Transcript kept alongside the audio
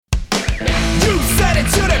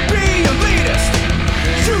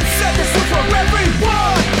this was for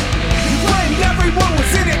everyone. You claimed everyone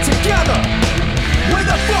was in it together. Where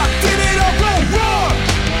the fuck did it all go wrong?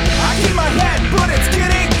 I keep my head, but it's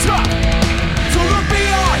getting tough to look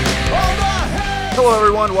beyond all the hate. Hello,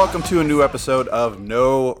 everyone. Welcome to a new episode of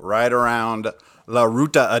No Ride Around La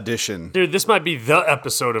Ruta Edition. Dude, this might be the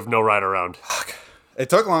episode of No Ride Around. Fuck. It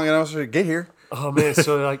took long enough to get here. Oh, man.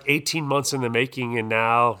 So, like 18 months in the making, and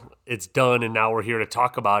now it's done, and now we're here to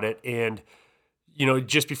talk about it. And, you know,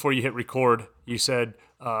 just before you hit record, you said,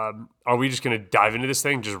 are we just going to dive into this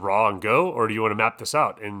thing just raw and go, or do you want to map this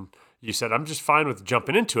out? And you said, I'm just fine with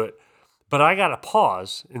jumping into it. But I got to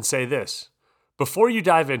pause and say this. Before we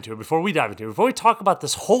dive into it, before we talk about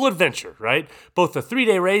this whole adventure, right? Both the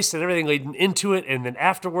 3-day race and everything leading into it, and then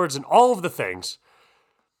afterwards and all of the things,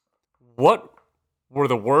 what were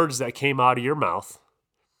the words that came out of your mouth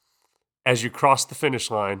as you crossed the finish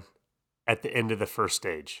line at the end of the first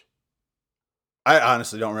stage? I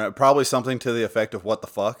honestly don't remember. Probably something to the effect of what the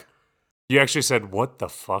fuck? You actually said, what the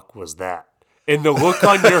fuck was that? And the look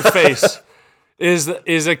on your face is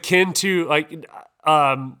akin to, like,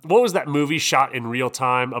 what was that movie shot in real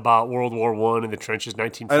time about World War I in the trenches,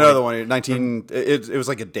 1940? I know the one. It was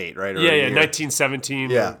like a date, right? Or Yeah, a year. 1917.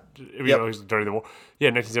 Yeah. You know, it was during the war. Yeah,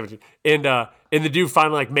 1917. And the dude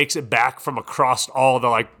finally like makes it back from across all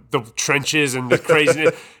the trenches and the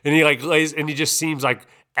craziness, and he like lays, and he just seems like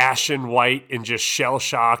ashen white and just shell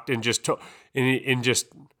shocked and just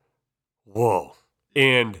whoa.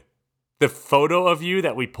 And the photo of you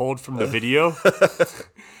that we pulled from the video,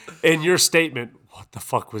 and your statement, what the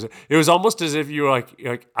fuck was it? It was almost as if you were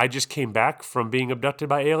like I just came back from being abducted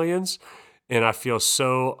by aliens, and I feel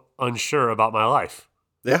so unsure about my life.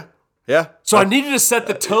 Yeah. Yeah. So I needed to set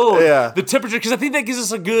the tone, Yeah. the temperature, because I think that gives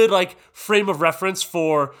us a good like frame of reference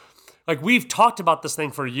for, like, we've talked about this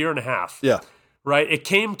thing for a year and a half. Yeah. Right? It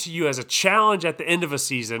came to you as a challenge at the end of a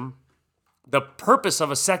season, the purpose of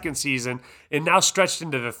a second season, and now stretched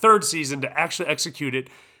into the third season to actually execute it.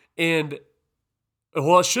 And,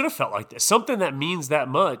 well, it should have felt like this. Something that means that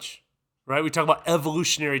much, right? We talk about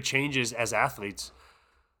evolutionary changes as athletes.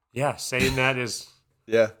 Yeah, saying that is...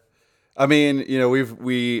 Yeah. I mean, you know,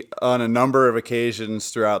 we on a number of occasions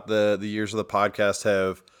throughout the years of the podcast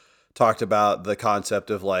have talked about the concept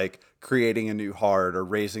of like creating a new hard or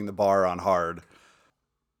raising the bar on hard.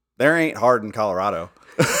 There ain't hard in Colorado.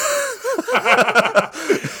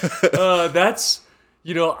 That's,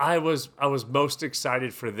 you know, I was most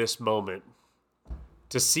excited for this moment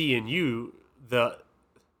to see in you the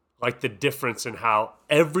difference in how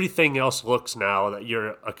everything else looks now that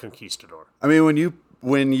you're a conquistador. I mean,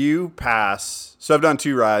 when you pass, so I've done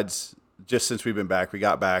 2 rides just since we've been back. We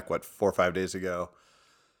got back 4 or 5 days ago.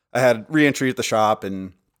 I had re-entry at the shop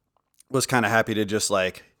and was kind of happy to just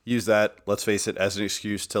like use that, let's face it, as an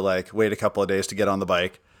excuse to like wait a couple of days to get on the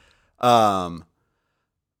bike. But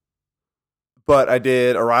I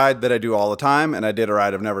did a ride that I do all the time, and I did a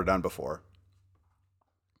ride I've never done before.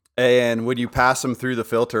 And when you pass them through the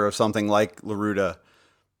filter of something like La Ruta,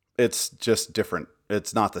 it's just different.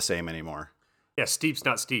 It's not the same anymore. Yeah, steep's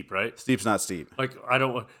not steep, right? Steep's not steep. Like,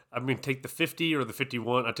 take the 50 or the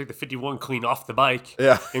 51. I took the 51 clean off the bike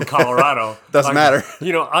in Colorado. Doesn't matter.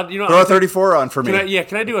 You know, Throw a 34 on for me.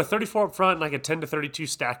 Can I do a 34 up front and like a 10 to 32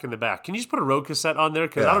 stack in the back? Can you just put a road cassette on there?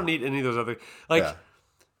 Because I don't need any of those other,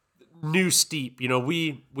 new steep. You know,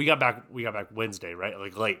 we got back Wednesday, right?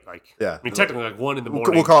 Like late. Like, yeah. I mean, technically like 1 in the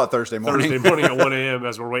morning. We'll call it Thursday morning. Thursday morning at 1 a.m.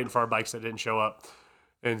 as we're waiting for our bikes that didn't show up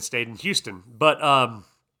and stayed in Houston. But,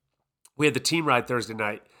 we had the team ride Thursday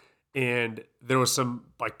night, and there was some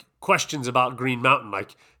like questions about Green Mountain,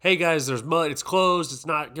 like, "Hey guys, there's mud. It's closed. It's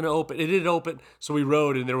not gonna open." It didn't open, so we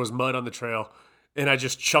rode, and there was mud on the trail, and I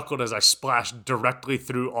just chuckled as I splashed directly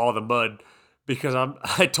through all the mud because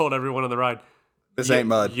I told everyone on the ride, "This ain't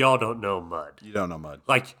mud. Y'all don't know mud. You don't know mud.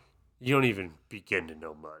 Like, you don't even begin to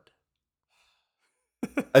know mud."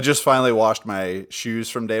 I just finally washed my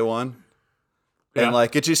shoes from day one, and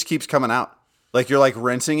like it just keeps coming out. Like you're like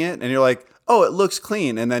rinsing it and you're like, oh, it looks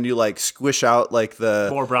clean. And then you like squish out like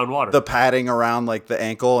more brown water, the padding around like the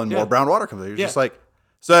ankle, and more brown water comes out. You're just like,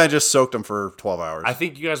 so I just soaked them for 12 hours. I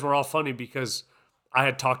think you guys were all funny because I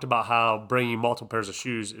had talked about how bringing multiple pairs of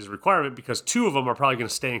shoes is a requirement because 2 of them are probably going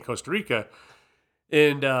to stay in Costa Rica.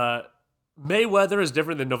 And May weather is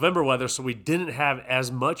different than November weather. So we didn't have as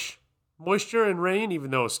much moisture and rain,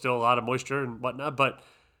 even though it's still a lot of moisture and whatnot. But,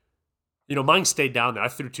 you know, mine stayed down there. I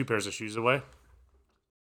threw 2 pairs of shoes away.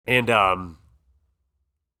 And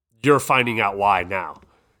you're finding out why now.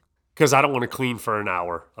 Because I don't want to clean for an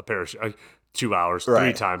hour, a pair of shoes, 2 hours,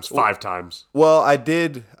 3 times, 5 times. Well, I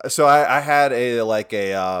did. So I had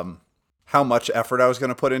how much effort I was going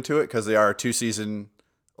to put into it because they are a 2-season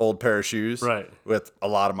old pair of shoes Right. with a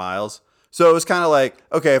lot of miles. So it was kind of like,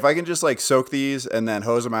 okay, if I can just like soak these and then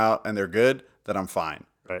hose them out and they're good, then I'm fine.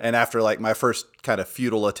 Right. And after like my first kind of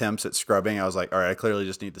futile attempts at scrubbing, I was like, all right, I clearly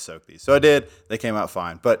just need to soak these. So I did. They came out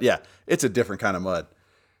fine. But yeah, it's a different kind of mud.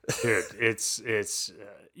 Dude, it's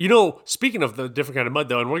speaking of the different kind of mud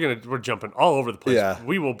though, and we're jumping all over the place. Yeah.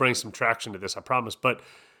 We will bring some traction to this, I promise. But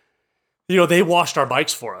they washed our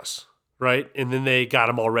bikes for us, right? And then they got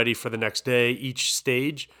them all ready for the next day, each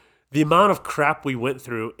stage. The amount of crap we went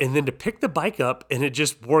through, and then to pick the bike up and it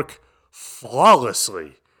just work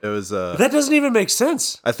flawlessly. It was, That doesn't even make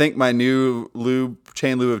sense. I think my new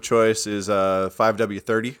chain lube of choice is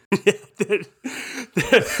 5W30.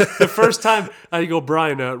 The first time I go,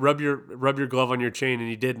 Brian, rub your glove on your chain, and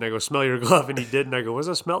he did. And I go, smell your glove, and he did. And I go, what does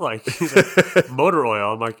that smell like? He's like, motor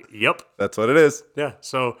oil. I'm like, yep. That's what it is. Yeah.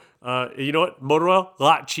 So, you know what? Motor oil, a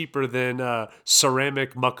lot cheaper than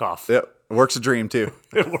ceramic muck off. Yep. Works a dream too.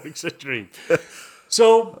 It works a dream.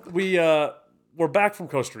 So we're back from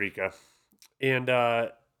Costa Rica, and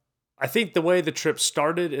I think the way the trip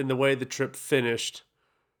started and the way the trip finished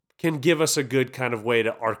can give us a good kind of way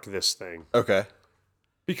to arc this thing. Okay.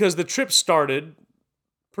 Because the trip started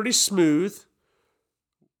pretty smooth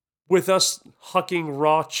with us hucking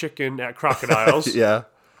raw chicken at crocodiles. Yeah.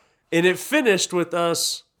 And it finished with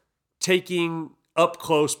us taking up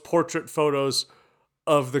close portrait photos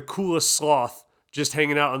of the coolest sloth just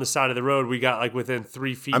hanging out on the side of the road. We got like within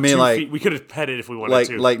 3 feet, I mean, 2 like- feet. We could have pet it if we wanted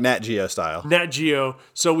to. Like Nat Geo style. Nat Geo.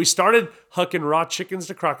 So we started hucking raw chickens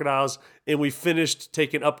to crocodiles, and we finished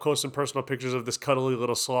taking up close and personal pictures of this cuddly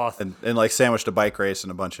little sloth. And like sandwiched a bike race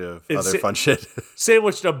and a bunch of And other fun shit.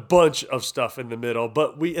 Sandwiched a bunch of stuff in the middle.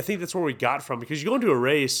 But I think that's where we got from, because you go into a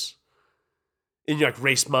race and you're like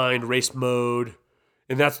race mind, race mode,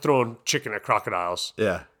 and that's throwing chicken at crocodiles.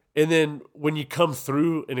 Yeah. And then when you come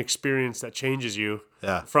through an experience that changes you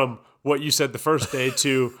Yeah. from what you said the first day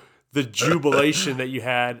to the jubilation that you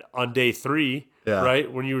had on day 3, Yeah.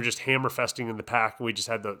 right? When you were just hammer festing in the pack, and we just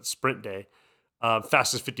had the sprint day,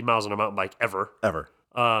 fastest 50 miles on a mountain bike ever.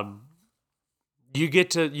 You get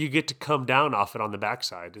to come down off it on the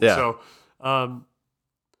backside. And Yeah. So,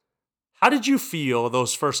 how did you feel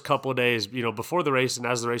those first couple of days, before the race and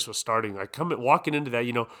as the race was starting, like walking into that,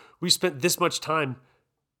 we spent this much time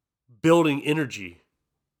building energy.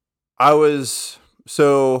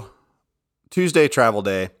 So Tuesday travel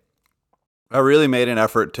day, I really made an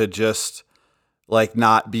effort to just like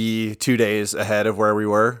not be 2 days ahead of where we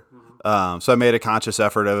were. So I made a conscious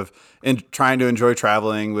effort of trying to enjoy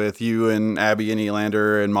traveling with you and Abby and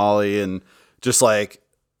Elander and Molly, and just like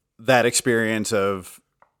that experience of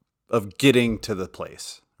getting to the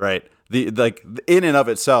place, right? The in and of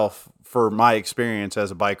itself, for my experience as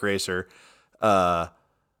a bike racer,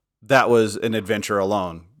 that was an adventure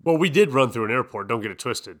alone. Well, we did run through an airport. Don't get it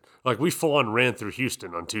twisted. Like, we full on ran through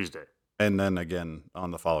Houston on Tuesday. And then again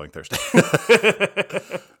on the following Thursday.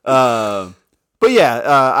 But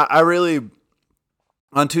yeah, I really,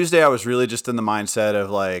 on Tuesday, I was really just in the mindset of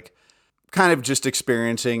like kind of just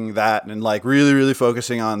experiencing that and like really, really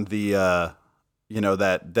focusing on the,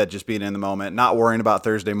 that just being in the moment, not worrying about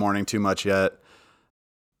Thursday morning too much yet.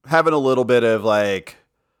 Having a little bit of like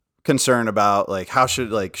concern about like,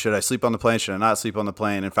 should I sleep on the plane? Should I not sleep on the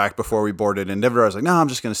plane? In fact, before we boarded in Denver, I was like, no, I'm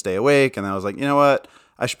just going to stay awake. And then I was like, you know what?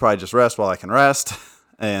 I should probably just rest while I can rest.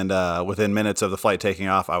 And within minutes of the flight taking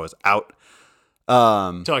off, I was out.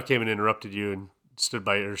 Until I came and interrupted you and stood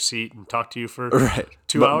by your seat and talked to you for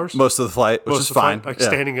 2 hours. Most of the flight, which is fine. Like Yeah.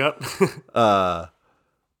 standing up.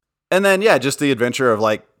 And then, yeah, just the adventure of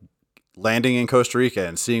like landing in Costa Rica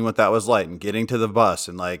and seeing what that was like and getting to the bus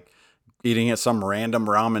and like eating at some random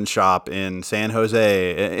ramen shop in San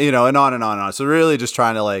Jose, and on and on and on. So really just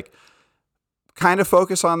trying to like kind of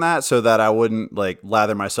focus on that so that I wouldn't like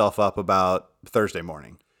lather myself up about Thursday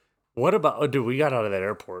morning. What about, dude, we got out of that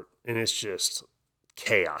airport and it's just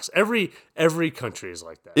chaos. Every country is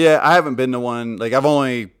like that. Yeah, I haven't been to one. Like I've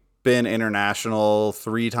only been international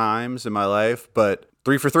 3 times in my life, but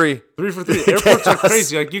 3 for 3. 3 for 3. Airports are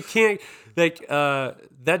crazy. Like you can't, like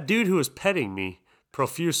that dude who was petting me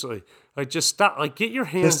profusely, like just stop, like get your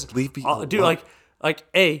hands, Just leave me alone. dude. Like,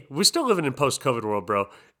 we're still living in post-COVID world, bro.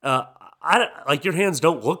 Like your hands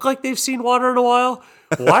don't look like they've seen water in a while.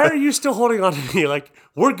 Why are you still holding on to me? Like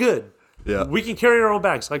we're good. Yeah. We can carry our own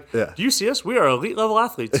bags. Like, Yeah. do you see us? We are elite level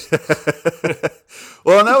athletes.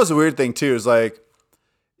 Well, and that was a weird thing too, is like,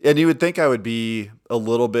 and you would think I would be a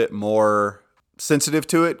little bit more sensitive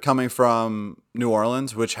to it coming from New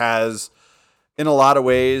Orleans, which has, in a lot of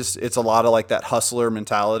ways, it's a lot of like that hustler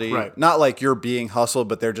mentality. Right. Not like you're being hustled,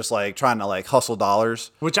 but they're just like trying to like hustle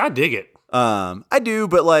dollars. Which I dig it. I do,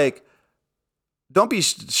 but like don't be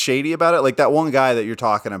shady about it. Like that one guy that you're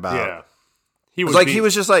talking about. Yeah. He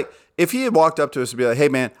was just like, if he had walked up to us and be like, hey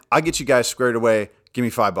man, I'll get you guys squared away. Give me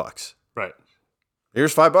 $5. Right.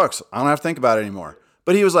 Here's $5. I don't have to think about it anymore.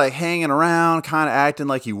 But he was like hanging around, kind of acting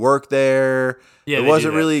like he worked there. Yeah, it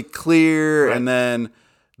wasn't really clear. Right. And then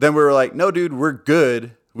we were like, no, dude, we're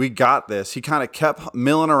good. We got this. He kind of kept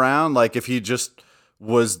milling around. Like if he just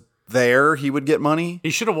was there, he would get money. He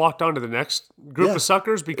should have walked on to the next group of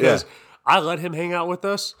suckers because I let him hang out with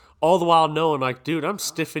us, all the while knowing, like, dude, I'm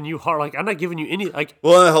stiffing you hard. Like, I'm not giving you any, like.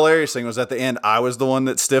 Well, the hilarious thing was at the end, I was the one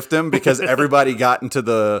that stiffed him because everybody got into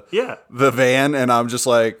the van, and I'm just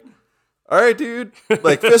like, all right, dude,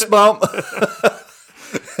 like fist bump.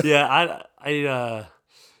 Yeah,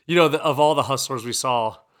 of all the hustlers we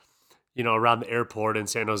saw, around the airport in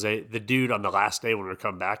San Jose, the dude on the last day when we were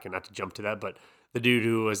coming back, and not to jump to that, but the dude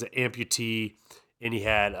who was an amputee, and he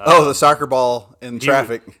had the soccer ball in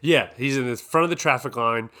traffic. He's in the front of the traffic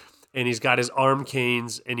line, and he's got his arm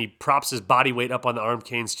canes, and he props his body weight up on the arm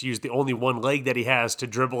canes to use the only one leg that he has to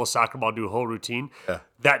dribble a soccer ball, do a whole routine. Yeah.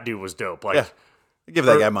 That dude was dope. Like, give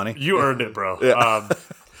that guy money. You earned it, bro.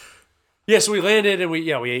 Yeah. So we landed and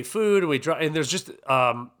we ate food and there's just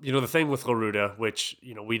the thing with La Ruta, which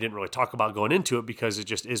we didn't really talk about going into it because it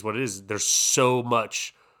just is what it is. There's so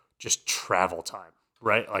much just travel time,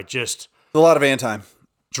 right? Like just a lot of van time,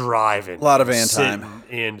 driving, a lot of van time,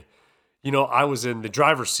 and I was in the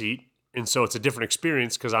driver's seat, and so it's a different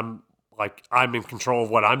experience because I'm in control of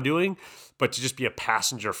what I'm doing, but to just be a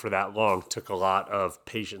passenger for that long took a lot of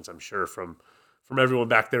patience, I'm sure, from everyone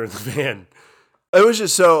back there in the van. It was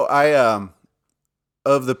just so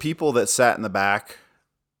of the people that sat in the back,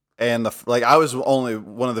 and I was only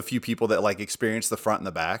one of the few people that experienced the front and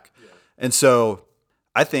the back, and so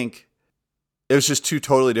I think it was just two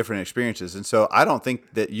totally different experiences. And so I don't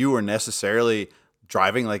think that you were necessarily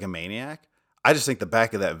driving like a maniac. I just think the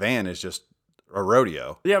back of that van is just a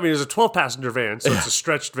rodeo. Yeah, I mean, it was a 12-passenger van, so it's a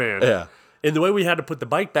stretched van. Yeah. And the way we had to put the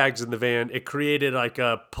bike bags in the van, it created like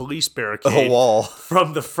a police barricade. A wall.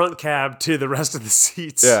 From the front cab to the rest of the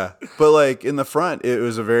seats. Yeah. But in the front, it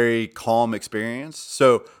was a very calm experience.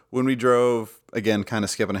 So when we drove, again, kind of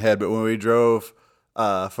skipping ahead, but when we drove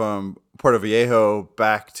from Puerto Viejo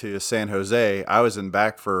back to San Jose, I was in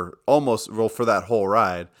back for for that whole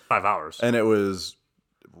ride. 5 hours. And it was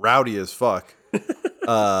rowdy as fuck.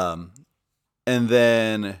 And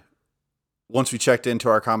then once we checked into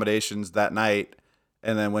our accommodations that night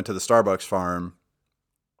and then went to the Starbucks farm,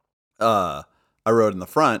 I rode in the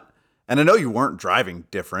front. And I know you weren't driving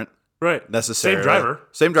different. Right. Necessarily.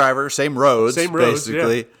 Same driver. Same roads.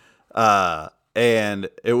 Basically. Yeah. And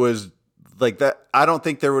it was like that. I don't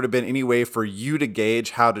think there would have been any way for you to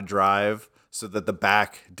gauge how to drive so that the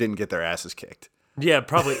back didn't get their asses kicked. Yeah,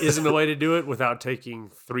 probably isn't a way to do it without taking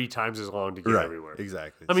 3 times as long to get everywhere.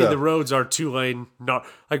 Exactly. I mean, the roads are 2-lane.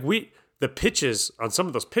 The pitches on some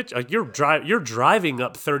of those you're driving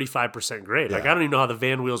up 35% grade. Yeah. I don't even know how the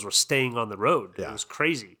van wheels were staying on the road. Yeah. It was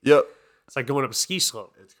crazy. Yep. It's like going up a ski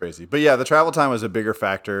slope. It's crazy. But yeah, the travel time was a bigger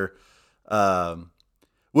factor,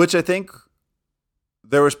 which I think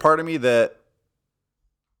there was part of me that,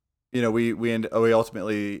 we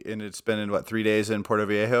ultimately ended spending 3 days in Puerto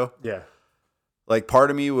Viejo. Yeah.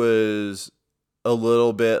 Part of me was a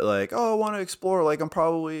little bit like, oh, I want to explore. I'm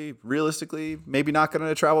probably realistically maybe not going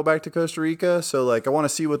to travel back to Costa Rica. So I want to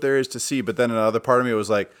see what there is to see. But then another part of me was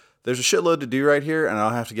like, there's a shitload to do right here, and I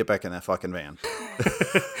don't have to get back in that fucking van.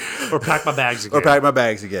 Or pack my bags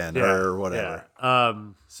again. Or whatever. Yeah.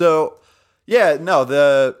 So, yeah, no,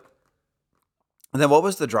 and then what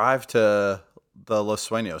was the drive to the Los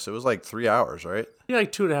Sueños? It was 3 hours, right? Yeah,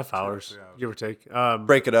 2.5 hours, give or take.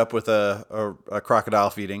 Break it up with a crocodile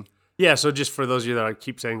feeding. Yeah, so just for those of you that I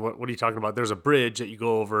keep saying, what are you talking about? There's a bridge that you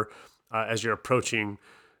go over as you're approaching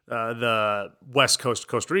the west coast of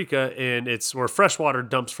Costa Rica, and it's where freshwater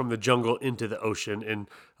dumps from the jungle into the ocean, and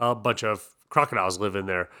a bunch of crocodiles live in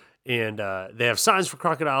there. And they have signs for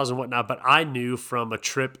crocodiles and whatnot, but I knew from a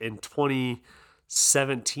trip in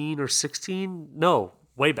 2017 or 16, no,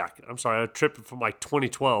 way back. I'm sorry, a trip from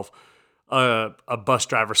 2012. A bus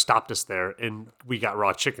driver stopped us there, and we got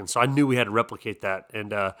raw chicken. So I knew we had to replicate that.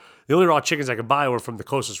 And the only raw chickens I could buy were from the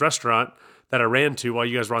closest restaurant that I ran to while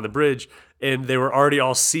you guys were on the bridge, and they were already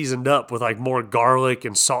all seasoned up with more garlic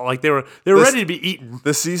and salt. They were ready to be eaten.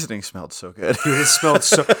 The seasoning smelled so good. Dude, it smelled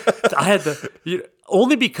so. I had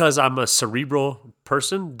only because I'm a cerebral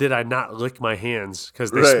person did I not lick my hands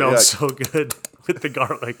because they smelled so good with the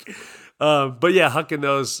garlic. But yeah,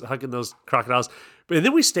 hucking those crocodiles. And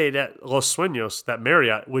then we stayed at Los Sueños, that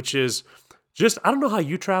Marriott, which is just, I don't know how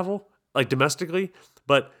you travel, domestically,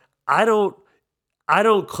 but I I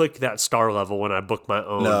don't click that star level when I book my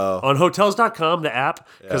own. No. On Hotels.com, the app,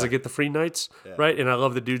 because I get the free nights, right? And I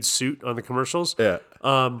love the dude's suit on the commercials. Yeah.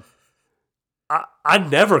 I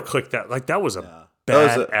never clicked that. Like, that was a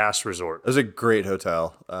badass resort. It was a great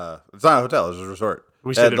hotel. It's not a hotel, it was a resort.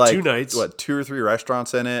 We stayed It had, there 2 nights. What, 2 or 3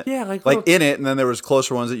 restaurants in it? Yeah, like in it, and then there was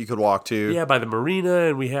closer ones that you could walk to. Yeah, by the marina,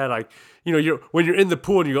 and we had like, when you're in the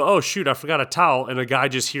pool and you go, oh shoot, I forgot a towel, and a guy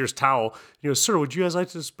just hears towel. You know, sir, would you guys like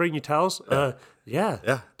to just bring you towels? Yeah.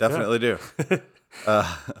 Yeah, definitely do.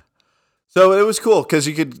 So it was cool because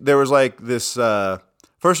there was like this,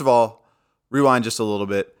 first of all, rewind just a little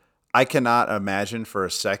bit. I cannot imagine for a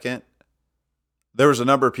second. There was a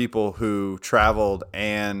number of people who traveled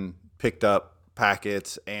and picked up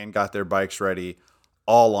packets and got their bikes ready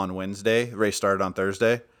all on Wednesday. The race started on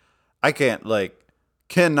Thursday. I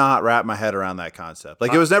cannot wrap my head around that concept.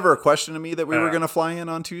 Like, it was never a question to me that we were going to fly in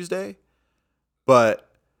on Tuesday, but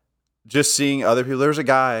just seeing other people, there was a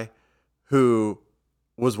guy who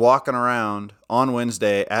was walking around on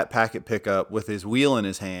Wednesday at packet pickup with his wheel in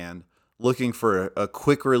his hand, looking for a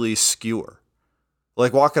quick release skewer,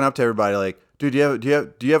 like walking up to everybody like, dude,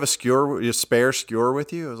 do you have a skewer, a spare skewer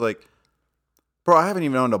with you? I was like, bro, I haven't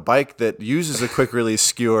even owned a bike that uses a quick release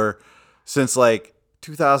skewer since like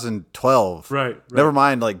 2012. Right. Never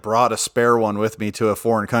mind, like, brought a spare one with me to a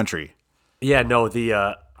foreign country. Yeah, no,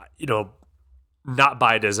 not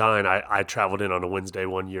by design. I traveled in on a Wednesday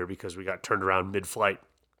one year because we got turned around mid-flight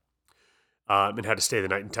and had to stay the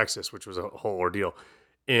night in Texas, which was a whole ordeal.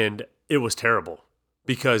 And it was terrible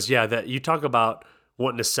because, that you talk about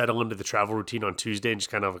wanting to settle into the travel routine on Tuesday and just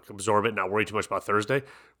kind of absorb it and not worry too much about Thursday.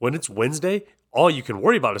 When it's Wednesday, all you can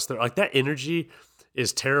worry about is like that energy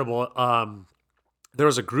is terrible. There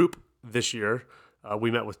was a group this year. We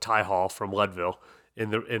met with Ty Hall from Leadville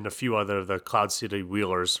and a few other of the Cloud City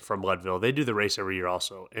Wheelers from Leadville. They do the race every year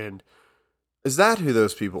also. And is that who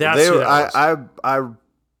those people? That's who that was.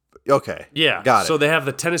 Okay. Yeah. Got it. So they have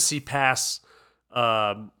the Tennessee Pass,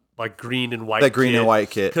 like green and white. That green and white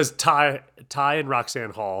kit. Because Ty and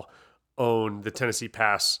Roxanne Hall own the Tennessee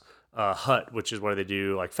Pass hut, which is where they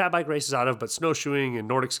do like fat bike races out of, but snowshoeing and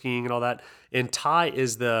Nordic skiing and all that. And Ty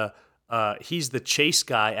is he's the chase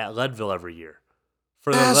guy at Leadville every year.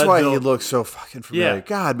 That's why he looks so fucking familiar. Yeah.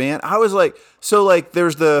 God, man. I was like, so like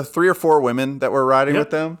there's the 3 or 4 women that were riding with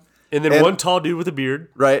them. And then one tall dude with a beard.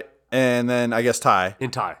 Right. And then I guess Ty.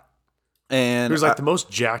 And he was like the most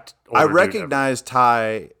jacked. I recognized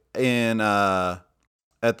Ty in at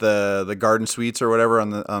the Garden Suites or whatever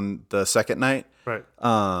on the second night. Right.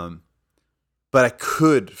 But I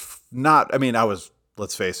could not. I mean,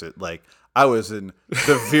 let's face it, like I was in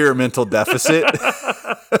severe mental deficit.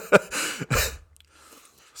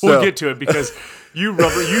 We'll get to it because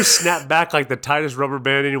you snap back like the tightest rubber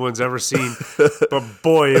band anyone's ever seen. But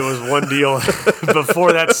boy, it was one deal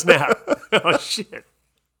before that snap. Oh shit.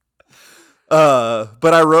 But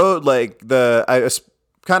I rode I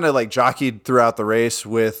kind of like jockeyed throughout the race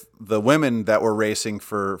with the women that were racing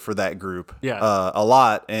for that group. Yeah. A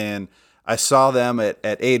lot. And I saw them at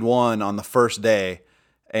Aid 1 on the first day.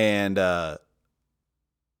 And,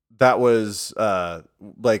 that was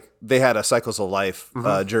like they had a Cycles of Life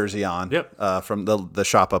jersey on from the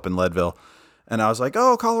shop up in Leadville. And I was like,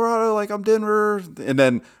 oh, Colorado, like I'm Denver. And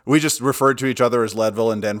then we just referred to each other as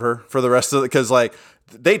Leadville and Denver for the rest of it. Because like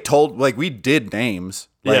they told, like we did names.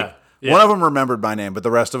 Like one of them remembered my name, but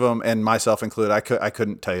the rest of them and myself included, I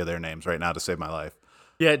couldn't tell you their names right now to save my life.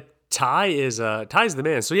 Yeah. Ty's the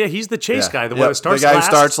man. So he's the chase guy, the one that starts last. The guy last.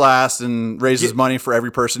 who starts last and raises money for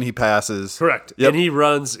every person he passes. Correct. Yep. And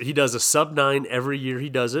he does a sub-9 every year he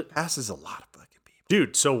does it. Passes a lot of fucking people.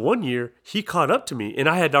 Dude, so one year he caught up to me and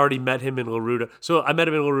I had already met him in La Ruta. So I met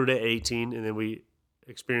him in La Ruta at 18 and then we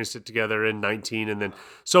experienced it together in 19. And then,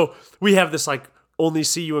 so we have this like only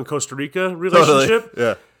see you in Costa Rica relationship. Totally.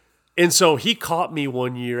 Yeah. And so he caught me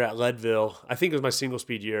one year at Leadville. I think it was my single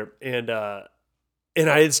speed year. And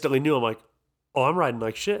I instantly knew, I'm like, oh, I'm riding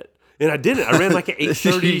like shit. And I didn't. I ran like an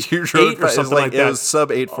 8:38 or something like that. It was sub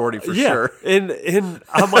 8:40 for sure. And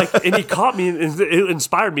I'm like, and he caught me and it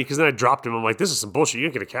inspired me because then I dropped him. I'm like, this is some bullshit. You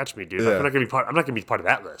ain't gonna catch me, dude. Yeah. I'm not gonna be part of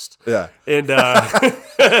that list. Yeah. And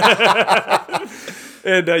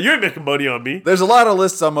and you ain't making money on me. There's a lot of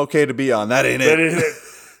lists I'm okay to be on. That ain't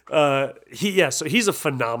it. So he's a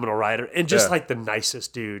phenomenal rider and just like the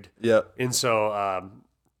nicest dude. Yep. And so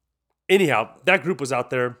anyhow, that group was out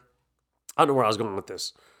there. I don't know where I was going with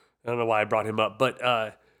this. I don't know why I brought him up, but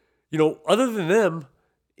other than them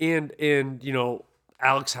and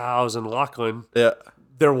Alex Howes and Lachlan,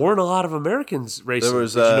 there weren't a lot of Americans racing. There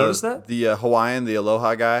was, Did you notice that? The Hawaiian, the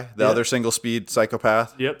Aloha guy, the other single speed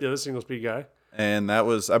psychopath. Yep, the other single speed guy. And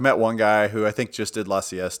I met one guy who I think just did La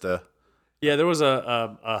Siesta. Yeah, there was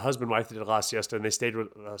a husband and wife that did La Siesta, and they stayed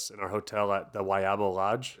with us in our hotel at the Wayabo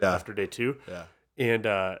Lodge after day 2. Yeah.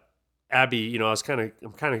 And Abby, I'm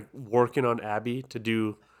kind of working on Abby to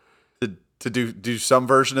do do some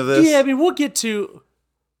version of this. Yeah, I mean, we'll get to.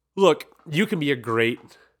 Look, you can be a great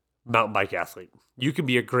mountain bike athlete. You can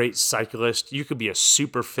be a great cyclist. You can be a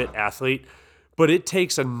super fit athlete, but it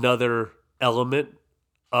takes another element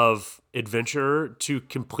of adventure to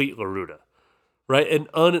complete Laruda, right? An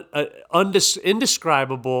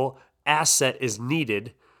indescribable asset is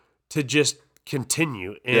needed to just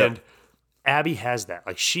continue, and Abby has that.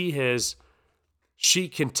 Like she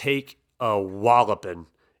can take a walloping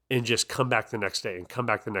and just come back the next day and come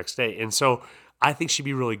back the next day, and so I think she'd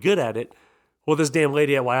be really good at it. Well, this damn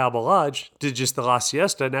lady at Wayabo Lodge did just the La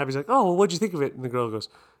Siesta, and Abby's like, "Oh, well, what'd you think of it?" And the girl goes,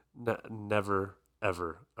 "Never,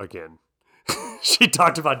 ever again." She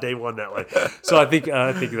talked about day 1 that way, so I think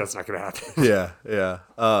that's not going to happen. Yeah.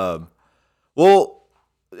 Well,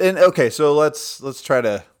 and okay, so let's try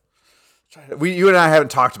to. You and I haven't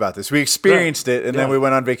talked about this. We experienced it, and then we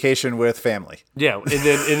went on vacation with family. Yeah, and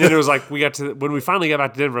then it was like when we finally got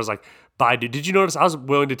back to Denver, I was like, "Bye, dude. Did you notice I was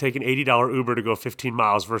willing to take an $80 Uber to go 15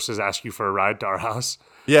 miles versus ask you for a ride to our house?"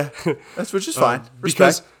 Yeah, which is fine.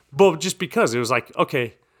 Because it was like,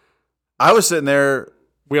 okay, I was sitting there.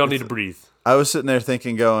 We all need to breathe. I was sitting there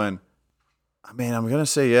thinking, going, I mean, I'm gonna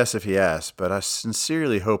say yes if he asks, but I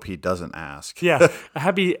sincerely hope he doesn't ask. Yeah,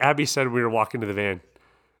 Abby said we were walking to the van.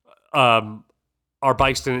 Our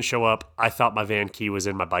bikes didn't show up. I thought my van key was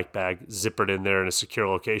in my bike bag, zippered in there in a secure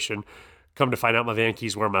location. Come to find out my van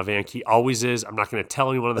key's where my van key always is. I'm not going to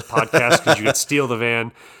tell anyone on the podcast because you could steal the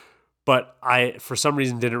van. But I, for some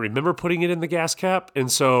reason, didn't remember putting it in the gas cap. And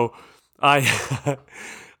so I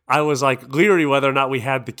was like leery whether or not we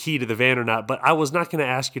had the key to the van or not. But I was not going to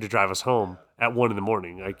ask you to drive us home at 1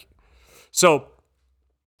 a.m. So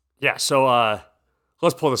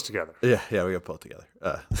let's pull this together. Yeah, we got to pull it together.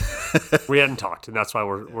 We hadn't talked, and that's why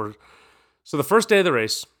we're. So the first day of the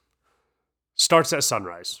race starts at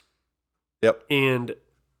sunrise. Yep. And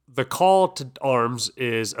the call to arms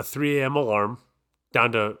is a 3 a.m. alarm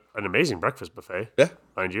down to an amazing breakfast buffet. Yeah.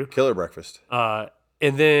 Mind you. Killer breakfast. And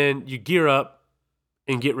then you gear up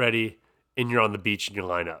and get ready, and you're on the beach and you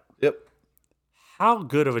line up. Yep. How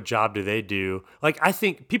good of a job do they do? Like, I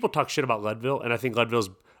think people talk shit about Leadville, and I think Leadville's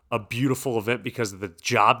a beautiful event because of the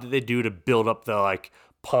job that they do to build up the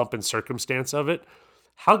pomp and circumstance of it.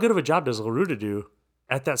 How good of a job does Laruda do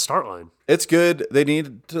at that start line? It's good. They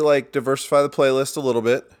need to diversify the playlist a little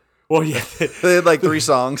bit. Well, yeah, they had 3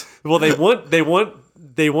 songs. Well, they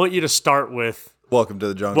want you to start with Welcome to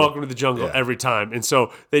the Jungle. Welcome to the Jungle every time, and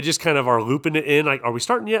so they just kind of are looping it in. Like, are we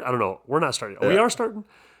starting yet? I don't know. We're not starting. We are starting.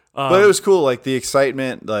 But it was cool. The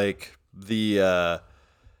excitement,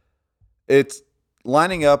 it's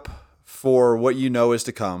lining up for what you know is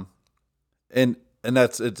to come, and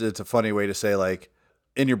that's it's a funny way to say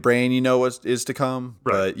in your brain you know what is to come,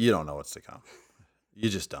 but you don't know what's to come. You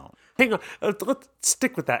just don't. Hang on, let's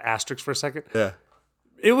stick with that asterisk for a second. Yeah,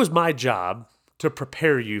 it was my job to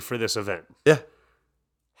prepare you for this event. Yeah,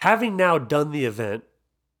 having now done the event,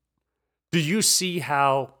 do you see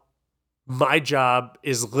how my job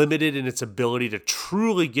is limited in its ability to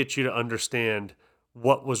truly get you to understand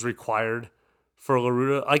what was required for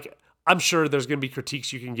Laruda? I'm sure there's going to be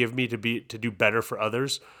critiques you can give me to do better for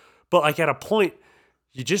others, but at a point,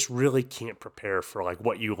 you just really can't prepare for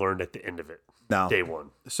what you learned at the end of it. No. Day 1.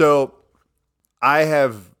 So I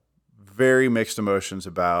have very mixed emotions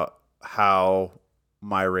about how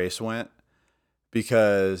my race went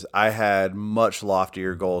because I had much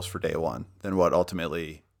loftier goals for day 1 than what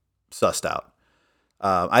ultimately sussed out.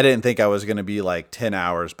 I didn't think I was going to be 10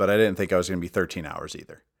 hours, but I didn't think I was going to be 13 hours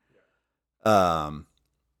either. And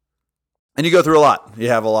you go through a lot. You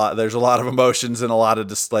have a lot. There's a lot of emotions and a lot of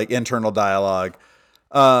just internal dialogue.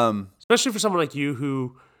 Especially for someone like you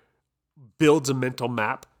who builds a mental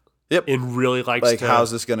map. Yep. And really likes to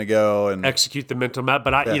how's this going to go and execute the mental map.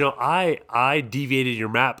 But I deviated your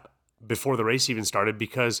map before the race even started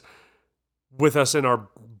because with us in our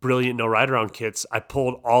brilliant no ride around kits, I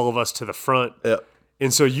pulled all of us to the front. Yep.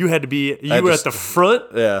 And so you had to be were at the front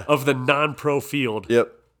Yeah. of the non-pro field.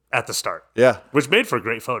 Yep. At the start. Yeah. Which made for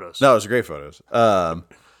great photos. No, it was great photos.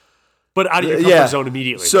 But out of your comfort zone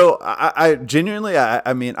immediately. So I genuinely,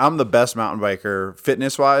 I mean, I'm the best mountain biker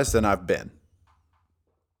fitness-wise than I've been.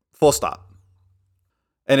 Full stop.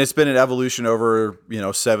 And it's been an evolution over,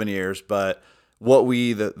 7 years. But what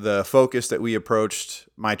the focus that we approached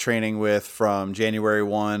my training with from January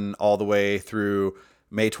 1 all the way through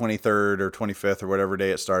May 23rd or 25th or whatever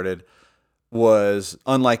day it started, was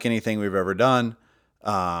unlike anything we've ever done.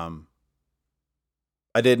 I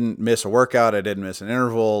didn't miss a workout. I didn't miss an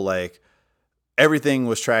interval. Like, everything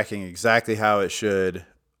was tracking exactly how it should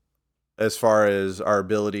as far as our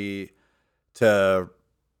ability to,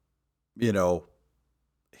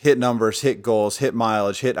 hit numbers, hit goals, hit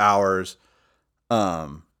mileage, hit hours.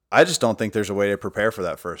 I just don't think there's a way to prepare for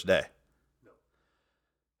that first day.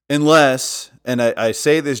 Unless, and I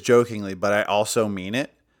say this jokingly, but I also mean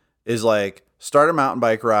it, is like, start a mountain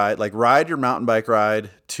bike ride, like ride your mountain bike ride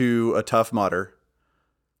to a Tough Mudder,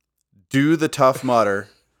 do the Tough Mudder,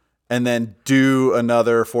 and then do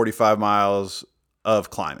another 45 miles of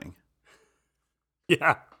climbing.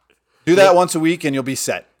 Yeah. Do that once a week and you'll be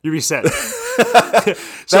set. You'll be set.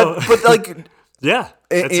 But like, yeah.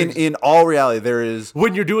 In all reality, there is.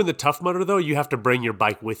 When you're doing the Tough Mudder, though, you have to bring your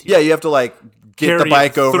bike with you. Yeah, you have to like get Carry the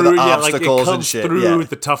bike over through, the obstacles it and shit. Through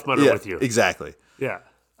the Tough Mudder with you. Exactly. Yeah.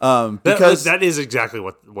 Because that is exactly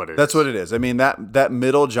what it is. That's what it is. I mean, that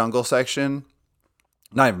middle jungle section,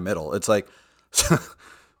 not even middle. It's like,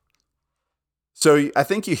 so I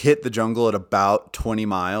think you hit the jungle at about 20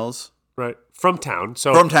 miles. Right. From town.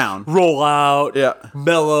 So from town. Roll out. Yeah.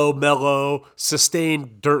 Mellow,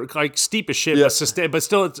 sustained dirt, like steep as shit, but sustained, but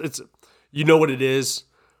still it's you know what it is.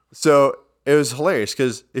 So it was hilarious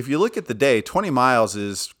because if you look at the day, 20 miles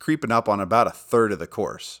is creeping up on about a third of the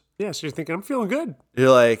course. Yeah, so you're thinking, I'm feeling good.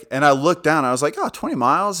 You're like, and I looked down, I was like, 20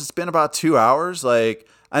 miles, it's been about 2 hours. Like,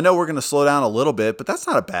 I know we're going to slow down a little bit, but that's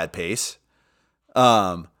not a bad pace.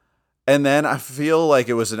 And then I feel like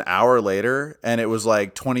it was an hour later and it was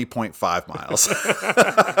like 20.5 miles.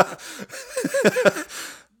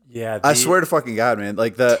 Yeah. I swear to fucking God, man.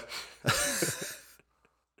 Like that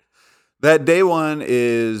day one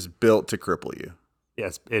is built to cripple you.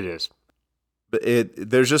 Yes, it is. But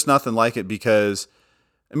there's just nothing like it because,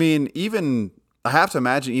 I mean, even I have to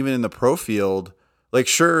imagine even in the pro field, like,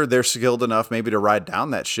 sure, they're skilled enough maybe to ride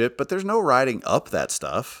down that shit, but there's no riding up that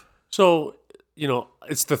stuff. So,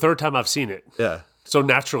 it's the third time I've seen it. Yeah. So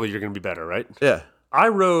naturally you're going to be better, right? Yeah.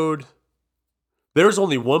 There was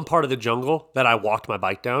only one part of the jungle that I walked my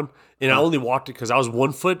bike down, and I only walked it because I was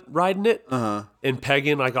 1 foot riding it and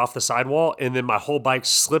pegging like off the sidewall, and then my whole bike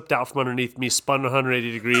slipped out from underneath me, spun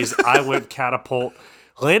 180 degrees. I went catapult,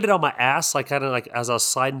 landed on my ass, like kind of like as I was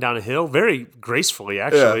sliding down a hill, very gracefully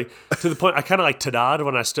actually, to the point I kind of like ta-da'd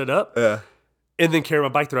when I stood up, and then carried my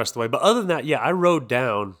bike the rest of the way. But other than that, I rode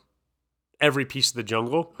down every piece of the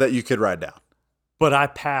jungle that you could ride down. But I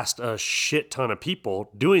passed a shit ton of people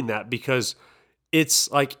doing that because it's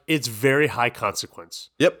very high consequence.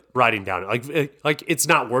 Yep. Riding down it. Like it's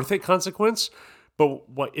not worth it consequence. But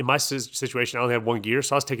what in my situation, I only had one gear,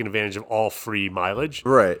 so I was taking advantage of all free mileage.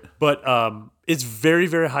 Right. But it's very,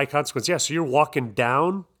 very high consequence. Yeah, so you're walking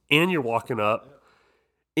down and you're walking up.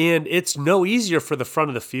 And it's no easier for the front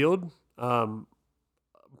of the field.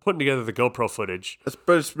 Putting together the GoPro footage.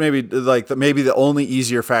 But it's maybe maybe the only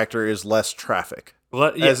easier factor is less traffic.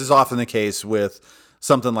 As is often the case with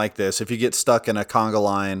something like this. If you get stuck in a conga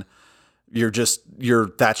line,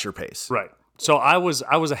 that's your pace. Right. So I was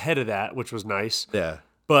ahead of that, which was nice. Yeah.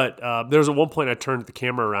 But there was at one point I turned the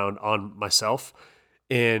camera around on myself,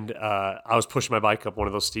 and I was pushing my bike up one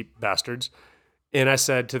of those steep bastards. And I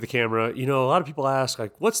said to the camera, a lot of people ask,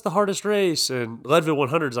 like, what's the hardest race? And Leadville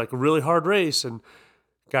 100 is like a really hard race. And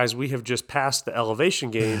guys, we have just passed the elevation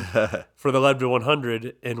gain for the Leadville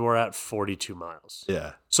 100, and we're at 42 miles.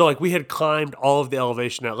 Yeah. So, like, we had climbed all of the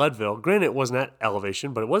elevation at Leadville. Granted, it wasn't at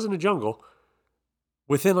elevation, but it was in a jungle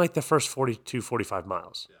within, like, the first 42, 45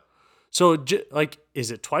 miles. Yeah. So,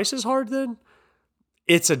 is it twice as hard then?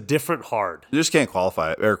 It's a different hard. You just can't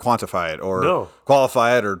qualify it or quantify it or No.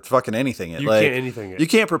 qualify it or fucking anything. You can't anything it. You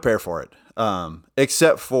can't prepare for it.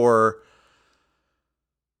 Except for,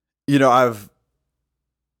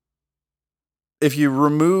 if you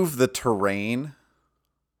remove the terrain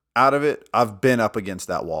out of it, I've been up against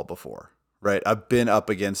that wall before, right? I've been up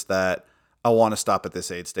against that. I want to stop at this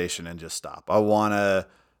aid station and just stop.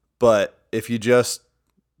 But if you just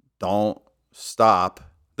don't stop,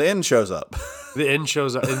 the end shows up. The end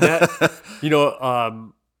shows up. And that,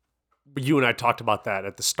 you and I talked about that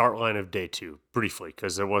at the start line of day 2 briefly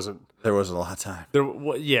because there wasn't a lot of time.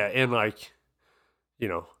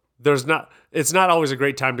 It's not always a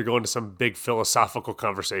great time to go into some big philosophical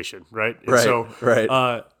conversation, right? And right. So,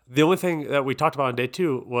 right. The only thing that we talked about on day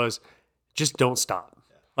 2 was just don't stop.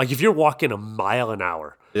 Like if you're walking a mile an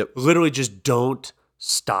hour, literally just don't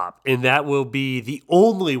stop. And that will be the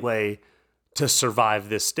only way to survive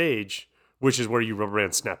this stage, which is where you rubber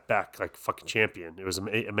band snap back like a fucking champion. It was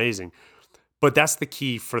amazing. But that's the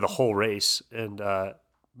key for the whole race. And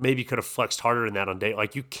maybe could have flexed harder in that on day.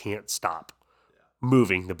 Like you can't stop.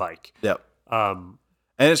 moving the bike. Yep. And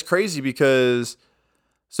it's crazy because,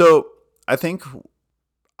 so I think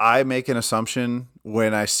I make an assumption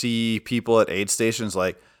when I see people at aid stations,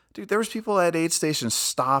 like, dude, there was people at aid stations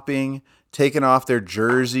stopping, taking off their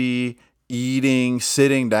jersey, eating,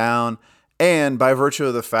 sitting down. And by virtue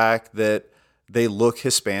of the fact that they look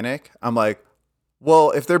Hispanic, I'm like,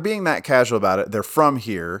 well, if they're being that casual about it, they're from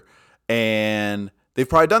here and they've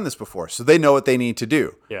probably done this before. So they know what they need to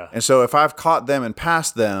do. Yeah. And so if I've caught them and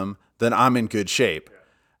passed them, then I'm in good shape. Yeah.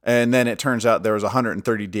 And then it turns out there was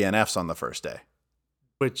 130 DNFs on the first day.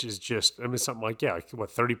 Which is just, I mean, something like, yeah, like what,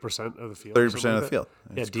 30% of the field? 30% of the field.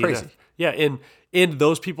 It's crazy. Yeah, and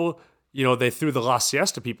those people, you know, they threw the La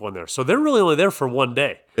Siesta people in there. So they're really only there for one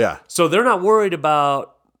day. Yeah. So they're not worried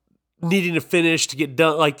about needing to finish to get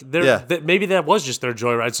done. Like, maybe that was just their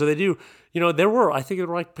joyride. So they do, you know, I think there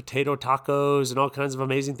were like potato tacos and all kinds of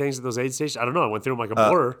amazing things at those aid stations. I don't know. I went through them like a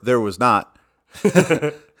blur. There was not.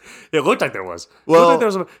 It looked like there was. Well,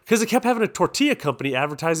 because it kept having a tortilla company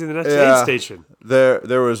advertising the next aid station.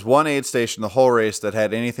 There was one aid station the whole race that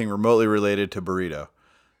had anything remotely related to burrito,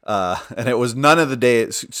 and it was none of the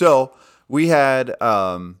days. So we had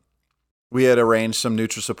arranged some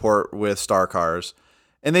neutral support with Star Cars,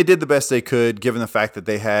 and they did the best they could given the fact that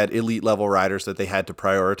they had elite level riders that they had to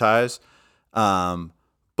prioritize.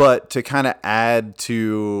 But to kind of add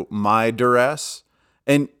to my duress,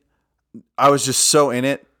 and I was just so in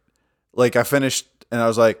it. Like, I finished and I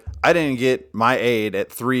was like, I didn't get my aid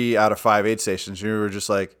at 3 out of 5 aid stations. You were just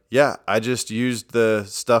like, yeah, I just used the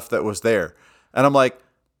stuff that was there. And I'm like,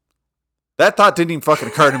 that thought didn't even fucking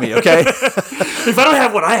occur to me. Okay. If I don't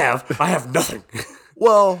have what I have nothing.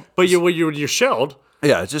 Well, but you're shelled.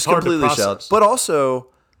 Yeah. It's just completely shelled. But also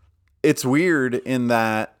it's weird in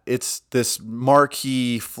that it's this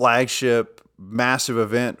marquee flagship, massive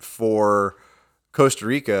event for Costa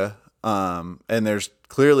Rica. And there's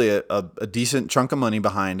clearly a decent chunk of money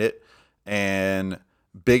behind it and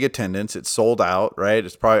big attendance. It's sold out, right?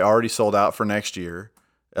 It's probably already sold out for next year,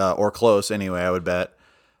 or close anyway, I would bet.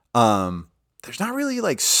 There's not really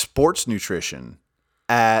like sports nutrition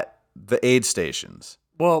at the aid stations.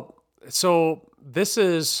 Well, so this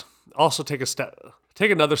is also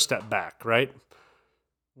take another step back, right?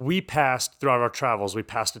 We passed throughout our travels, we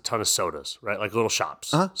passed a ton of sodas, right? Like little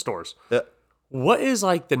shops, stores. Yeah. What is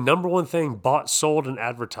like the number one thing bought, sold, and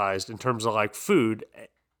advertised in terms of like food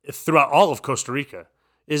throughout all of Costa Rica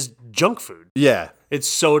is junk food. Yeah. It's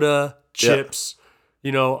soda, chips,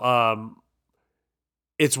 you know,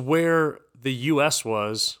 it's where the U.S.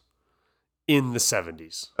 was in the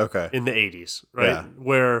 70s. Okay. In the 80s, right? Yeah.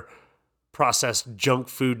 Where processed junk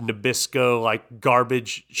food, Nabisco, like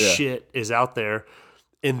garbage shit is out there.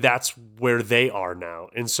 And that's where they are now.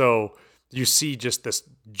 And so you see just this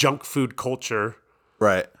junk food culture,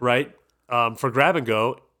 right? For grab and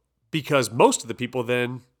go, because most of the people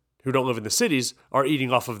then who don't live in the cities are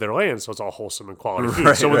eating off of their land, so it's all wholesome and quality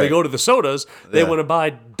food. So when they go to the sodas, they want to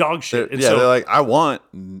buy dog shit. They're like, I want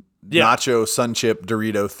nacho, sun chip,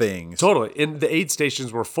 Dorito things. Totally. And the aid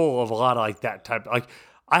stations were full of a lot of like that type. Like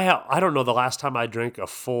I don't know the last time I drank a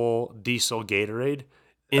full diesel Gatorade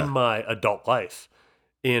in my adult life.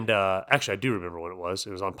 And actually, I do remember when it was.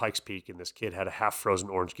 It was on Pikes Peak, and this kid had a half-frozen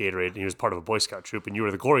orange Gatorade, and he was part of a Boy Scout troop, and you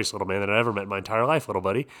were the glorious little man that I ever met in my entire life, little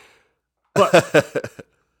buddy. But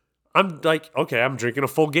I'm like, okay, I'm drinking a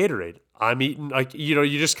full Gatorade. I'm eating, like, you know,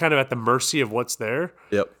 you're just kind of at the mercy of what's there.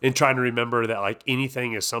 Yep. And trying to remember that, like,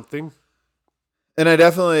 anything is something. And I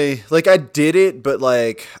definitely, like, I did it, but,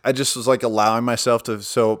 like, I just was, like, allowing myself to,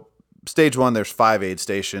 so stage 1, there's 5 aid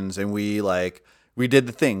stations, and we did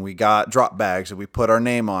the thing. We got drop bags and we put our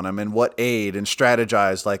name on them and what aid and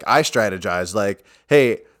strategized. Like I strategized like,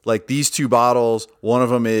 hey, like these 2 bottles, one of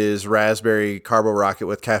them is raspberry Carbo Rocket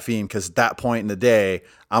with caffeine. Cause at that point in the day,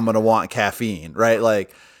 I'm going to want caffeine. Right.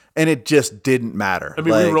 Like, and it just didn't matter. I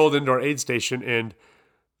mean, we rolled into our aid station and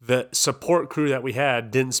the support crew that we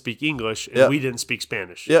had didn't speak English and we didn't speak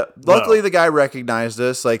Spanish. Yeah. Luckily the guy recognized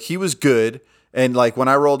us. Like he was good. And like when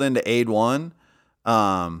I rolled into aid 1,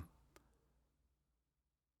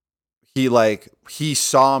 he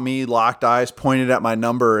saw me, locked eyes, pointed at my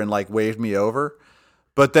number and like waved me over.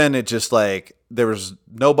 But then it just like, there was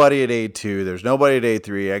nobody at aid 2. There's nobody at aid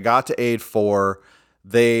 3. I got to aid 4.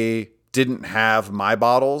 They didn't have my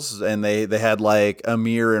bottles and they had like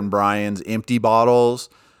Amir and Brian's empty bottles.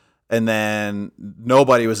 And then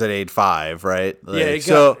nobody was at aid 5. Right. Like,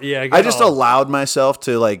 I just allowed myself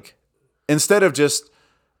to like, instead of just,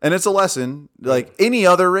 and it's a lesson, like any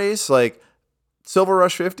other race, like Silver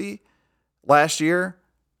Rush 50, last year,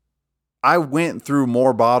 I went through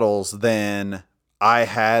more bottles than I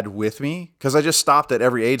had with me because I just stopped at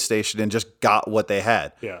every aid station and just got what they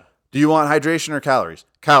had. Yeah. Do you want hydration or calories?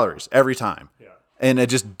 Calories every time. Yeah. And I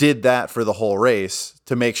just did that for the whole race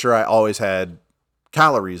to make sure I always had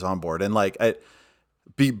calories on board. And like,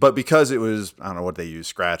 but because it was, I don't know what they use,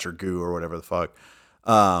 scratch or goo or whatever the fuck.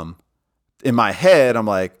 In my head, I'm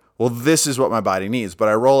like, well, this is what my body needs. But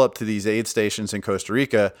I roll up to these aid stations in Costa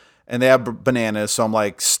Rica and they have bananas. So I'm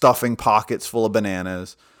like stuffing pockets full of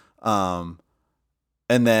bananas. And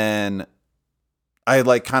then I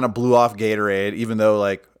like kind of blew off Gatorade, even though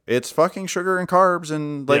like it's fucking sugar and carbs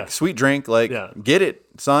and like sweet drink. Like, get it,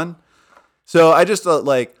 son. So I just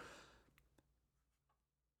like,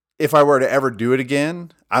 if I were to ever do it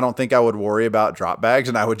again, I don't think I would worry about drop bags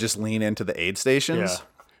and I would just lean into the aid stations. Yeah.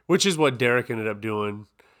 Which is what Derek ended up doing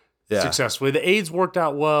successfully. The aids worked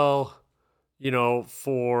out well,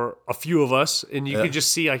 for a few of us. And you could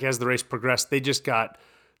just see, like, as the race progressed, they just got,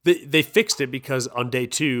 they fixed it because on day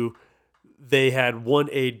 2, they had one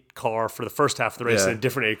aid car for the first half of the race and a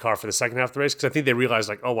different aid car for the second half of the race. Because I think they realized,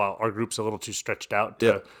 like, oh, wow, our group's a little too stretched out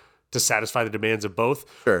to satisfy the demands of both.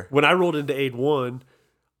 Sure. When I rolled into aid 1,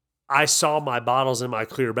 I saw my bottles in my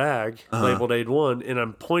clear bag labeled aid 1, and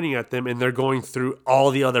I'm pointing at them, and they're going through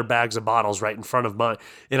all the other bags of bottles right in front of mine.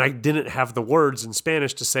 And I didn't have the words in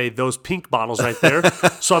Spanish to say those pink bottles right there.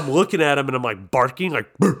 So I'm looking at them, and I'm like barking, like,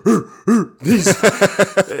 these.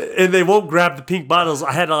 And they won't grab the pink bottles.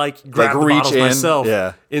 I had to like grab the bottles myself.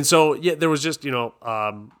 Yeah. And so, there was just,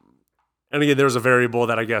 and again, there was a variable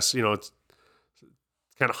that I guess, it's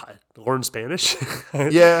kind of learn Spanish.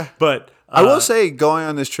 Yeah. But I will say going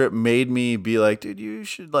on this trip made me be like, dude, you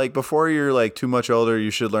should like, before you're like too much older, you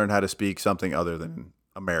should learn how to speak something other than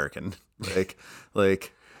American.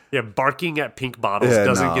 Like, yeah, barking at pink bottles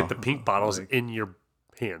doesn't get the pink bottles in your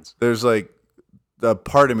hands. There's like the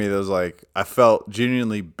part of me that was like, I felt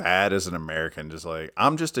genuinely bad as an American. Just like,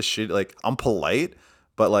 I'm just a shit, like I'm polite,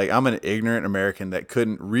 but like I'm an ignorant American that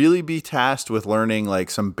couldn't really be tasked with learning like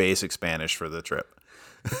some basic Spanish for the trip.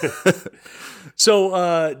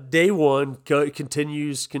 So day 1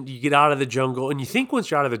 continues. You get out of the jungle, and you think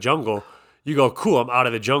once you're out of the jungle, you go, cool, I'm out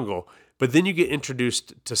of the jungle. But then you get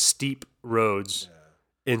introduced to steep roads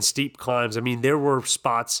and steep climbs. I mean, there were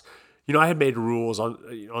spots. I had made rules on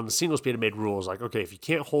the single speed. I made rules like, okay, if you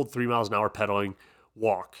can't hold 3 miles an hour pedaling,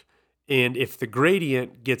 walk. And if the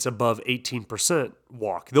gradient gets above 18%,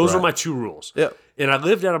 walk. Those were my 2 rules. Yeah. And I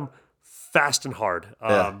lived at them fast and hard.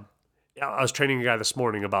 I was training a guy this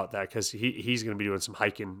morning about that because he's going to be doing some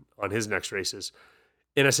hiking on his next races.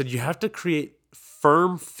 And I said, you have to create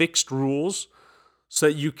firm, fixed rules so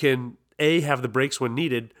that you can, A, have the breaks when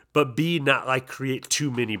needed, but B, not like create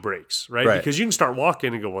too many breaks, right? Because you can start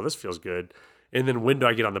walking and go, well, this feels good. And then when do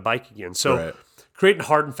I get on the bike again? So creating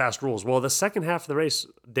hard and fast rules. Well, the second half of the race,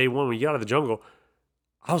 day 1, when you got out of the jungle,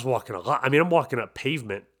 I was walking a lot. I mean, I'm walking up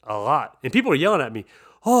pavement a lot. And people are yelling at me,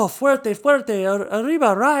 oh, fuerte,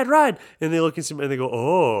 arriba, ride. And they look at me and they go,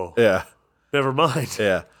 oh, yeah, never mind.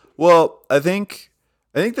 Yeah. Well, I think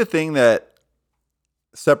the thing that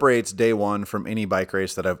separates day 1 from any bike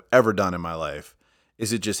race that I've ever done in my life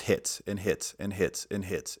is it just hits and hits and hits and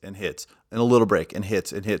hits and hits and a little break and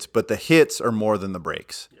hits and hits. But the hits are more than the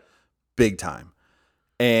breaks, big time.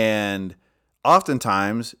 And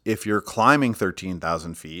oftentimes, if you're climbing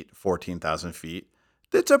 13,000 feet, 14,000 feet,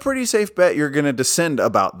 it's a pretty safe bet you're going to descend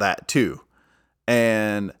about that too.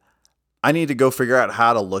 And I need to go figure out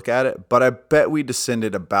how to look at it, but I bet we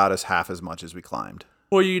descended about half as much as we climbed.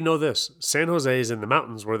 Well, you know this. San Jose is in the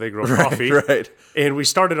mountains where they grow coffee. Right. And we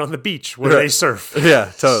started on the beach where they surf.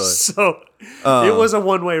 Yeah, totally. So it was a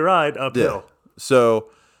one-way ride uphill. Yeah. So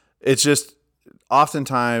it's just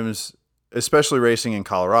oftentimes, especially racing in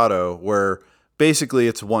Colorado, where basically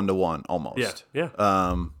it's 1-to-1 almost. Yeah.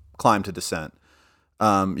 Climb to descent.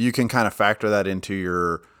 You can kind of factor that into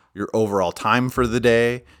your overall time for the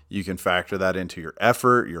day. You can factor that into your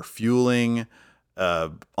effort, your fueling,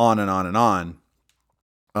 on and on and on.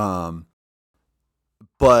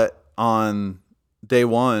 But on day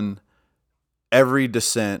 1, every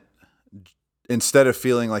descent, instead of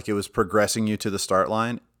feeling like it was progressing you to the start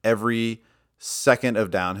line, every second of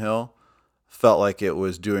downhill felt like it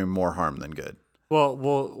was doing more harm than good. Well,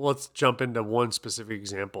 let's jump into one specific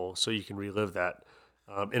example so you can relive that.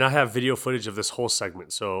 And I have video footage of this whole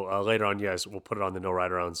segment. So later on, yes, we'll put it on the No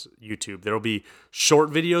Ride Arounds YouTube. There will be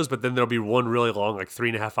short videos, but then there'll be one really long, like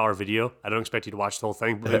 3.5 hour video. I don't expect you to watch the whole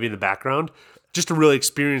thing, but maybe in the background, just to really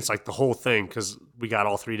experience like the whole thing because we got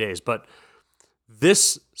all 3 days. But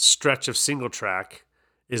this stretch of single track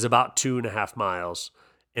is about 2.5 miles,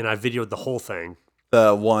 and I videoed the whole thing.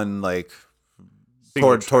 The one like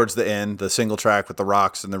towards the end, the single track with the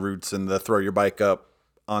rocks and the roots and the throw your bike up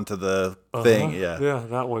onto the thing. Yeah. Yeah,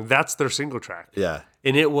 that one. That's their single track. Yeah.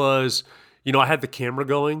 And it was, I had the camera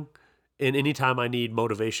going, and anytime I need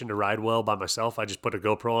motivation to ride well by myself, I just put a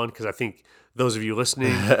GoPro on because I think those of you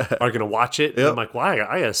listening are going to watch it. And I'm like, well, I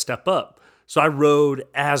got to step up. So I rode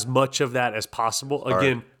as much of that as possible.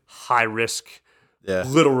 Again, high risk,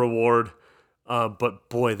 little reward. But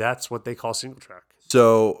boy, that's what they call single track.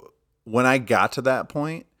 So when I got to that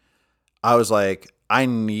point, I was like, I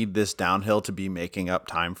need this downhill to be making up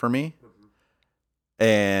time for me.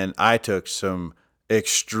 And I took some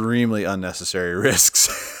extremely unnecessary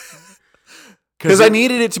risks. Because I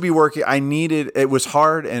needed it to be working. It was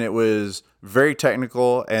hard and it was very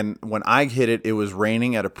technical. And when I hit it, it was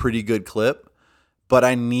raining at a pretty good clip. But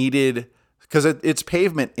I needed, because it's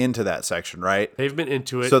pavement into that section, right? Pavement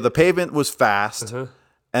into it. So the pavement was fast.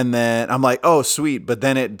 And then I'm like, oh, sweet. But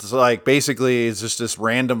then it's like, basically, it's just this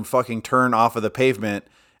random fucking turn off of the pavement.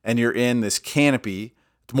 And you're in this canopy.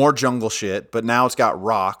 It's more jungle shit. But now it's got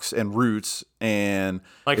rocks and roots and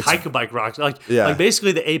like hike-a-bike rocks. Like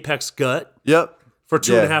basically the apex gut. Yep. For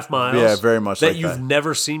 2.5 miles. Yeah, very much that you've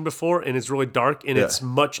never seen before. And it's really dark and it's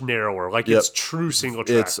much narrower. Like it's true single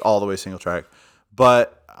track. It's all the way single track.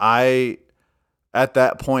 But at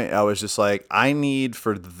that point, I was just like, I need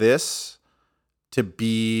for this to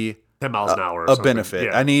be 10 miles an hour. A benefit.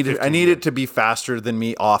 Yeah, I need it to be faster than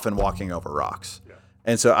me off and walking over rocks. Yeah.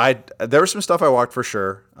 And so there was some stuff I walked for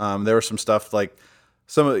sure. There was some stuff like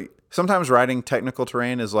sometimes riding technical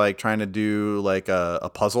terrain is like trying to do like a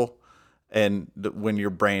puzzle. And when your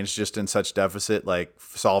brain's just in such deficit, like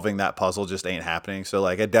solving that puzzle just ain't happening. So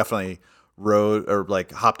like I definitely rode or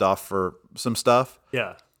like hopped off for some stuff.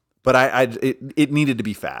 Yeah. But it needed to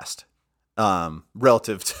be fast,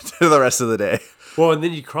 relative to the rest of the day. Well, and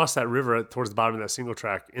then you cross that river towards the bottom of that single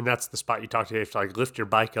track, and that's the spot you talked to. You have to like lift your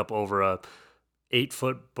bike up over a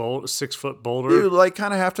 6-foot boulder. You like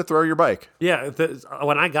kind of have to throw your bike. Yeah.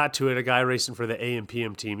 When I got to it, a guy racing for the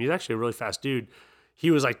AM/PM team, he's actually a really fast dude.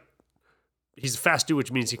 He was like, he's a fast dude,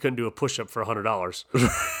 which means he couldn't do a push-up for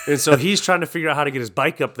 $100. And so he's trying to figure out how to get his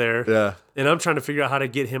bike up there. Yeah. And I'm trying to figure out how to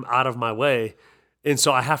get him out of my way. And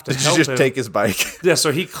so I have to help him. Did you just take his bike? Yeah,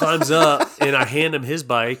 so he climbs up and I hand him his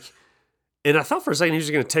bike. And I thought for a second he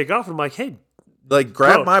was going to take off. I'm like, hey. Like,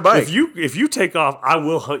 grab my bike. If you take off, I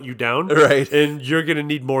will hunt you down. Right. And you're going to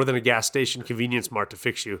need more than a gas station convenience mart to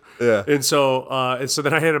fix you. Yeah. And so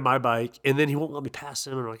then I handed my bike. And then he won't let me pass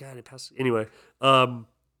him. And I'm like, I didn't pass. Anyway.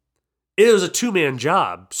 It was a 2-man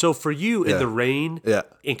job. So for you in the rain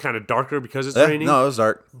and kind of darker because it's raining. No, it was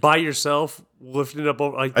dark. By yourself, lifting it up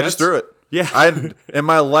over. Like I just threw it. Yeah. I in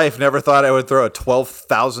my life never thought I would throw a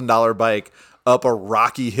 $12,000 bike up a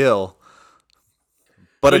rocky hill.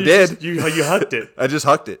 But I did. You hucked it. I just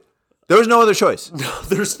hucked it. There was no other choice. No,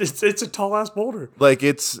 it's a tall ass boulder. Like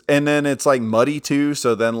and then it's like muddy too.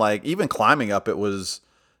 So then like even climbing up it was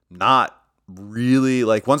not really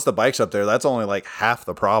like once the bike's up there, that's only like half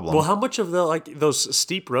the problem. Well, how much of those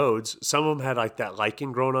steep roads, some of them had like that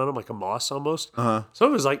lichen growing on them, like a moss almost. So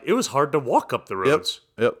it was hard to walk up the roads.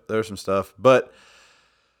 Yep. There's some stuff. But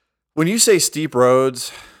when you say steep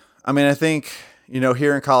roads, I mean, I think,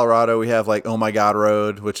 here in Colorado, we have like Oh My God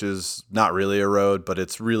Road, which is not really a road, but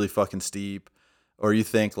it's really fucking steep. Or you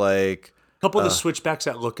think like a couple of the switchbacks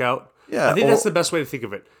at Lookout. Yeah. I think that's the best way to think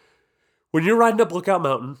of it. When you're riding up Lookout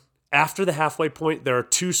Mountain, after the halfway point, there are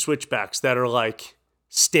 2 switchbacks that are like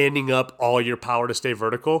standing up all your power to stay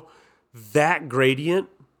vertical. That gradient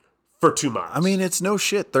for 2 miles. I mean, it's no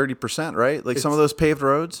shit, 30%, right? Like some of those paved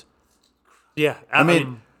roads. Yeah. I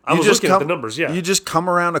mean, I was looking at the numbers, yeah. You just come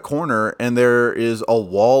around a corner and there is a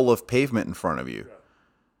wall of pavement in front of you.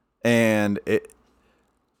 Yeah. And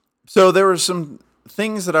so there were some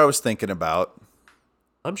things that I was thinking about.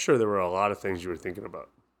 I'm sure there were a lot of things you were thinking about.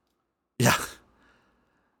 Yeah.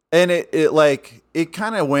 And it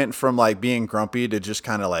kind of went from like being grumpy to just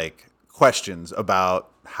kind of like questions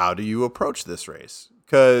about how do you approach this race?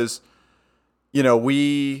 Because,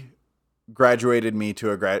 we graduated me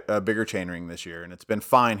to a bigger chainring this year, and it's been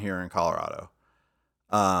fine here in Colorado.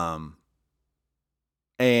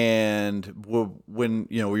 And when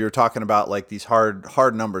we were talking about like these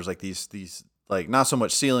hard numbers, like these like not so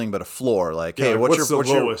much ceiling but a floor. Like, hey, what's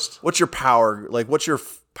your power? Like, what's your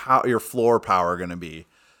floor power going to be?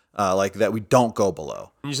 Like that we don't go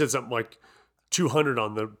below. You said something like 200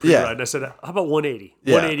 on the pre-ride, and I said, how about 180?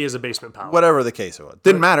 Yeah. 180 is a basement power. Whatever the case was.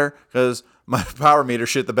 Didn't matter because my power meter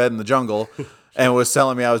shit the bed in the jungle and was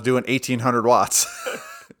telling me I was doing 1,800 watts.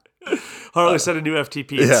 Harley set a new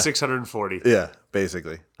FTP at 640. Yeah,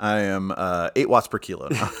 basically. I am 8 watts per kilo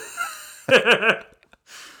now.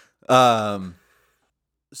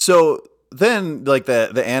 So then, like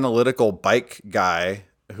the analytical bike guy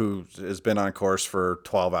who has been on course for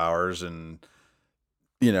 12 hours and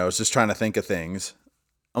is just trying to think of things.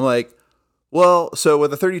 I'm like, well, so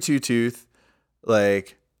with a 32 tooth,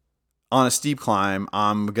 like on a steep climb,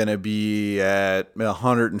 I'm gonna be at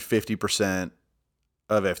 150%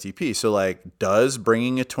 of FTP. So like, does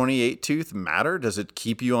bringing a 28 tooth matter? Does it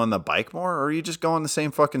keep you on the bike more, or are you just going the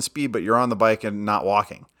same fucking speed but you're on the bike and not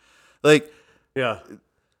walking? Like, Yeah.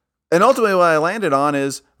 And ultimately what I landed on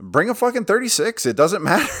is bring a fucking 36. It doesn't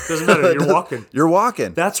matter. Doesn't matter. You're walking. You're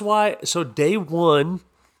walking. That's why. So day 1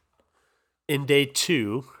 and day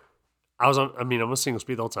 2, I'm a single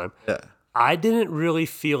speed the whole time. Yeah. I didn't really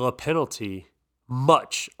feel a penalty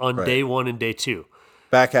much on Right. day 1 and day 2.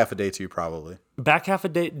 Back half of day 2, probably. Back half a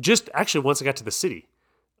day, just actually once I got to the city.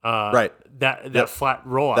 Right. That flat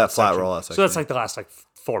rollout. That flat section. rollout So that's section. like the last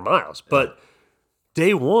 4 miles. But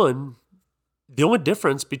day 1, the only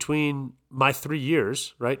difference between my 3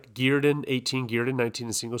 years, right, geared in 18, geared in 19,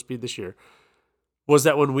 and single speed this year, was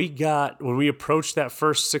that when we approached that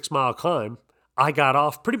first 6 mile climb, I got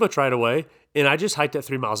off pretty much right away, and I just hiked at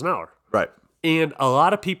 3 miles an hour. Right. And a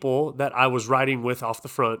lot of people that I was riding with off the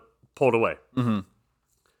front pulled away. Mm-hmm.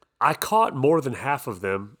 I caught more than half of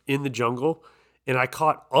them in the jungle, and I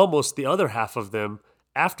caught almost the other half of them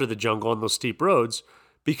after the jungle on those steep roads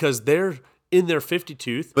because they're in their 50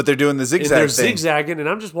 tooth. But they're doing the And zigzag they're thing. zigzagging, and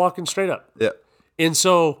I'm just walking straight up. Yeah. And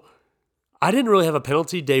so I didn't really have a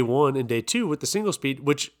penalty day 1 and day 2 with the single speed,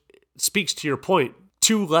 which speaks to your point.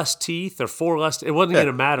 2 less teeth or 4 less. It wasn't going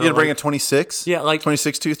to matter. You gonna bring a Like, 26? Yeah, like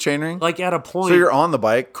 26 tooth chainring? like at a point. So you're on the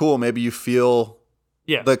bike. Cool. Maybe you feel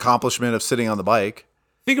yeah. the accomplishment of sitting on the bike.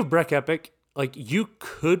 Think of Breck Epic. Like you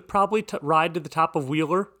could probably ride to the top of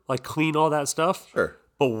Wheeler, like clean all that stuff. Sure.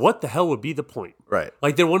 But what the hell would be the point? Right.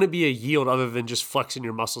 Like there wouldn't be a yield other than just flexing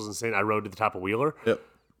your muscles and saying I rode to the top of Wheeler. Yep.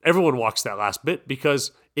 Everyone walks that last bit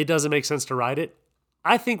because it doesn't make sense to ride it.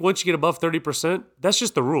 I think once you get above 30%, that's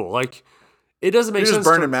just the rule. Like it doesn't make You're just sense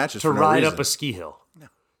burning to, matches to for no ride reason. up a ski hill. No.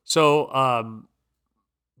 So,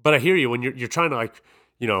 but I hear you when you're trying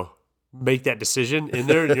to make that decision in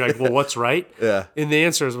there. And you're like, well, what's right? Yeah. And the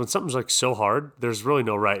answer is when something's like so hard, there's really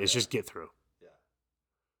no right. It's just get through.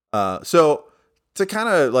 So to kind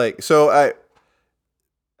of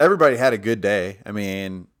everybody had a good day. I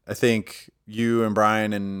mean, I think you and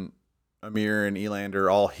Brian and Amir and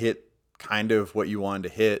Elander all hit kind of what you wanted to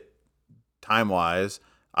hit time wise.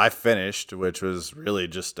 I finished, which was really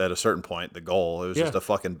just at a certain point the goal. It was just a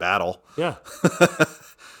fucking battle. Yeah.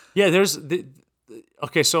 Yeah.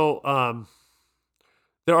 Okay. So,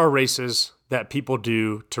 there are races that people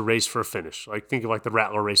do to race for a finish. Like think of like the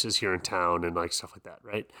Rattler races here in town and like stuff like that.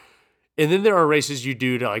 Right. And then there are races you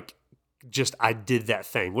do to like, just, I did that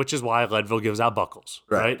thing, which is why Leadville gives out buckles,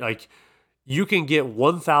 right? Like you can get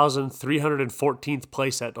 1,314th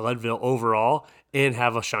place at Leadville overall and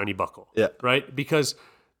have a shiny buckle. Yeah. Right. Because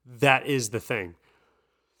that is the thing.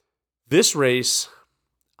 This race,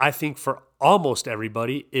 I think for almost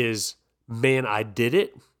everybody is, man, I did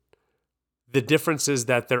it. The difference is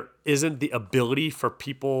that there isn't the ability for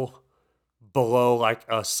people below like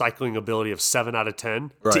a cycling ability of 7 out of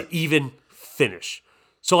 10 to even finish.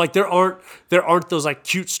 So like there aren't those like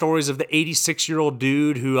cute stories of the 86-year-old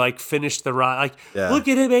dude who like finished the ride. Like look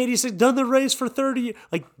at him, 86, done the race for 30 years.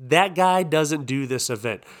 Like that guy doesn't do this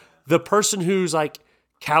event. The person who's like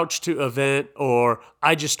couch to event or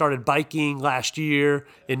I just started biking last year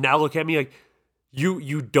and now look at me, like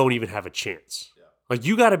you don't even have a chance. Like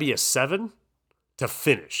you got to be a 7 to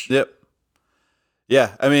finish. Yep.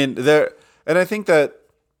 Yeah. I mean, and I think that,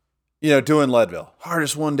 doing Leadville,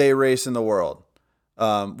 hardest 1-day race in the world.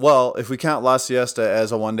 Well, if we count La Siesta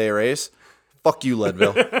as a 1-day race, fuck you,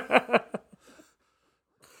 Leadville.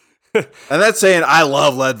 And that's saying I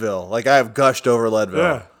love Leadville. Like I have gushed over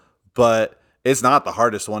Leadville, but it's not the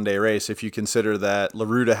hardest 1-day race if you consider that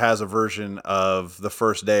Laruda has a version of the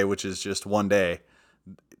first day, which is just 1 day.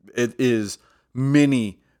 It is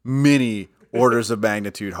many orders of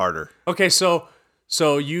magnitude harder. Okay, so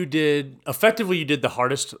you did the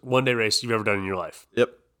hardest 1-day race you've ever done in your life.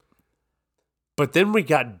 Yep. But then we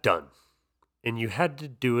got done, and you had to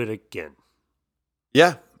do it again.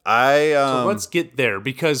 Yeah, So let's get there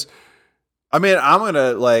because I mean, I'm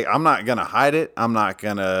not gonna hide it. I'm not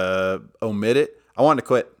gonna omit it. I wanted to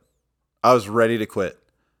quit. I was ready to quit.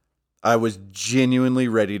 I was genuinely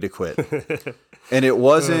ready to quit, and it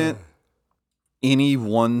wasn't any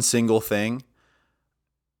one single thing,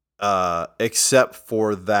 except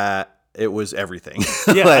for that. It was everything.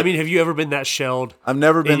 Yeah, Like, I mean, have you ever been that shelled? I've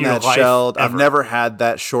never been in your that life shelled. I've ever? never had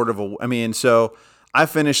that short of a. I mean, so I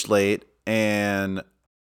finished late, and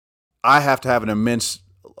I have to have an immense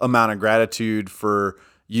amount of gratitude for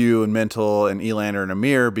you and Mental and Elander and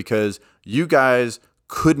Amir, because you guys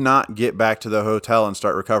could not get back to the hotel and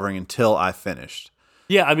start recovering until I finished.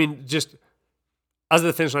 Yeah, I mean, just I was at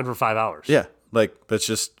the finish line for 5 hours. Yeah, like that's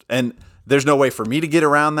just, and there's no way for me to get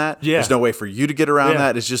around that. Yeah. There's no way for you to get around Yeah.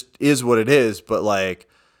 that. It's just is what it is. But like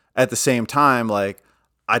at the same time, like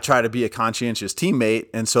I try to be a conscientious teammate,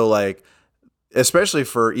 and so like especially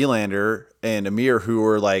for Elander and Amir, who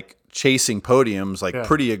were like chasing podiums like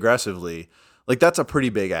pretty aggressively, like that's a pretty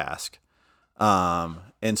big ask.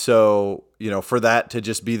 And so, you know, for that to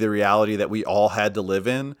just be the reality that we all had to live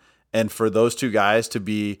in, and for those two guys to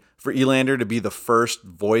be, for Elander to be the first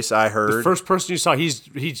voice I heard, The first person you saw,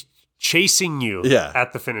 he's chasing you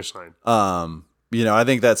at the finish line. you know, I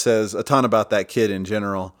think that says a ton about that kid in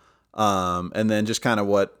general. And then just kind of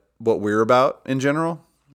what we're about in general.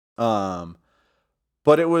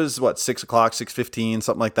 But it was what, 6 o'clock, 6:15,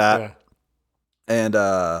 something like that. Yeah.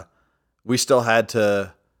 And, we still had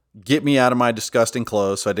to get me out of my disgusting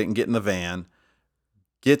clothes so I didn't get in the van,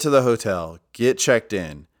 get to the hotel, get checked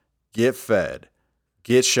in, get fed,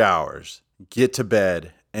 get showers, get to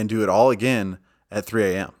bed, and do it all again at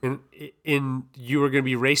 3 a.m. And you were going to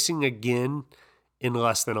be racing again in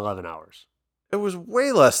less than 11 hours. It was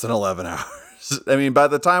way less than 11 hours. I mean, by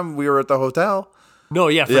the time we were at the hotel. No,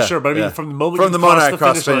 yeah, for sure. But I mean, from the moment I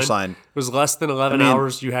crossed the finish line, it was less than 11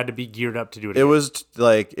 hours. You had to be geared up to do it again.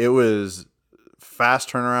 It was fast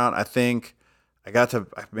turnaround. I think I got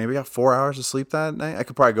 4 hours of sleep that night. I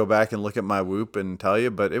could probably go back and look at my Whoop and tell you,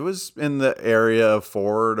 but it was in the area of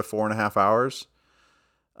 4 to 4.5 hours.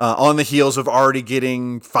 On the heels of already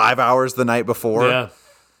getting 5 hours the night before. Yeah.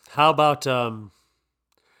 How about, I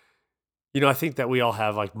think that we all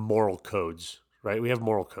have like moral codes, right? We have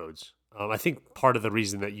moral codes. I think part of the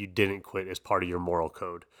reason that you didn't quit is part of your moral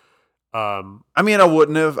code. I mean, I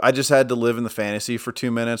wouldn't have. I just had to live in the fantasy for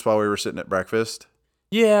 2 minutes while we were sitting at breakfast.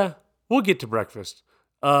 Yeah, we'll get to breakfast.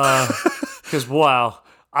 Because we'll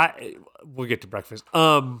get to breakfast.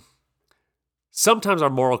 Sometimes our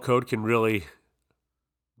moral code can really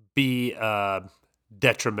be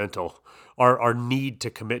detrimental. Our need to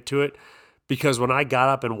commit to it. Because when I got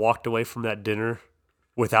up and walked away from that dinner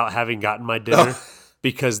without having gotten my dinner,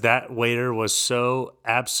 because that waiter was so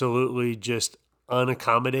absolutely just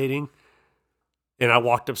unaccommodating, and I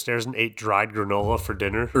walked upstairs and ate dried granola for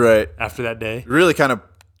dinner after that day. You really kind of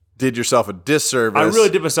did yourself a disservice. I really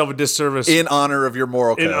did myself a disservice. In honor of your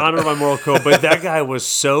moral code. In honor of my moral code. But that guy was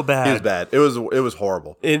so bad. He was bad. It was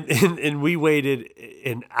horrible. And we waited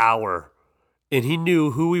an hour. And he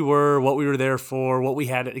knew who we were, what we were there for, what we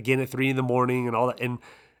had again at 3 a.m. and all that. And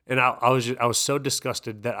I was so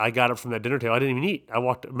disgusted that I got up from that dinner table. I didn't even eat. I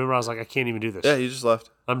was like, I can't even do this. Yeah, you just left.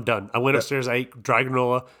 I'm done. I went upstairs, I ate dry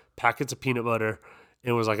granola, packets of peanut butter,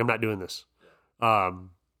 and was like, I'm not doing this.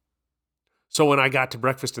 So when I got to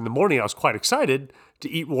breakfast in the morning, I was quite excited to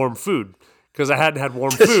eat warm food because I hadn't had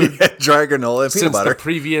warm food dry granola and peanut butter the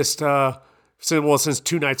previous, since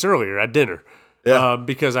 2 nights earlier at dinner. Yeah.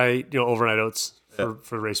 Because I, overnight oats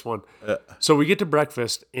for race 1. Yeah. So we get to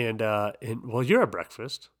breakfast and while you're at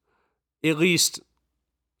breakfast, at least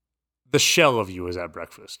the shell of you is at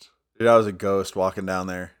breakfast. Dude, I was a ghost walking down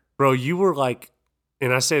there. Bro, you were like,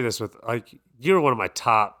 and I say this with like, you're one of my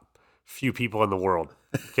top few people in the world,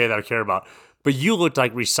 okay, that I care about. But you looked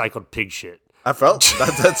like recycled pig shit. I felt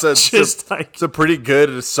that's it's a pretty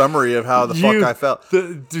good summary of how the fuck I felt.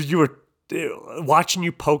 You were watching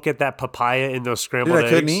you poke at that papaya in those scrambled eggs. I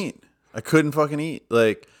couldn't eat. I couldn't fucking eat.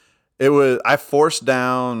 Like I forced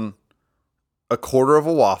down a quarter of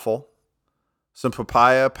a waffle, some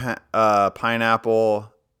papaya,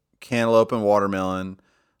 pineapple, cantaloupe, and watermelon,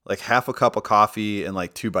 like half a cup of coffee, and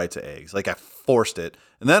like 2 bites of eggs. Like I forced it,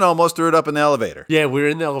 and then almost threw it up in the elevator. Yeah, we were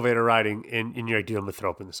in the elevator riding, and you're like, dude, I'm gonna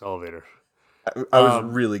throw up in this elevator. I was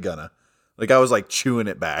really gonna. Like I was like chewing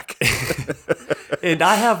it back. And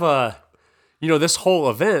I have this whole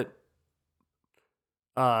event.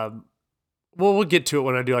 We'll get to it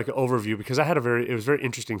when I do like an overview because it was very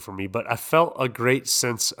interesting for me, but I felt a great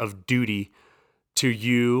sense of duty to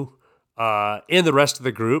you and the rest of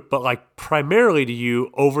the group, but like primarily to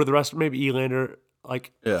you over the rest of maybe Elander,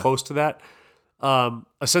 like close to that,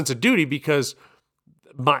 a sense of duty because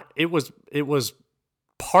it was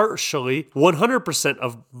partially 100%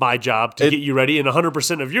 of my job to get you ready and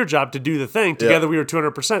 100% of your job to do the thing. Together we were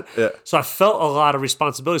 200%. Yeah. So I felt a lot of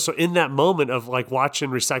responsibility. So in that moment of like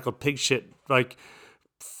watching recycled pig shit, like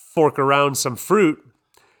fork around some fruit,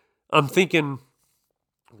 I'm thinking,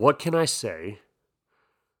 what can I say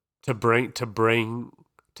to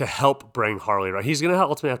help bring Harley right? He's going to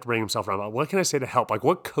ultimately have to bring himself around. But what can I say to help? Like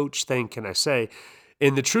what coach thing can I say?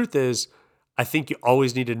 And the truth is, I think you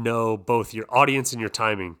always need to know both your audience and your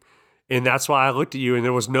timing. And that's why I looked at you, and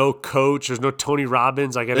there was no coach. There's no Tony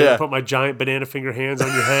Robbins. Like, I didn't put my giant banana finger hands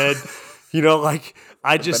on your head. You know, like,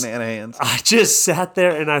 Banana hands. I just sat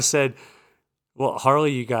there and I said, well,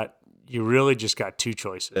 Harley, you really just got two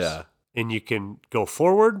choices. Yeah. And you can go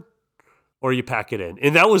forward or you pack it in.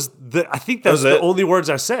 And I think that's the only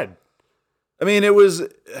words I said. I mean, it was,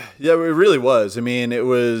 yeah, it really was. I mean,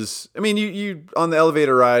 you on the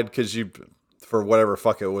elevator ride, because for whatever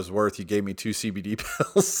fuck it was worth, you gave me 2 CBD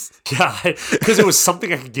pills. Yeah, because it was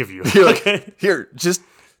something I could give you. You're like, here, just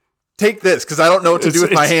take this, because I don't know what to do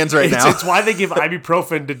with my hands right now. It's why they give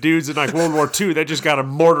ibuprofen to dudes in like World War II that just got a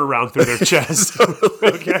mortar round through their chest.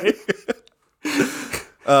 Okay.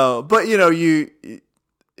 But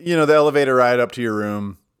the elevator ride up to your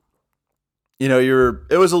room,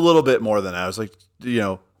 it was a little bit more than that. I was like,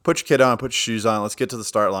 put your kid on, put your shoes on, let's get to the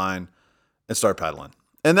start line and start pedaling.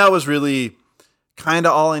 And that was really kind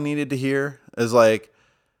of all I needed to hear, is like,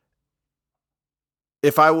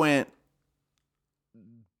 if I went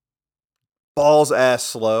balls ass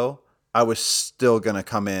slow, I was still going to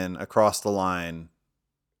come in across the line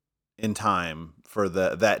in time for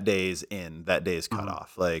that day's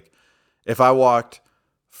cutoff. Like, if I walked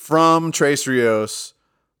from Tres Rios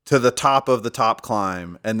to the top of the top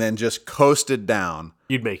climb and then just coasted down,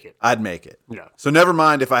 you'd make it. I'd make it. Yeah. So never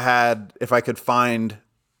mind if I could find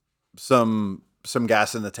some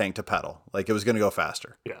gas in the tank to pedal. Like, it was going to go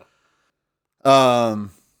faster. Yeah.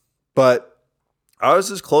 But I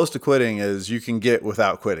was as close to quitting as you can get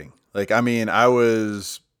without quitting. Like, I mean, I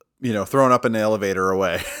was, throwing up in the elevator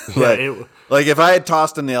away. Like, if I had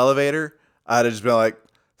tossed in the elevator, I'd have just been like,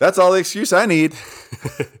 that's all the excuse I need.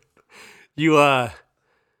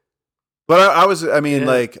 But I was,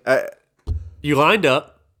 you lined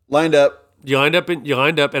up. You lined up,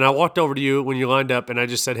 and I walked over to you when you lined up, and I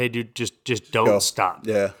just said, "Hey, dude, just don't stop."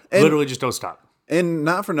 Yeah, literally, just don't stop. And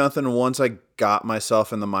not for nothing, once I got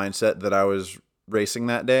myself in the mindset that I was racing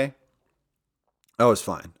that day, I was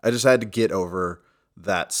fine. I just had to get over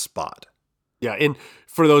that spot. Yeah, and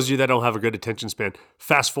for those of you that don't have a good attention span,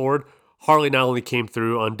 fast forward, Harley not only came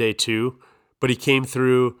through on day 2, but he came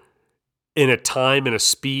through in a time and a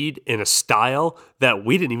speed and a style that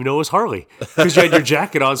we didn't even know was Harley, because you had your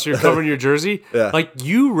jacket on, so you're covering your jersey. Yeah. Like,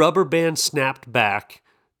 you rubber band snapped back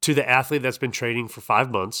to the athlete that's been training for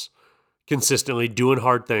 5 months, consistently doing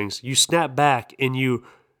hard things. You snap back and you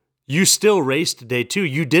still raced day 2.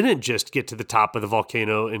 You didn't just get to the top of the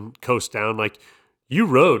volcano and coast down. Like, you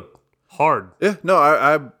rode hard. Yeah, no,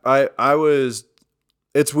 I was.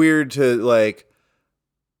 It's weird to, like,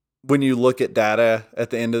 when you look at data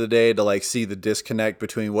at the end of the day, to like see the disconnect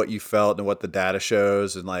between what you felt and what the data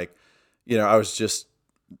shows. And like, I was just,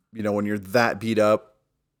 when you're that beat up,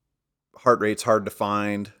 heart rate's hard to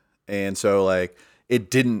find. And so, like,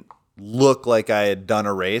 it didn't look like I had done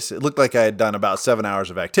a race. It looked like I had done about 7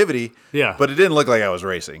 hours of activity. Yeah. But it didn't look like I was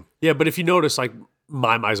racing. Yeah, but if you notice, like,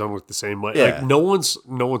 my MyZone looked the same way. Yeah. Like, no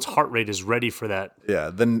one's heart rate is ready for that.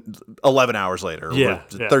 Yeah. Then 11 hours later, or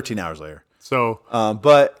 13 hours later. So,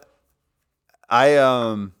 but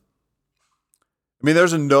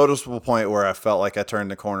there's a noticeable point where I felt like I turned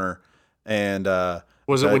the corner, and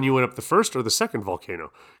was it when you went up the first or the second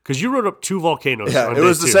volcano? Because you rode up 2 volcanoes. Yeah, it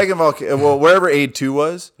was the second volcano. Well, wherever aid 2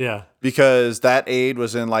 was. Yeah, because that aid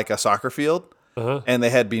was in like a soccer field, and they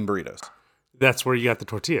had bean burritos. That's where you got the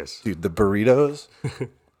tortillas, dude. The burritos.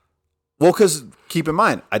 Well, because keep in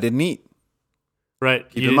mind, I didn't eat. Right.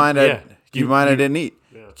 Keep in mind, I didn't eat.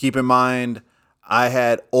 Yeah. Keep in mind, I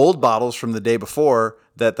had old bottles from the day before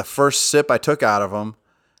that the first sip I took out of them,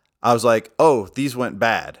 I was like, oh, these went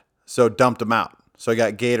bad. So dumped them out. So I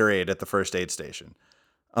got Gatorade at the first aid station.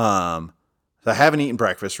 So I haven't eaten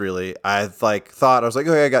breakfast really. I thought, I was like,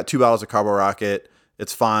 okay, I got 2 bottles of Carbo Rocket.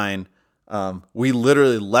 It's fine. We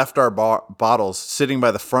literally left our bottles sitting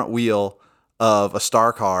by the front wheel of a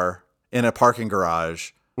Star car in a parking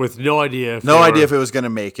garage. With no idea if it was going to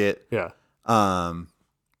make it. Yeah.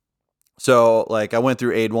 So, like, I went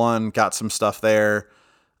through aid 1, got some stuff there.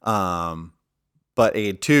 But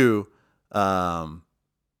aid 2,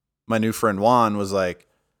 my new friend Juan was like,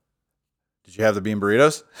 did you have the bean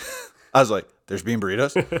burritos? I was like, there's bean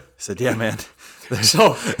burritos? He said, yeah, man.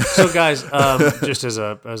 So guys, just as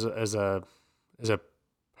a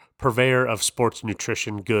purveyor of sports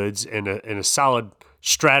nutrition goods and a solid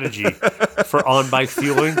strategy for on-bike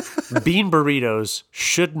fueling, bean burritos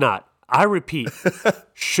should not, I repeat,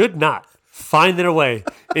 should not find their way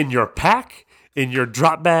in your pack, in your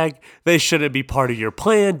drop bag. They shouldn't be part of your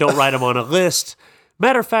plan. Don't write them on a list.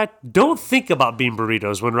 Matter of fact, don't think about bean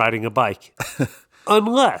burritos when riding a bike.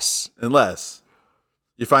 Unless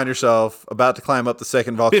You find yourself about to climb up the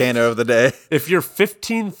second volcano of the day. If you're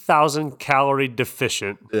 15,000 calorie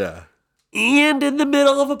deficient Yeah. and in the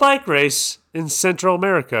middle of a bike race in Central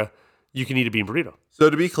America, you can eat a bean burrito.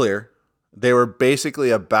 So to be clear, they were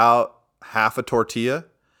basically about half a tortilla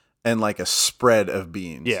and like a spread of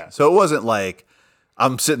beans. Yeah. So it wasn't like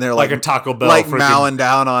I'm sitting there like a Taco Bell, like freaking- mowing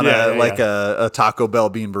down on Yeah, a Taco Bell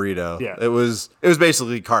bean burrito. Yeah. It was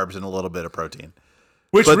basically carbs and a little bit of protein.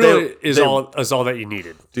 Which But really is they- all that you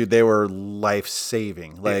needed. Dude, they were life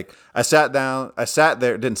saving. Like I sat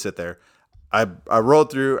there, didn't sit there. I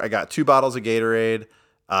rolled through. I got 2 bottles of Gatorade.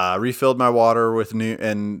 Refilled my water with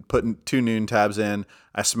and put 2 noon tabs in.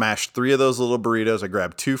 I smashed 3 of those little burritos. I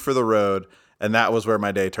grabbed 2 for the road, and that was where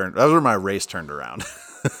my day turned. That was where my race turned around.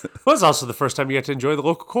 Well, it's also the first time you get to enjoy the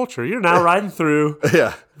local culture. You're now riding through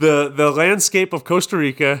Yeah. the landscape of Costa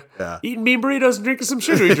Rica, Yeah. eating bean burritos and drinking some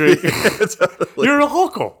sugary drink. You're a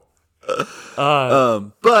local.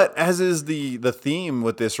 But as is the theme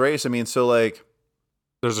with this race, I mean, so like,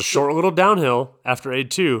 There's a short little downhill after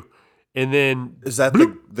aid 2, and then is that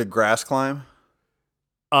the grass climb?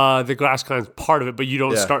 the grass climb's part of it, but you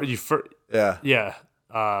don't Yeah. start. Yeah. Yeah.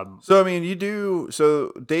 So I mean,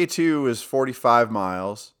 so day 2 is 45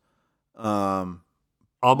 miles,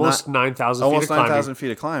 Almost 9,000 feet of almost climbing. 9,000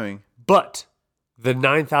 feet of climbing. But the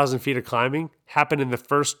 9,000 feet of climbing happened in the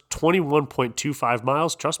first 21.25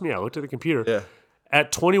 miles. Trust me, I looked at the computer. Yeah.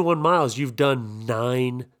 At 21 miles, you've done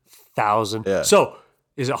 9,000. Yeah. So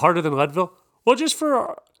is it harder than Leadville? Well, just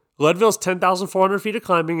for Leadville's 10,400 feet of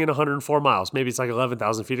climbing in 104 miles. Maybe it's like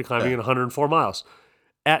 11,000 feet of climbing in 104 miles.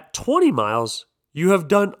 At 20 miles, you have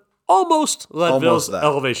done almost Leadville's that.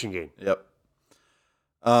 elevation gain. Yep.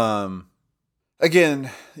 Again,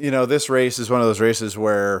 this race is one of those races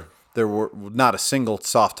where there were not a single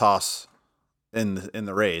soft toss in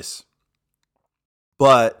the race,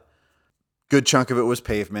 but good chunk of it was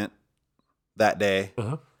pavement that day.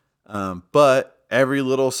 Uh-huh. But every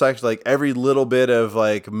little section, like every little bit of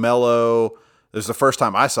like mellow, this was the first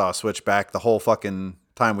time I saw a switchback the whole fucking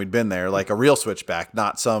time we'd been there, like a real switchback,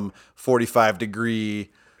 not some 45-degree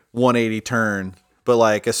 180 turn, but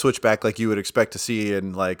like a switchback like you would expect to see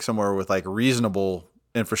in like somewhere with like reasonable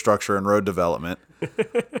infrastructure and road development.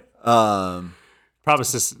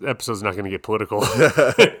 Promise this episode's not going to get political.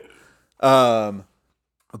 But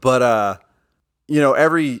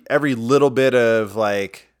every little bit of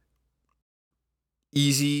like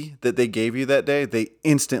easy that they gave you that day, they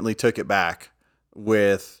instantly took it back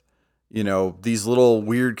with these little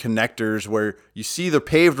weird connectors where you see the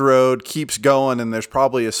paved road keeps going and there's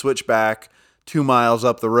probably a switchback 2 miles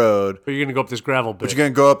up the road, But you're going to go up this gravel bit. but you're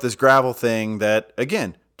going to go up this gravel thing that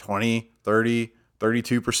again 20, 30,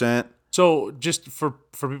 32%. So just for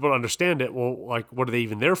people to understand it, well, like what are they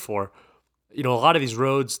even there for? A lot of these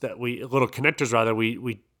roads little connectors rather,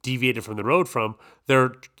 we deviated from the road from, they're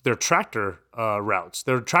tractor routes,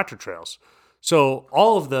 they're tractor trails. So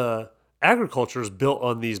all of the agriculture is built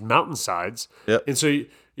on these mountainsides. Yep. And so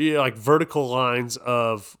you like vertical lines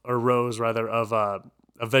of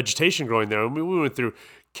vegetation growing there. We went through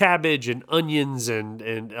cabbage and onions and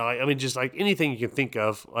just like anything you can think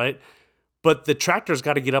of, right? But the tractor's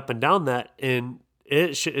got to get up and down that, and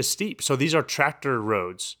it is steep. So these are tractor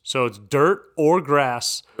roads. So it's dirt or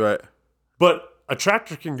grass, Right. but a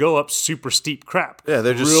tractor can go up super steep crap. Yeah,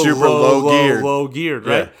 they're just Real super low geared,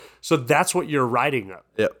 Yeah. right? So that's what you're riding up.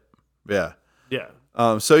 Yep. Yeah.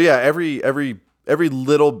 Yeah. So yeah, every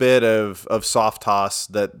little bit of soft toss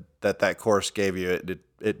that course gave you,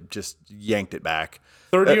 it just yanked it back.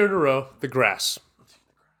 Third year in a row, the grass.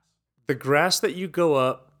 The grass that you go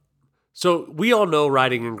up. So we all know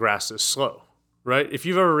riding in grass is slow, right? If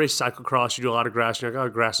you've ever raced cyclocross, you do a lot of grass, you're like, oh,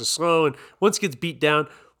 grass is slow. And once it gets beat down,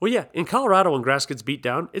 well, yeah, in Colorado, when grass gets beat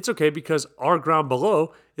down, it's okay because our ground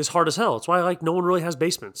below is hard as hell. It's why no one really has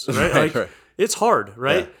basements, right? Right. It's hard,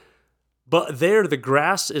 right? Yeah. But there, the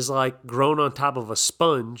grass is like grown on top of a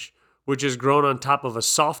sponge, which is grown on top of a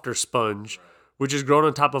softer sponge, which is grown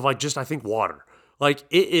on top of I think water. Like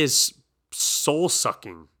it is soul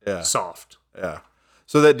sucking soft. Yeah.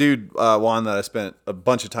 So that dude Juan that I spent a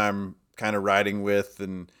bunch of time kind of riding with,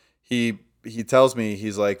 and he tells me,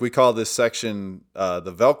 he's like, we call this section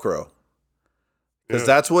the Velcro, because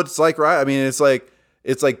that's what it's like, right? I mean, it's like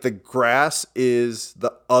the grass is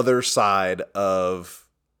the other side of,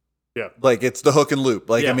 like it's the hook and loop.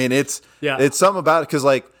 Like I mean, it's something about it, because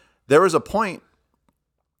like there was a point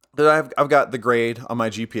that I've got the grade on my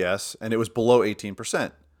GPS and it was below 18%,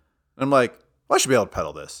 and I'm like, well, I should be able to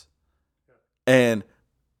pedal this, and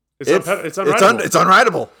It's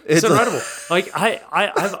unrideable. It's unrideable. Like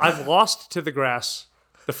I've lost to the grass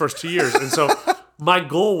the first 2 years, and so my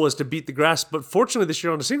goal was to beat the grass. But fortunately, this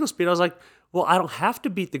year on a single speed, I was like, well, I don't have to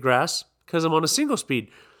beat the grass because I'm on a single speed.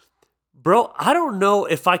 Bro, I don't know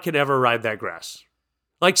if I could ever ride that grass.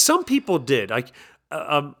 Like some people did. Like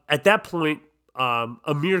at that point,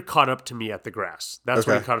 Amir caught up to me at the grass. That's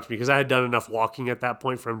when he caught up to me because I had done enough walking at that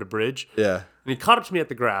point for him to bridge. Yeah. And he caught up to me at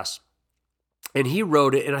the grass and he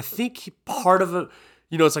rode it. And I think part of it,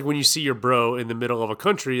 it's like when you see your bro in the middle of a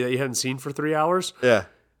country that you hadn't seen for 3 hours. Yeah.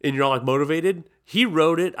 And you're all like motivated. He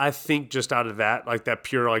rode it, I think, just out of that, like that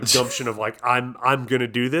pure like gumption of like, I'm going to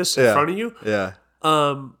do this in front of you. Yeah.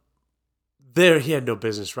 There, he had no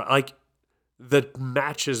business. Like the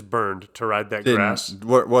matches burned to ride that grass.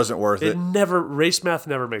 Wasn't worth it. Race math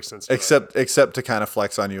never makes sense. Except to kind of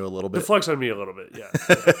flex on you a little bit. To flex on me a little bit, yeah.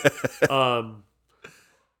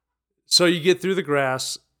 So you get through the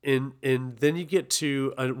grass, and then you get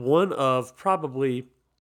to one of probably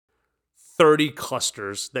 30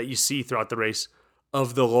 clusters that you see throughout the race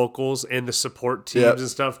of the locals and the support teams and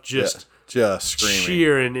stuff just screaming,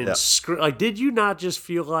 cheering and like, didn't you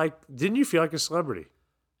feel like a celebrity?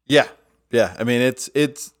 Yeah. I mean, it's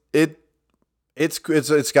got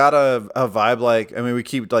a vibe. Like, I mean, we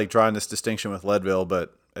keep like drawing this distinction with Leadville,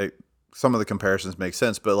 but some of the comparisons make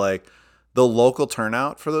sense. But like the local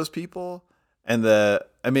turnout for those people and they're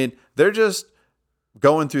just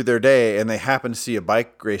going through their day and they happen to see a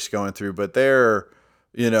bike race going through, but they're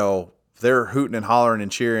hooting and hollering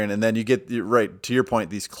and cheering. And then you get right to your point,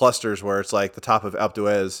 these clusters where it's like the top of Alpe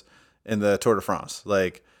d'Huez in the Tour de France.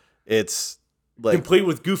 Like it's like complete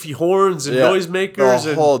with goofy horns and noisemakers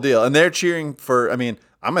the whole deal. And they're cheering for, I mean,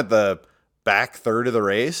 I'm at the back third of the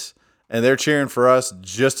race and they're cheering for us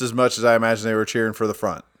just as much as I imagine they were cheering for the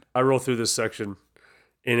front. I roll through this section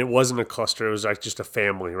and it wasn't a cluster. It was like just a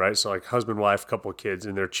family, right? So like husband, wife, couple of kids,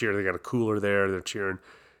 and they're cheering. They got a cooler there. They're cheering.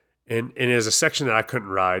 And there's a section that I couldn't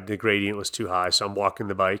ride. The gradient was too high. So I'm walking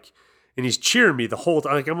the bike and he's cheering me the whole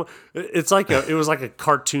time. Like it was like a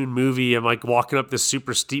cartoon movie. I'm like walking up this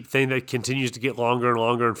super steep thing that continues to get longer and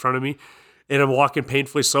longer in front of me. And I'm walking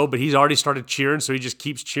painfully slow, but he's already started cheering. So he just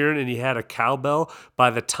keeps cheering and he had a cowbell. By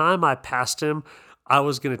the time I passed him, I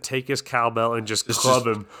was going to take his cowbell and just club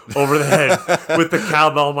him over the head with the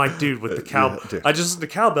cowbell. I'm like, dude, with the cowbell. Yeah, I just listened to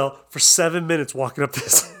cowbell for 7 minutes walking up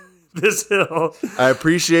this hill. I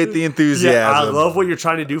appreciate the enthusiasm. Yeah, I love what you're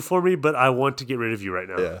trying to do for me, but I want to get rid of you right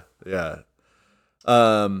now. Yeah.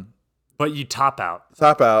 But you top out.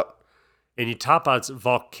 And you top out, it's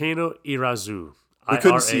Volcano Irazu. We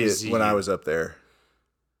couldn't see it when I was up there.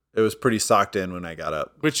 It was pretty socked in when I got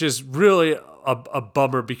up. Which is really a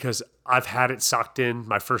bummer because I've had it socked in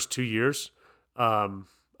my first 2 years.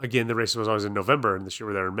 Again, the race was always in November, and this year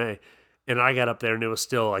we're there in May. And I got up there, and it was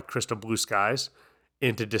still like crystal blue skies.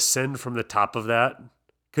 And to descend from the top of that,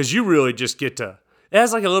 because you really just get to, it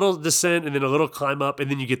has like a little descent and then a little climb up, and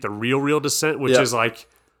then you get the real descent, which is like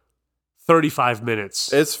 35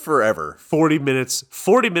 minutes. It's forever. 40 minutes.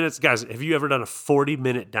 40 minutes. Guys, have you ever done a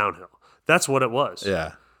 40-minute downhill? That's what it was.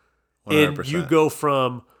 Yeah. 100%. And you go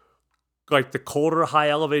from like the colder high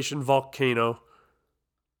elevation volcano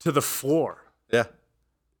to the floor. Yeah.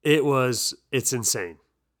 It's insane.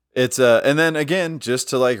 It's and then again, just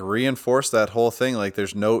to like reinforce that whole thing, like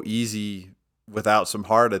there's no easy without some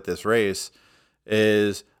hard at this race,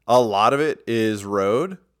 is a lot of it is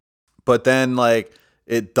road, but then like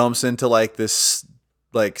it dumps into like this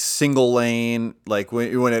like single lane, like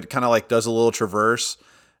when it kind of like does a little traverse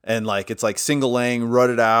and like it's like single lane,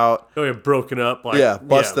 rutted out. Oh, you're broken up. Like,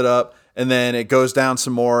 busted up. And then it goes down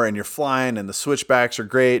some more and you're flying and the switchbacks are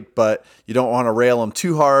great, but you don't want to rail them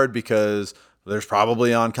too hard because there's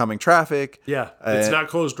probably oncoming traffic. Yeah, it's not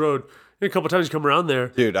closed road. And a couple times you come around there,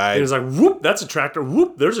 dude. And it's like, whoop, that's a tractor.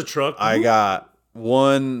 Whoop, there's a truck. Whoop. I got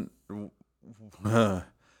one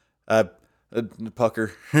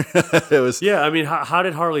pucker. It was. Yeah, I mean, how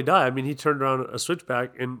did Harley die? I mean, he turned around a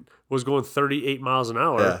switchback and was going 38 miles an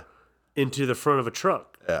hour into the front of a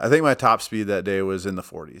truck. Yeah, I think my top speed that day was in the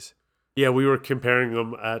 40s. Yeah, we were comparing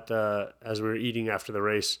them as we were eating after the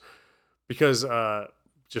race because.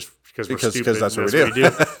 Just because we're stupid. Because that's what we do.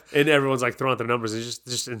 And everyone's like throwing out their numbers. It's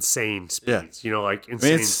just insane speeds. Yeah. Like insane.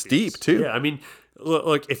 I mean, it's steep too. Yeah. I mean,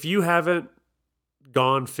 look, if you haven't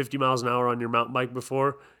gone 50 miles an hour on your mountain bike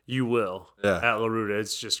before, you will. Yeah. At La Ruta.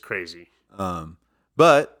 It's just crazy.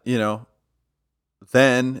 But,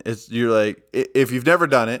 then you're like, if you've never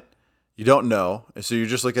done it, you don't know. So you're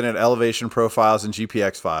just looking at elevation profiles and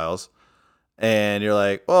GPX files. And you're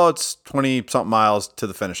like, well, it's 20 something miles to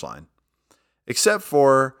the finish line. Except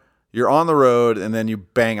for you're on the road and then you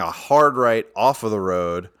bang a hard right off of the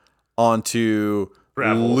road onto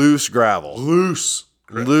loose gravel.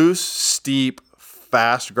 Loose, steep,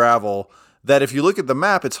 fast gravel that if you look at the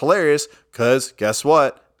map, it's hilarious because guess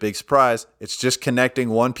what? Big surprise. It's just connecting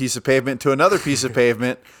one piece of pavement to another piece of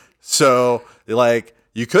pavement. So like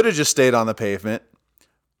you could have just stayed on the pavement,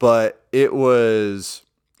 but it was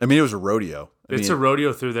a rodeo. It's a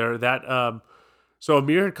rodeo through there. So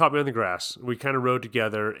Amir had caught me on the grass. We kind of rode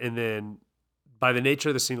together, and then by the nature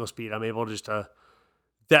of the single speed, I'm able to just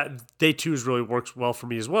that day 2's really works well for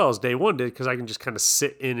me as well as day 1 did because I can just kind of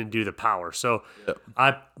sit in and do the power. So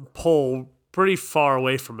I pull pretty far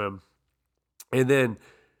away from him, and then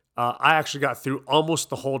I actually got through almost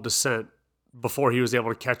the whole descent before he was able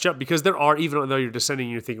to catch up because there are, even though you're descending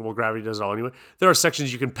and you're thinking, well, gravity does it all anyway, there are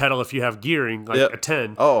sections you can pedal if you have gearing, like a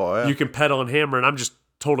 10. Oh, yeah. You can pedal and hammer, and I'm just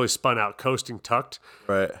totally spun out, coasting, tucked.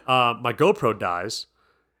 Right. My GoPro dies,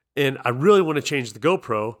 and I really want to change the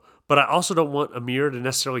GoPro, but I also don't want Amir to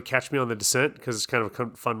necessarily catch me on the descent because it's kind of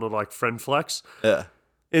a fun little like friend flex. Yeah.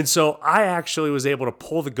 And so I actually was able to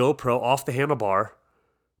pull the GoPro off the handlebar,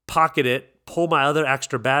 pocket it, pull my other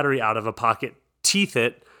extra battery out of a pocket, teeth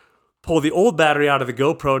it, pull the old battery out of the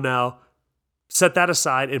GoPro now, set that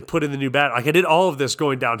aside, and put in the new battery. Like I did all of this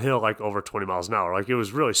going downhill like over 20 miles an hour. Like it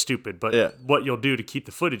was really stupid, but what you'll do to keep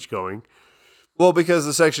the footage going. Well, because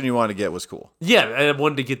the section you wanted to get was cool. Yeah, and I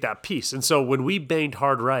wanted to get that piece. And so when we banged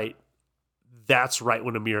hard right, that's right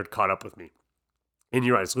when Amir had caught up with me. And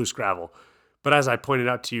you're right, it's loose gravel. But as I pointed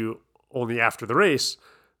out to you only after the race,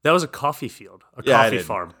 that was a coffee field, a coffee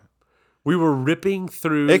farm. We were ripping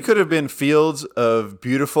through. It could have been fields of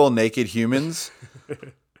beautiful naked humans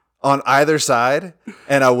on either side,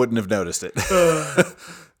 and I wouldn't have noticed it.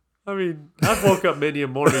 I mean, I've woke up many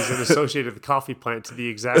mornings and associated the coffee plant to the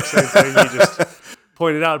exact same thing you just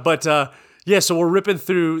pointed out. But yeah, so we're ripping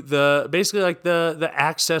through basically like the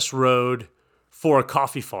access road for a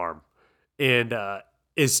coffee farm, and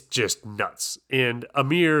it's just nuts. And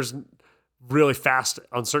Amir's really fast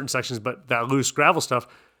on certain sections, but that loose gravel stuff,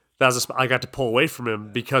 I got to pull away from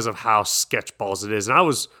him because of how sketch balls it is. And I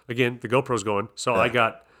was, again, the GoPro's going, so I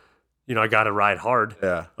got to ride hard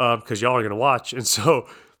because y'all are going to watch. And so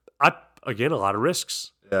again, a lot of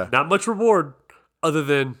risks. Yeah. Not much reward other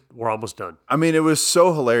than we're almost done. I mean, it was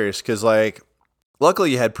so hilarious because, like,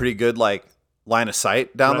 luckily you had pretty good, like, line of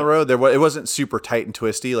sight down the road. It wasn't super tight and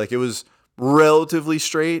twisty. Like, it was relatively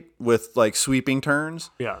straight with, like, sweeping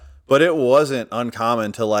turns. Yeah. But it wasn't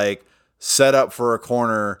uncommon to, like, set up for a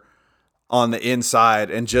corner on the inside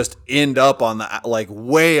and just end up on the, like,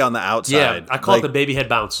 way on the outside. Yeah, I call it the baby head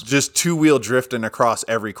bounce. Just two-wheel drifting across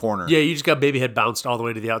every corner. Yeah, you just got baby head bounced all the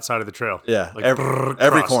way to the outside of the trail. Yeah, like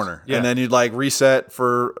every corner. Yeah. And then you'd, like, reset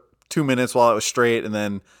for 2 minutes while it was straight and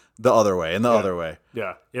then the other way and the other way.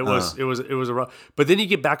 Yeah, it was a rough. But then you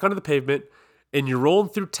get back onto the pavement and you're rolling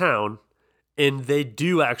through town and they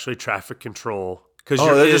do actually traffic control.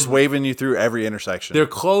 They're just waving you through every intersection. They're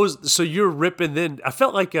closed, so you're ripping. Then I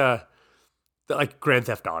felt like Grand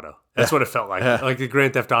Theft Auto. That's what it felt like, like the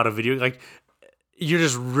Grand Theft Auto video. Like you're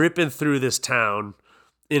just ripping through this town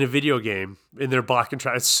in a video game, and they're blocking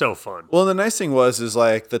traffic. It's so fun. Well, the nice thing is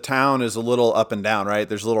like the town is a little up and down, right?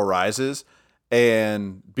 There's little rises,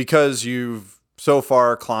 and because you've so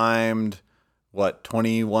far climbed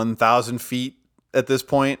 21,000 feet at this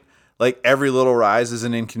point. Like every little rise is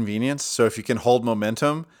an inconvenience. So if you can hold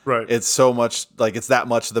momentum, it's so much like it's that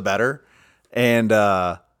much the better. And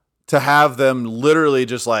to have them literally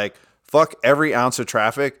just like, fuck every ounce of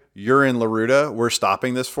traffic, you're in Laruda, we're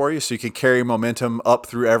stopping this for you. So you can carry momentum up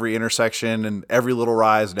through every intersection and every little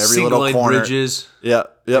rise and every little corner. Bridges.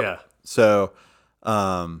 Yep. Yeah. So,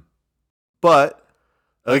 but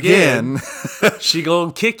again, she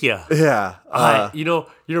gonna kick you. Yeah.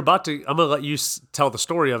 You're about to. I'm gonna let you tell the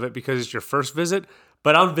story of it because it's your first visit.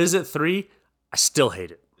 But on visit 3, I still hate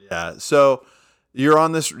it. Yeah. So you're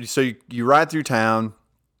on this. So you ride through town,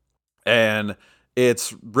 and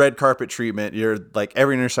it's red carpet treatment. You're like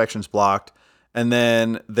every intersection's blocked, and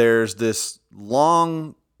then there's this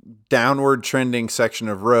long downward trending section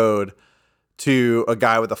of road to a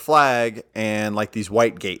guy with a flag and like these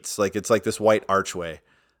white gates. Like it's like this white archway.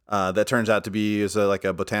 That turns out to be like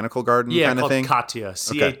a botanical garden kind of thing. Katia,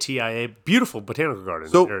 Catia, beautiful botanical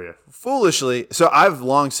garden area. Foolishly, I've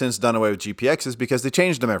long since done away with GPXs because they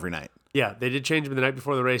changed them every night. Yeah, they did change them the night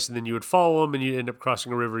before the race, and then you would follow them, and you'd end up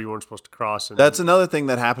crossing a river you weren't supposed to cross. And that's another thing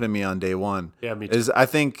that happened to me on day 1. Yeah, me too. I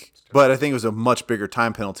think it was a much bigger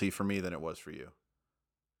time penalty for me than it was for you.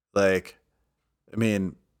 Like, I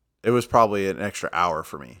mean, it was probably an extra hour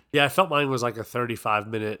for me. Yeah, I felt mine was like a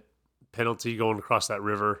 35-minute penalty going across that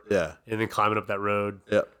river. Yeah. And then climbing up that road.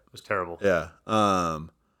 Yep. It was terrible. Yeah.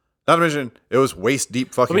 Not to mention, it was waist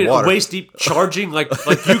deep fucking water. Waist deep charging. Like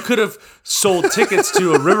you could have sold tickets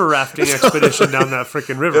to a river rafting expedition down that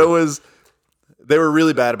freaking river. They were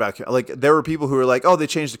really bad about like there were people who were like, "Oh, they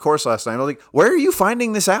changed the course last night." I'm like, "Where are you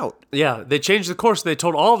finding this out?" Yeah, they changed the course. They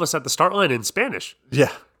told all of us at the start line in Spanish.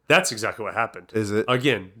 Yeah. That's exactly what happened. Is it?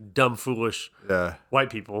 Again, dumb, foolish white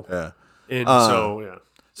people. Yeah. And so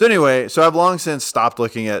So anyway, so I've long since stopped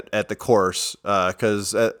looking at the course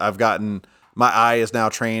because I've gotten my eye is now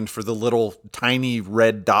trained for the little tiny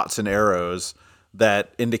red dots and arrows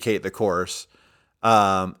that indicate the course.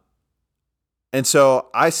 And so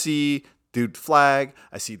I see dude flag,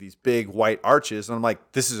 I see these big white arches, and I'm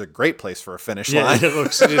like, this is a great place for a finish line. it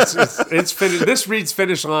looks it's finished. This reads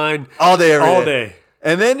finish line all day, every day.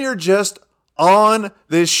 And then you're just on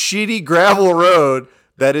this shitty gravel road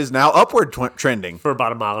that is now upward trending for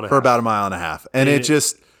about a mile and a half. For about a mile and a half. And it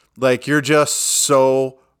just like you're just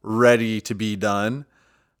so ready to be done.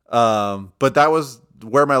 But that was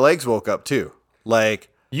where my legs woke up too. Like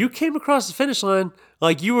you came across the finish line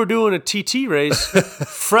like you were doing a TT race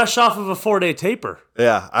fresh off of a 4-day taper.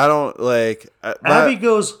 Yeah, I don't like Abby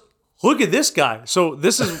goes, "Look at this guy." So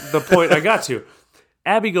this is the point I got to.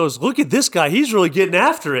 Abby goes, "Look at this guy. He's really getting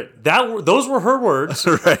after it." Those were her words.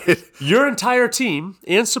 Right. Your entire team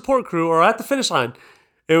and support crew are at the finish line.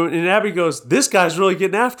 And Abby goes, "This guy's really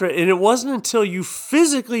getting after it." And it wasn't until you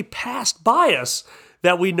physically passed by us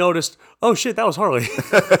that we noticed, oh shit, that was Harley.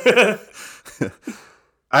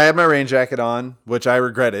 I had my rain jacket on, which I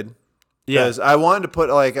regretted. Because I wanted to put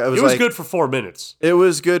like it was good for 4 minutes. It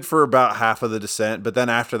was good for about half of the descent, but then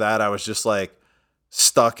after that I was just like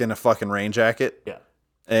stuck in a fucking rain jacket. Yeah.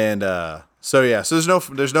 And so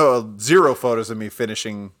there's no zero photos of me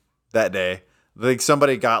finishing that day. Like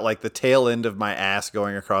somebody got like the tail end of my ass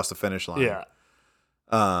going across the finish line. Yeah.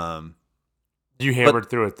 You hammered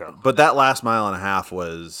through it though. But that last mile and a half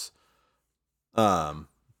was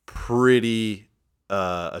pretty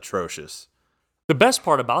atrocious. The best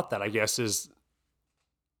part about that, I guess, is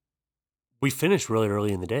we finished really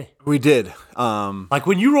early in the day. We did. Like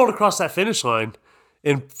when you rolled across that finish line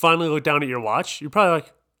and finally looked down at your watch, you're probably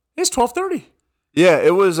like, it's 12:30. Yeah,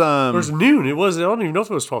 it was. It was noon. I don't even know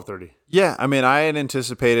if it was 12:30. Yeah, I mean, I had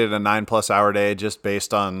anticipated a 9+ hour day just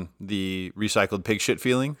based on the recycled pig shit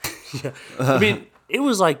feeling. Yeah, I mean, it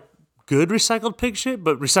was like good recycled pig shit,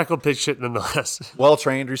 but recycled pig shit nonetheless. Well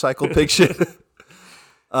trained recycled pig shit.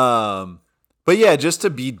 But yeah, just to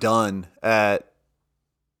be done at,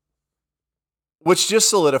 which just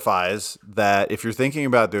solidifies that if you're thinking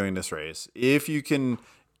about doing this race, if you can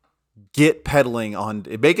get pedaling on,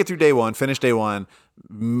 make it through day one, finish day one,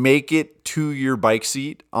 make it to your bike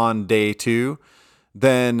seat on day two,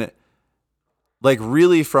 then like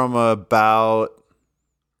really from about,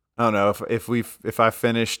 I don't know, if I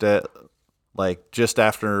finished at like just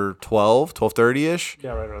after 12:30ish.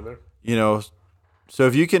 Yeah, right around there. You know, so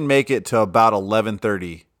if you can make it to about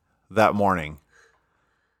 11:30 that morning,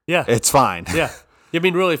 yeah, it's fine. Yeah. I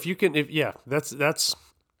mean, really, if you can, that's,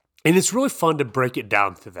 and it's really fun to break it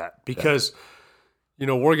down to that because, you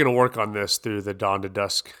know, we're going to work on this through the Dawn to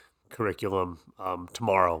Dusk curriculum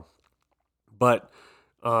tomorrow. But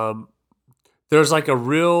there's like a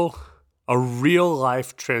real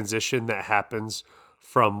life transition that happens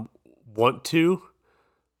from want to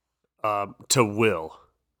will,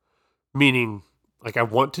 meaning like I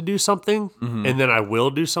want to do something and then I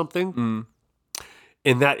will do something.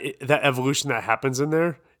 And that evolution that happens in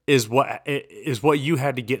there is what you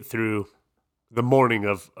had to get through the morning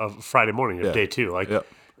of Friday morning of day two. Like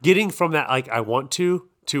getting from that, like I want to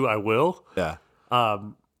I will. Yeah.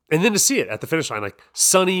 And then to see it at the finish line, like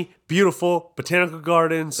sunny, beautiful, botanical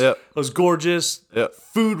gardens. Yep. It was gorgeous. Yep.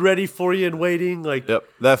 Food ready for you and waiting. Like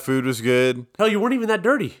that food was good. Hell, you weren't even that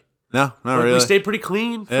dirty. No, not really. We stayed pretty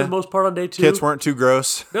clean for the most part on day two. Kids weren't too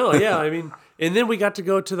gross. No, yeah. I mean, and then we got to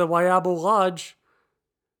go to the Wayabo Lodge.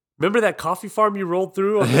 Remember that coffee farm you rolled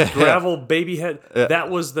through on the gravel baby head? Yeah.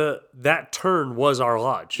 That turn was our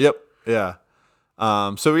lodge. Yep. Yeah.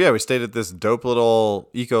 So yeah, we stayed at this dope little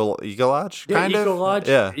eco lodge. Kind of eco lodge.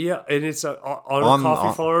 Yeah. Yeah, and it's on a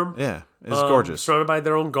coffee farm. Yeah, it's gorgeous. Surrounded by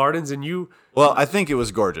their own gardens, and you. Well, I think it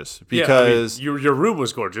was gorgeous because your room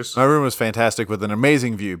was gorgeous. My room was fantastic with an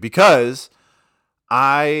amazing view because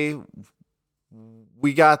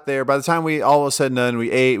we got there. By the time we all was said and done,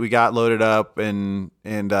 we ate, we got loaded up, and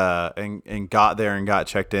got there and got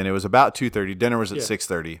checked in. It was about 2:30. Dinner was at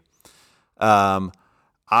 6:30.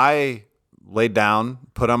 I laid down,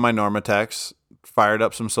 put on my Normatex, fired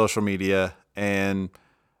up some social media, and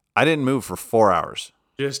I didn't move for 4 hours.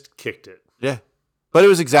 Just kicked it. Yeah, but it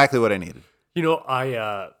was exactly what I needed. You know,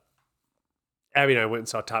 Abby and I went and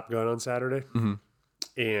saw Top Gun on Saturday,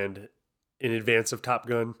 and in advance of Top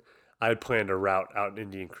Gun, I had planned a route out in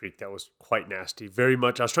Indian Creek that was quite nasty. Very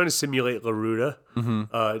much. I was trying to simulate La Ruta,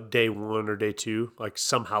 day 1 or day 2, like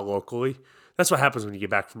somehow locally. That's what happens when you get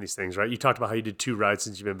back from these things, right? You talked about how you did 2 rides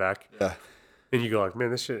since you've been back. Yeah. And you go like,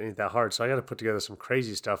 man, this shit ain't that hard. So I got to put together some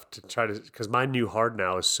crazy stuff to try to, because my new hard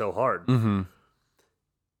now is so hard. Mm-hmm.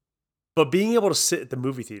 But being able to sit at the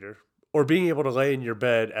movie theater or being able to lay in your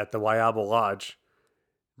bed at the Wayabo Lodge,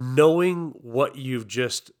 knowing what you've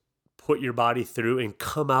just put your body through and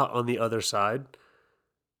come out on the other side,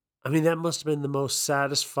 I mean, that must have been the most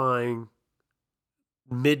satisfying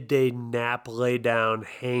midday nap, lay down,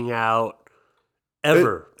 hang out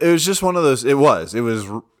ever. It was just one of those. It was.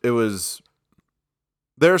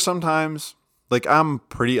 There are sometimes, like, I'm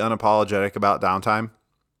pretty unapologetic about downtime,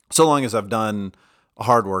 so long as I've done a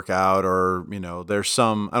hard workout or, there's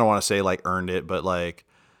some, I don't want to say like earned it, but like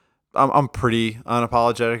I'm pretty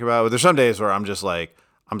unapologetic about it. But there's some days where I'm just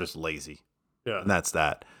lazy. Yeah. And that's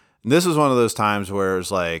that. And this was one of those times where it's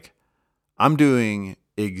like, I'm doing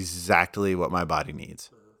exactly what my body needs.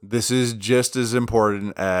 This is just as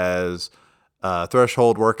important as a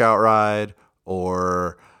threshold workout ride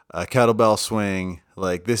or a kettlebell swing.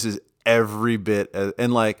 Like, this is every bit.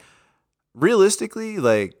 And like, realistically,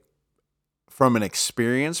 like, from an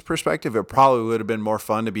experience perspective, it probably would have been more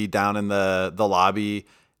fun to be down in the lobby,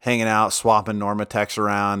 hanging out, swapping Normatex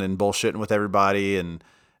around and bullshitting with everybody and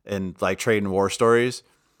like trading war stories.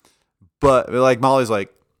 But like, Molly's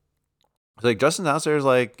like, Justin's downstairs,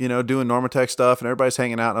 like, doing Normatex stuff and everybody's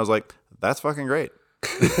hanging out. And I was like, that's fucking great.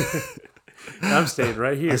 I'm staying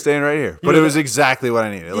right here. I'm staying right here. But it was exactly what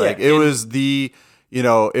I needed. Yeah, like, it was the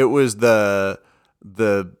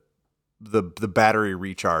battery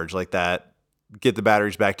recharge, like that. Get the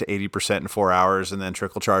batteries back to 80% in 4 hours and then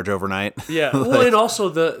trickle charge overnight. Yeah. Well, and also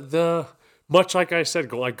the much like I said,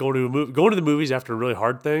 go to the movies after a really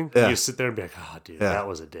hard thing. Yeah. You sit there and be like, oh, dude, that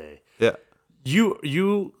was a day. Yeah.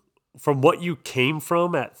 You from what you came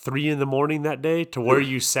from at 3 a.m. that day to where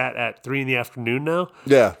you sat at 3 p.m. now.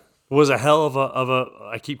 Yeah. Was a hell of a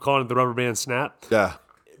I keep calling it the rubber band snap. Yeah.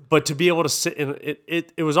 But to be able to sit in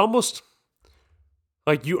it was almost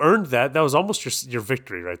like you earned that. That was almost your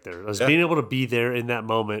victory right there. It was being able to be there in that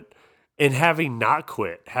moment and having not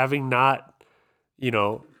quit, having not,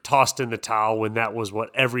 tossed in the towel when that was what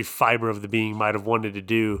every fiber of the being might have wanted to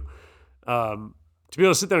do. To be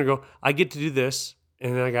able to sit there and go, I get to do this,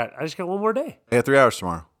 and then I just got one more day. I got 3 hours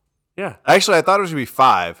tomorrow. Yeah. Actually, I thought it was gonna be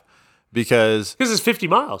 5 because it's 50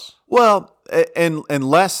 miles. Well, and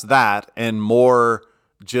less that and more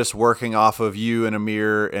just working off of you and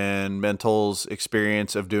Amir and Mental's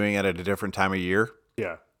experience of doing it at a different time of year.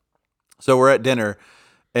 Yeah. So we're at dinner,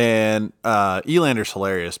 and Elander's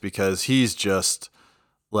hilarious because he's just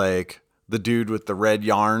like the dude with the red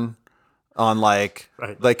yarn on like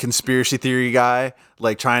conspiracy theory guy,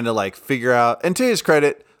 like trying to like figure out, and to his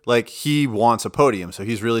credit, like he wants a podium. So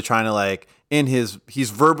he's really trying to like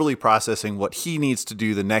he's verbally processing what he needs to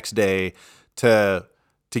do the next day to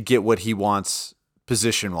get what he wants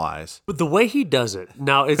position wise. But the way he does it,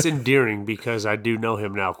 now it's endearing because I do know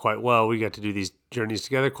him now quite well. We got to do these journeys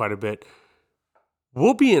together quite a bit.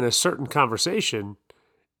 We'll be in a certain conversation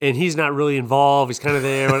and he's not really involved. He's kind of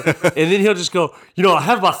there. And then he'll just go, I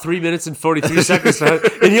have about 3 minutes and 43 seconds.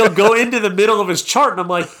 And he'll go into the middle of his chart. And I'm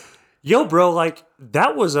like, yo, bro, like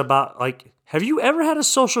that was about like, have you ever had a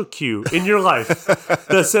social cue in your life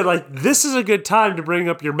that said like, this is a good time to bring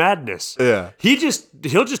up your madness? Yeah. He'll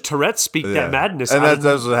just Tourette speak that madness. And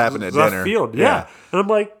that's what happened at dinner. Field. Yeah. And I'm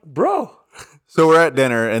like, bro. So we're at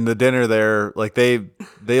dinner, and the dinner there, like they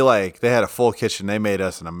had a full kitchen. They made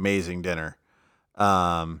us an amazing dinner.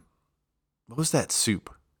 What was that soup?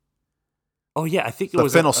 Oh yeah, I think it the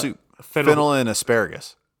was fennel soup. Fennel and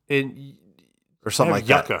asparagus. Or something like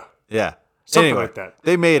yucca. that. Yeah. Something like that.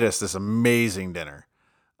 They made us this amazing dinner.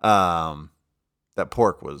 That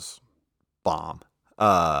pork was bomb.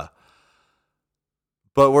 But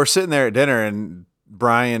we're sitting there at dinner, and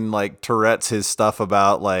Brian like Tourette's his stuff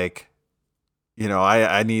about like,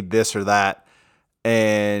 I need this or that.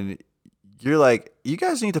 And you're like, you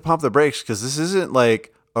guys need to pump the brakes because this isn't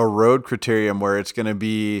like a road criterium where it's going to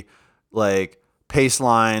be like pace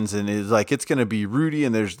lines and it's going to be Rudy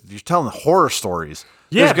and you're telling horror stories.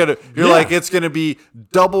 Yeah. Like, it's going to be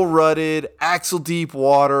double rutted, axle deep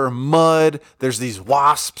water, mud. There's these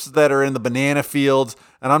wasps that are in the banana fields.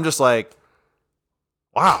 And I'm just like,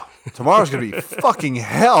 wow, tomorrow's going to be fucking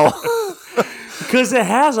hell. Because it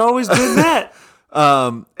has always been that.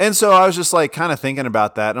 And so I was just like kind of thinking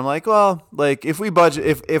about that. And I'm like, well, like if we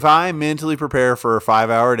budget, if I mentally prepare for a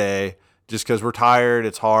 5-hour day, just cause we're tired,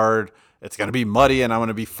 it's hard, it's going to be muddy and I'm going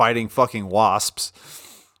to be fighting fucking wasps.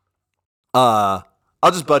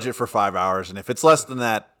 I'll just budget for 5 hours, and if it's less than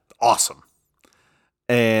that, awesome.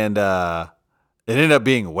 And it ended up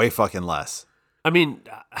being way fucking less. I mean,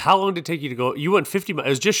 how long did it take you to go? You went 50 miles. It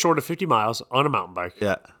was just short of 50 miles on a mountain bike.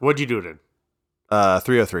 Yeah. What'd you do it in?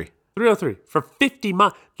 303. 303 for 50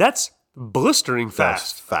 miles. That's blistering That's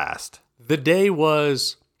fast. fast. The day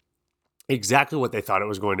was exactly what they thought it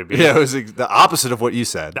was going to be. Yeah, it was the opposite of what you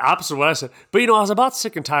said. The opposite of what I said. But, I was about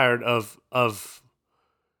sick and tired of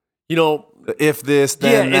If this,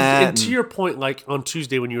 then that. and to your point, like on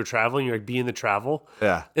Tuesday when you were traveling, you're like, be in the travel.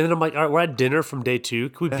 Yeah. And then I'm like, all right, we're at dinner from day 2.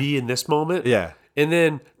 Can we be in this moment? Yeah. And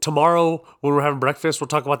then tomorrow when we're having breakfast, we'll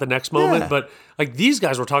talk about the next moment. Yeah. But like these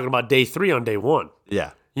guys were talking about day 3 on day 1.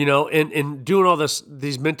 Yeah. And doing all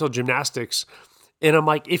these mental gymnastics. And I'm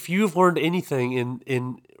like, if you've learned anything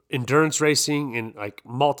in endurance racing and like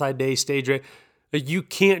multi-day stage race, like you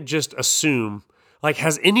can't just assume, like,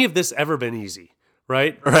 has any of this ever been easy?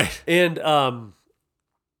 Right? Right. And, the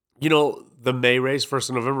May race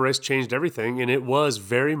versus November race changed everything. And it was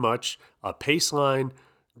very much a pace line,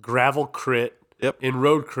 gravel crit, Yep. and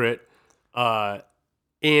road crit. And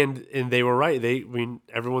they were right.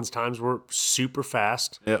 Everyone's times were super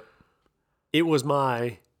fast. Yep. It was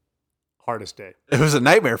my hardest day. It was a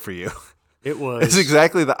nightmare for you. It was It's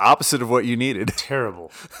exactly the opposite of what you needed.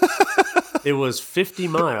 terrible. It was 50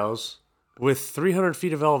 miles with 300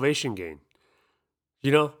 feet of elevation gain.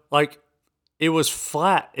 Like it was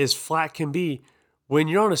flat as flat can be. When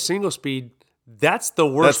you're on a single speed, that's the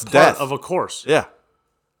worst That's part death. of a course. Yeah.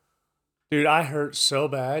 Dude, I hurt so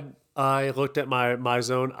bad. I looked at my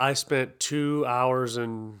zone. I spent 2 hours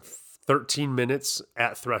and 13 minutes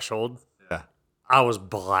at threshold. Yeah. I was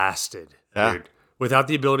blasted, Yeah. dude. Without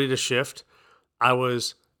the ability to shift, I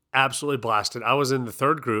was absolutely blasted. I was in the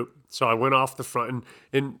third group, so I went off the front.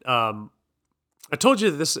 And I told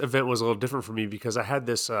you that this event was a little different for me because I had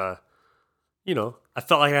this, I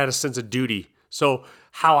felt like I had a sense of duty. So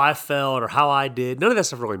how I felt or how I did, none of that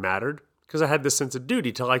stuff really mattered because I had this sense of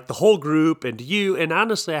duty to like the whole group and to you. And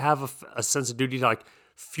honestly, I have a sense of duty to like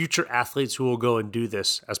future athletes who will go and do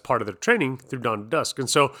this as part of their training through dawn to dusk. And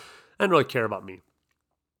so I didn't really care about me.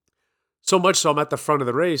 So much so I'm at the front of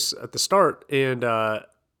the race at the start and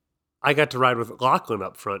I got to ride with Lachlan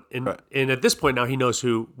up front. And Right. and at this point now he knows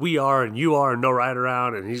who we are and you are and no ride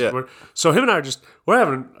around. And Yeah. so him and I are we're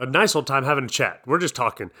having a nice old time having a chat. We're just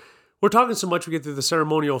talking. We're talking so much we get through the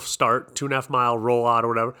ceremonial start, 2.5 mile roll out or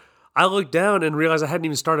whatever. I look down and realize I hadn't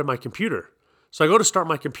even started my computer. So I go to start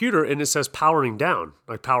my computer and it says powering down,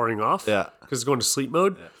 like powering off. Yeah. Because it's going to sleep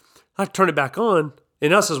mode. Yeah. I turn it back on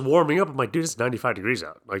and us is warming up. I'm like, dude, it's 95 degrees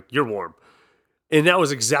out. Like, you're warm. And that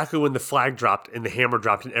was exactly when the flag dropped and the hammer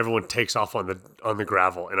dropped and everyone takes off on the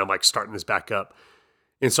gravel. And I'm like starting this back up.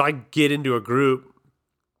 And so I get into a group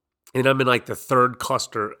and I'm in like the third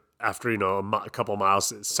cluster after, a couple of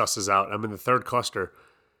miles, it susses out. I'm in the third cluster.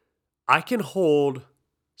 I can hold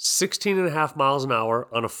 16.5 miles an hour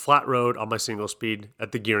on a flat road on my single speed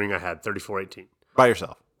at the gearing I had, 3418. By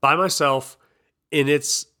yourself. By myself, and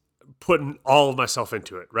it's putting all of myself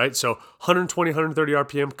into it, right? So 120, 130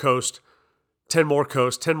 RPM coast, 10 more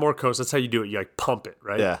coast, 10 more coast. That's how you do it. You like pump it,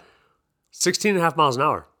 right? Yeah. 16.5 miles an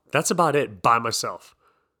hour. That's about it by myself.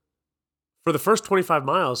 For the first 25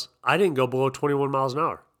 miles, I didn't go below 21 miles an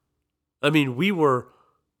hour. I mean, we were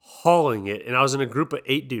hauling it, and I was in a group of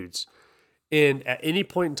 8 dudes. And at any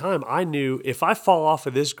point in time, I knew if I fall off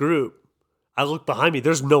of this group, I look behind me,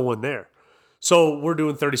 there's no one there. So we're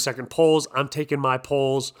doing 30-second poles. I'm taking my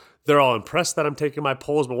poles. They're all impressed that I'm taking my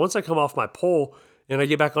poles. But once I come off my pole and I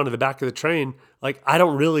get back onto the back of the train, like I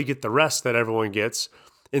don't really get the rest that everyone gets.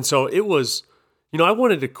 And so it was, I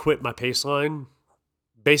wanted to quit my pace line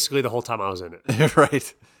basically the whole time I was in it.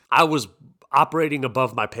 Right. I was operating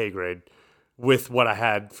above my pay grade with what I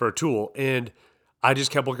had for a tool. And I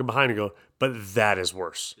just kept looking behind and go, but that is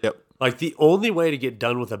worse. Yep. Like the only way to get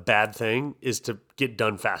done with a bad thing is to get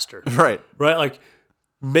done faster. Right. Right? Like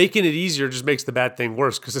making it easier just makes the bad thing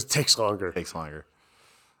worse because it takes longer. It takes longer.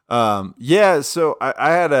 Yeah, so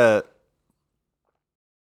I had a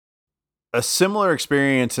similar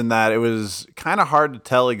experience in that it was kind of hard to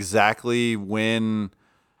tell exactly when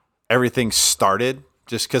everything started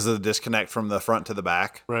just because of the disconnect from the front to the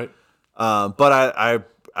back. Right. But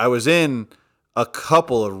I was in a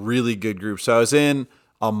couple of really good groups. So I was in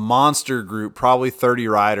a monster group, probably 30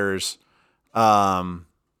 riders,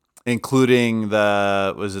 including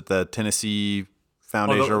the Tennessee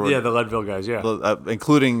Foundation? The Leadville guys, yeah.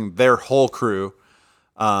 Including their whole crew.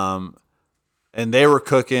 And they were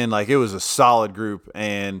cooking, like it was a solid group.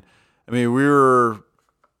 And I mean, we were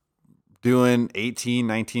doing 18,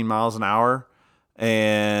 19 miles an hour.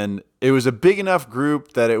 And it was a big enough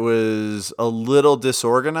group that it was a little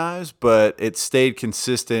disorganized, but it stayed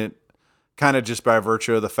consistent kind of just by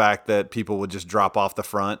virtue of the fact that people would just drop off the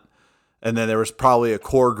front. And then there was probably a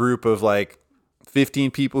core group of like 15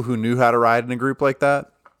 people who knew how to ride in a group like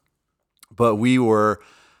that. But we were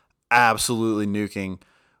absolutely nuking.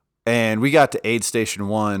 And we got to aid station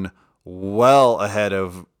 1 well ahead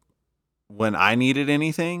of when I needed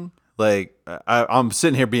anything. Like I'm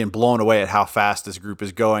sitting here being blown away at how fast this group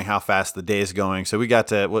is going, how fast the day is going. So we got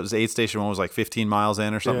to, what was aid station 1 was like 15 miles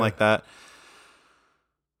in or something like that.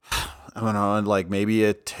 I don't know, like maybe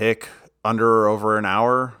a tick under or over an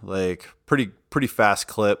hour, like pretty fast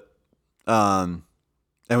clip. And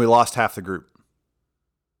we lost half the group.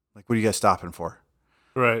 Like, what are you guys stopping for?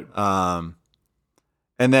 Right.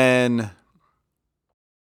 And then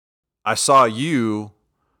I saw you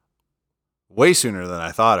way sooner than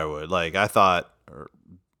I thought I would. Like I thought,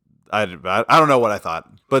 I don't know what I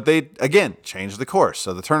thought, but they again changed the course,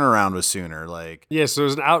 so the turnaround was sooner. Like So it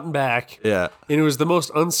was an out and back. Yeah, and it was the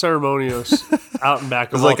most unceremonious out and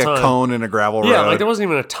back of all time. It was all like a time. cone in a gravel road. Yeah, like there wasn't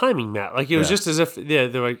even a timing mat. Like it was just as if they're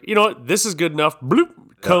like, you know what, this is good enough. Bloop,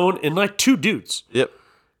 cone, and like 2 dudes. Yep.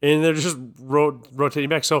 And they're just rotating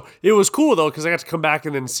back. So it was cool though, because I got to come back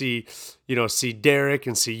and then see Derek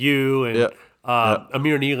and see you and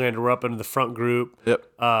Amir and Nylander were up in the front group. Yep.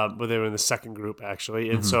 But they were in the second group actually,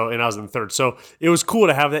 and and I was in the third. So it was cool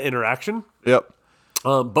to have that interaction. Yep.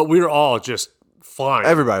 But we were all just flying.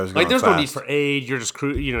 Everybody was going like, there's fast. no need for aid. You're just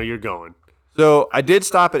you're going. So I did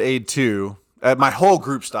stop at aid 2. My whole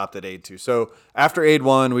group stopped at aid 2. So after aid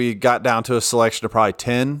 1, we got down to a selection of probably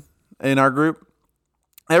 10 in our group.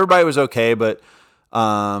 Everybody was okay, but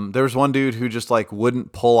there was one dude who just like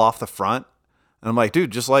wouldn't pull off the front, and I'm like,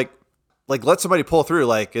 dude, just like let somebody pull through.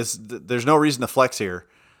 Like, there's no reason to flex here.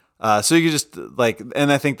 So you just like,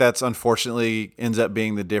 and I think that's unfortunately ends up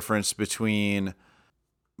being the difference between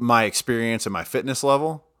my experience and my fitness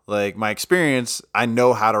level. Like my experience, I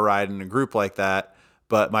know how to ride in a group like that,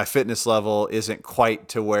 but my fitness level isn't quite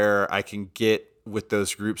to where I can get with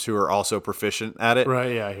those groups who are also proficient at it.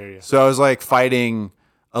 Right. Yeah, I hear you. So I was like fighting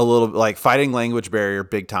language barrier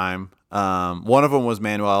big time. One of them was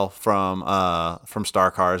Manuel from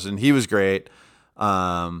Star Cars, and he was great.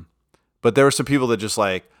 But there were some people that just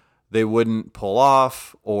like, they wouldn't pull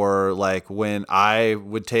off, or like when I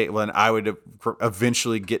would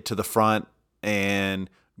eventually get to the front and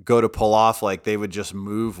go to pull off, like they would just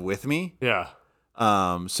move with me. Yeah.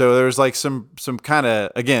 So there was like some kind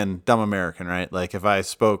of, again, dumb American, right? Like if I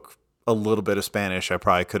spoke a little bit of Spanish, I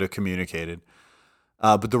probably could have communicated.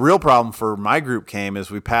 But the real problem for my group came as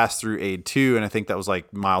we passed through aid 2, and I think that was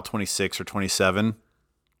like mile 26 or 27.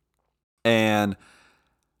 And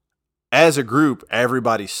as a group,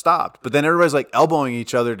 everybody stopped, but then everybody's like elbowing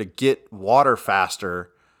each other to get water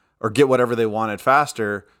faster or get whatever they wanted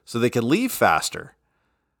faster so they could leave faster.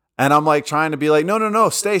 And I'm like trying to be like, no,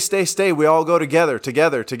 stay. We all go together,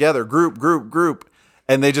 group.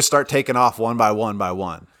 And they just start taking off one by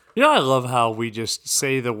one. You know, I love how we just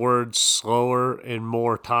say the words slower and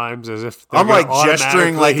more times as if I'm like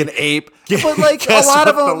gesturing like an ape. But like a lot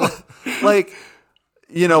of them, like,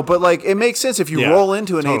 you know, but like it makes sense if you roll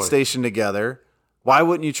into an aid station together. Why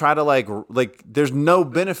wouldn't you try to like there's no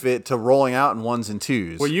benefit to rolling out in 1s and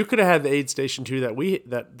 2s. Well, you could have had the aid station 2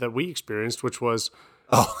 that we experienced, which was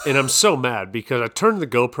and I'm so mad because I turned the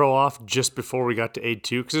GoPro off just before we got to aid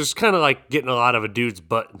 2 because it's kind of like getting a lot of a dude's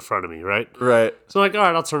butt in front of me, right? Right. So I'm like, all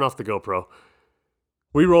right, I'll turn off the GoPro.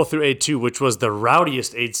 We roll through aid 2, which was the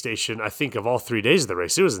rowdiest aid station, I think, of all 3 days of the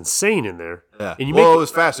race. It was insane in there. Yeah. And it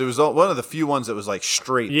was fast. It was one of the few ones that was like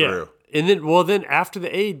straight through. And then after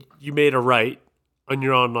the aid, you made a right, and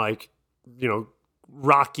you're on like,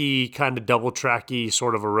 rocky, kind of double tracky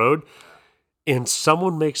sort of a road. And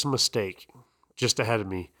someone makes a mistake just ahead of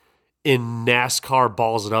me. And NASCAR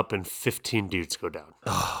balls it up, and 15 dudes go down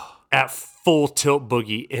at full tilt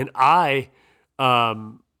boogie. And I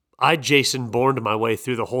Jason Bourned my way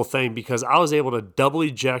through the whole thing because I was able to double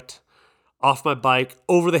eject off my bike,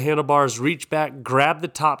 over the handlebars, reach back, grab the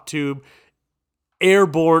top tube,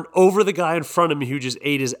 airborne over the guy in front of me who just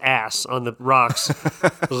ate his ass on the rocks,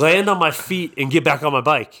 land on my feet and get back on my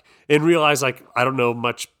bike and realize like I don't know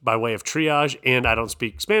much by way of triage and I don't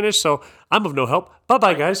speak Spanish, so I'm of no help.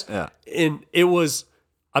 Bye-bye, guys. Yeah. And it was,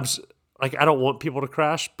 I don't want people to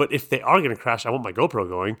crash, but if they are going to crash, I want my GoPro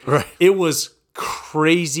going. Right. It was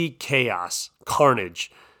crazy chaos,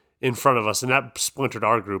 carnage in front of us, and that splintered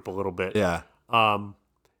our group a little bit. Yeah. But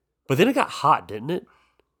then it got hot, didn't it?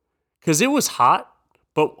 Because it was hot,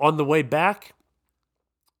 but on the way back,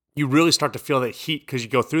 you really start to feel that heat because you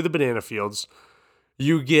go through the banana fields.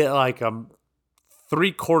 You get like a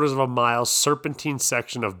 3/4 of a mile serpentine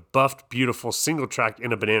section of buffed, beautiful single track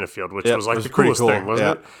in a banana field, which Yep, was it like was the pretty coolest cool. thing, wasn't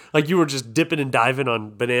Yeah. it? Like you were just dipping and diving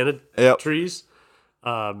on banana Yep. trees.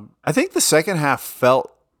 I think the second half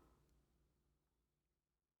felt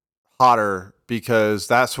hotter because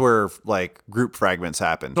that's where like group fragments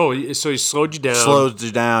happen. So he slowed you down. Slows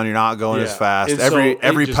you down. You're not going as Yeah. fast. And so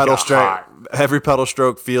Every it just pedal got stroke, hot. every pedal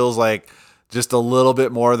stroke feels like just a little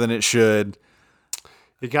bit more than it should.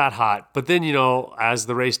 It got hot. But then, as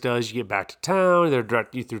the race does, you get back to town. They're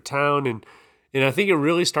directing you through town. And I think it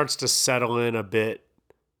really starts to settle in a bit.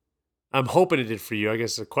 I'm hoping it did for you. I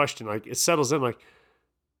guess it's a question. Like, it settles in like,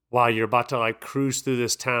 wow, you're about to like cruise through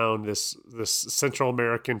this town, this Central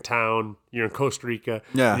American town. You're in Costa Rica.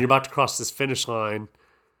 Yeah. And you're about to cross this finish line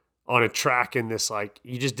on a track in this, like,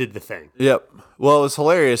 you just did the thing. Yep. Well, it was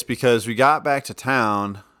hilarious because we got back to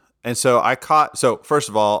town, and so first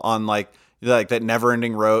of all, on like that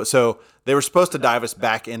never-ending road. So they were supposed to dive us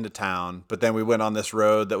back into town, but then we went on this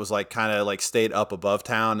road that was like kind of like stayed up above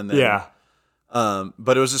town, and then Yeah.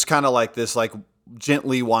 but it was just kind of like this like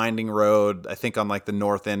gently winding road, I think on like the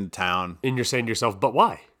north end of town. And you're saying to yourself, but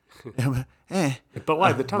why? But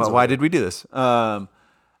why? The town's But why did we do this?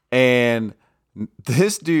 And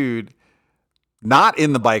this dude, not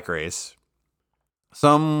in the bike race,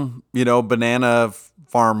 some, banana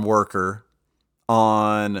farm worker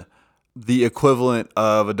on the equivalent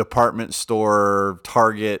of a department store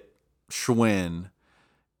Target Schwinn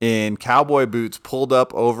in cowboy boots pulled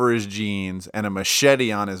up over his jeans and a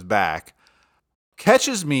machete on his back,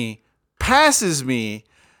 catches me, passes me,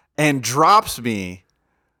 and drops me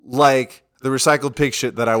like the recycled pig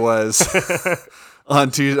shit that I was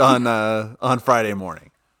on Friday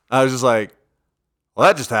morning. I was just like, well,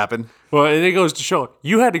 that just happened. Well, and it goes to show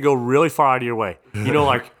you had to go really far out of your way.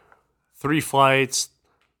 Like 3 flights,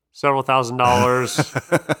 several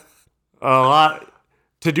 $1,000s, a lot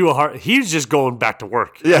to do a hard. He's just going back to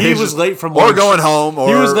work. Yeah, he he's was just- late from or lunch. going home, or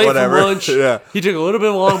he was late whatever. from lunch. Yeah. He took a little bit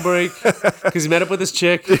of a long break because he met up with his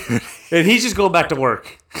chick, and he's just going back to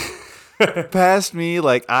work. Passed me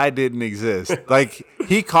like I didn't exist. Like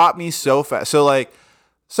he caught me so fast. So like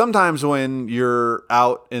sometimes when you're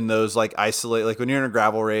out in those like isolate, like when you're in a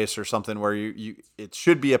gravel race or something where you it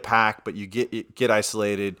should be a pack, but you get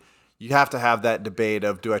isolated, you have to have that debate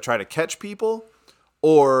of, do I try to catch people,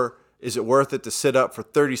 or is it worth it to sit up for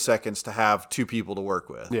 30 seconds to have 2 people to work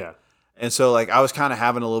with? Yeah. And so like I was kind of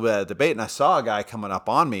having a little bit of debate, and I saw a guy coming up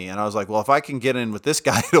on me, and I was like, well, if I can get in with this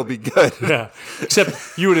guy, it'll be good. Yeah.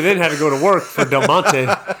 Except you would have then had to go to work for Del Monte.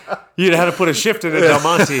 You'd have had to put a shift in at Del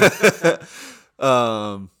Monte.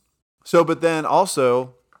 But then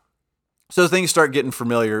also, so things start getting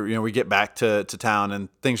familiar. We get back to town, and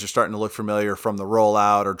things are starting to look familiar from the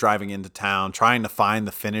rollout or driving into town, trying to find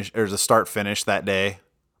the finish or the start finish that day.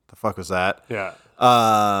 The fuck was that? Yeah.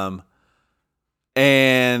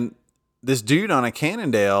 And this dude on a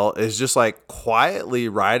Cannondale is just like quietly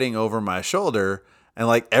riding over my shoulder. And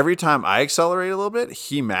like every time I accelerate a little bit,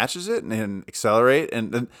 he matches it and accelerate.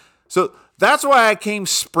 And so that's why I came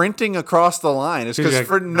sprinting across the line. It's because Like,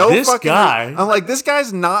 for no this fucking guy- reason, I'm like, this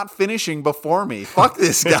guy's not finishing before me. Fuck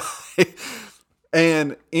this guy.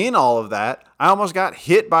 And in all of that, I almost got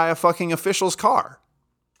hit by a fucking official's car.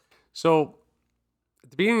 So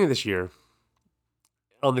at the beginning of this year,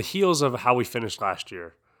 on the heels of how we finished last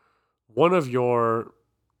year, one of your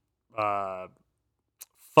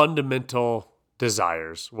fundamental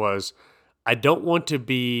desires was, I don't want to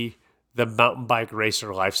be the mountain bike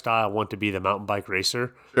racer lifestyle. I want to be the mountain bike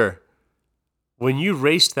racer. Sure. When you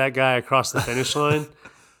raced that guy across the finish line,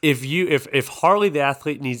 if Harley the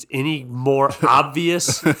athlete needs any more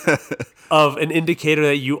obvious of an indicator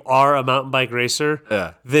that you are a mountain bike racer,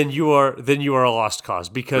 Yeah. then you are a lost cause.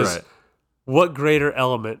 Because Right. what greater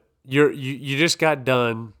element? You just got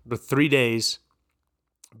done with 3 days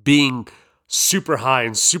being super high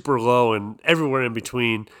and super low and everywhere in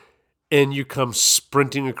between, and you come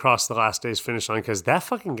sprinting across the last day's finish line because that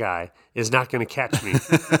fucking guy is not going to catch me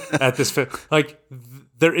at this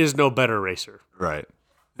there is no better racer, Right.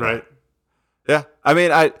 right? Yeah. I mean,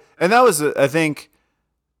 that was, I think,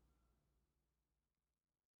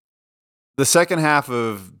 the second half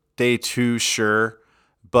of day 2, sure,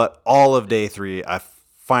 but all of day 3, I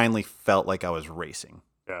finally felt like I was racing.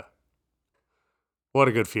 Yeah. What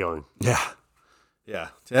a good feeling. Yeah. Yeah.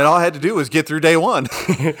 And all I had to do was get through day 1.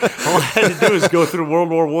 All I had to do is go through World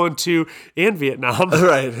War I, II, and Vietnam.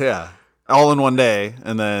 Right. Yeah. All in one day.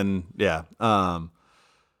 And then, yeah.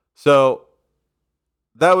 So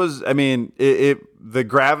that was, I mean, the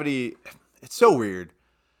gravity, it's so weird.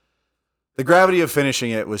 The gravity of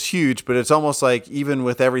finishing it was huge, but it's almost like even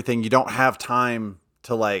with everything, you don't have time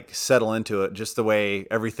to like settle into it, just the way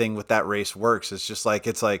everything with that race works. It's just like,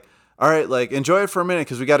 all right, like enjoy it for a minute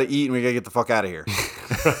because we got to eat and we got to get the fuck out of here.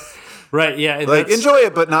 Right. Yeah. And Like enjoy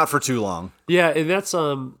it, but not for too long. Yeah. And that's,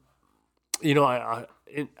 you know, I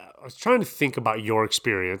was trying to think about your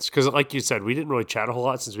experience because like you said, we didn't really chat a whole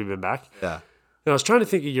lot since we've been back. Yeah. And I was trying to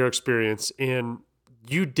think of your experience, and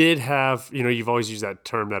you did have, you know, you've always used that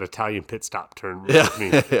term, that Italian pit stop term with me,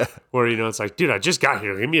 Yeah. where, you know, it's like, dude, I just got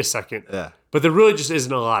here. Give me a second. Yeah. But there really just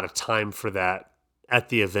isn't a lot of time for that at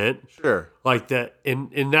the event. Sure. Like that.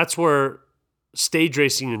 And that's where stage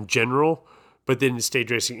racing in general, but then stage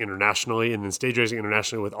racing internationally, and then stage racing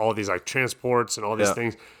internationally with all these like transports and all these Yeah.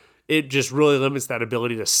 things, it just really limits that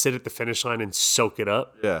ability to sit at the finish line and soak it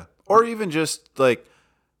up. Yeah. Or even just like,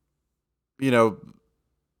 you know,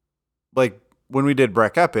 like when we did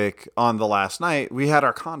Breck Epic on the last night, we had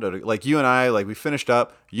our condo. Like you and I, like we finished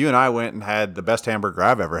up. You and I went and had the best hamburger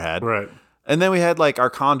I've ever had. Right. And then we had like our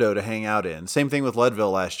condo to hang out in. Same thing with Leadville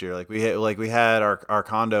last year. Like we had our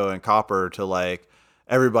condo in Copper to like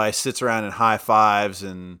everybody sits around and high fives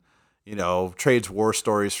and, you know, trades war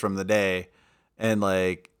stories from the day. And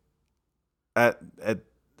like at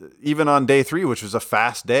even on day 3, which was a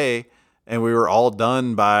fast day, and we were all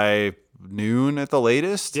done by noon at the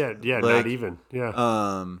latest. Yeah. Yeah. Like, Not even.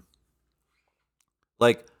 Yeah.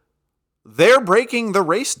 Like they're breaking the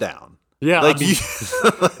race down. Yeah. Like I mean,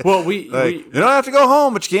 you, well, we you don't have to go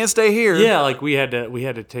home, but you can't stay here. yeah, like we had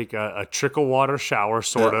to take a trickle water shower,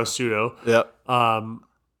 sort of, pseudo. Yep.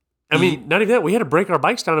 I mean, not even that. We had to break our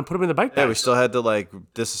bikes down and put them in the bike Yeah, bags. we still had to like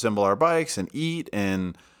disassemble our bikes and eat.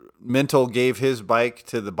 And Mental gave his bike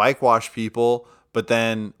to the bike wash people, but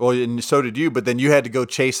then, well, and so did you. But then you had to go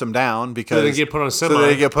chase them down because they get put on a semi. So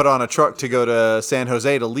they get put on a truck to go to San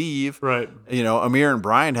Jose to leave. Right. You know, Amir and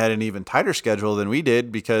Brian had an even tighter schedule than we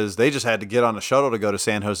did because they just had to get on a shuttle to go to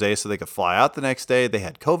San Jose so they could fly out the next day. They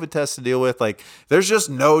had COVID tests to deal with. Like, there's just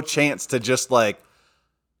no chance to just like,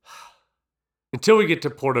 Until we get to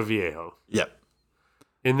Puerto Viejo. yep.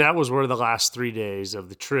 And that was where the last 3 days of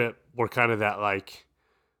the trip were kind of that, like,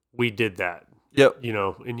 we did that, Yep. you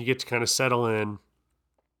know, and you get to kind of settle in.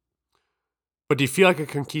 But do you feel like a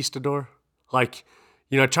conquistador? Like,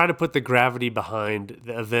 you know, I try to put the gravity behind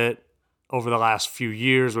the event over the last few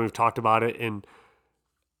years when we've talked about it. And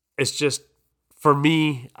it's just, for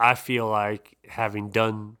me, I feel like having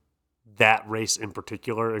done that race in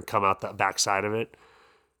particular and come out the backside of it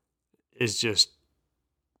is just,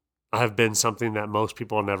 I have been something that most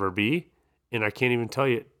people will never be. And I can't even tell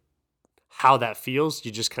you how that feels.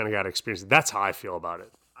 You just kind of got to experience it. That's how I feel about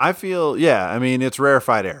it. I feel, yeah, I mean, it's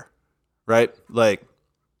rarefied air, right? Like,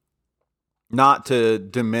 not to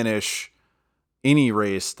diminish any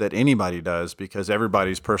race that anybody does because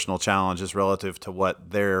everybody's personal challenge is relative to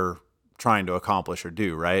what they're trying to accomplish or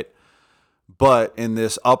do, right? But in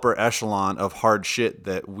this upper echelon of hard shit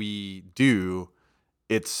that we do,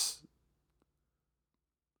 it's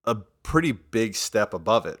a pretty big step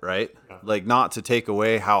above it, right? Yeah. Like, not to take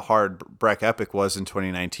away how hard Breck Epic was in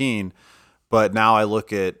 2019, but now I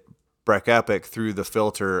look at Breck Epic through the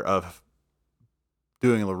filter of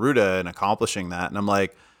doing La Ruta and accomplishing that, and I'm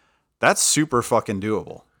like, that's super fucking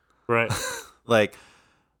doable. Right. Like,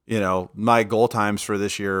 you know, my goal times for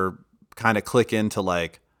this year kind of click into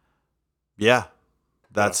like, yeah,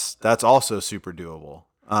 that's also super doable.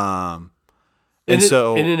 And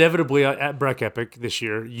so, and inevitably at Breck Epic this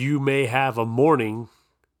year, you may have a morning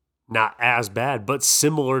not as bad, but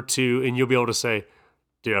similar to, and you'll be able to say,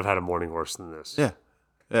 dude, I've had a morning worse than this. yeah,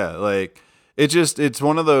 like it's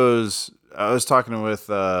one of those. I was talking with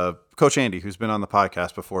Coach Andy, who's been on the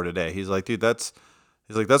podcast before today. He's like, dude, that's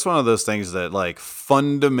one of those things that like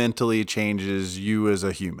fundamentally changes you as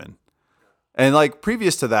a human. And like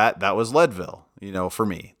previous to that, that was Leadville, you know, for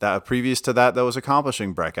me. That previous to that was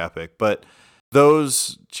accomplishing Breck Epic, but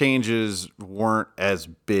those changes weren't as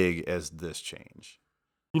big as this change.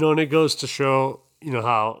 You know, and it goes to show, you know,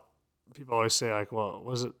 how people always say, like, well,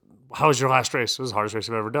 how was your last race? It was the hardest race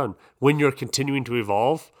I've ever done. When you're continuing to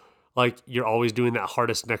evolve, like, you're always doing that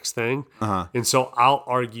hardest next thing. Uh-huh. And so I'll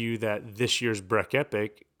argue that this year's Breck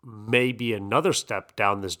Epic may be another step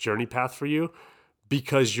down this journey path for you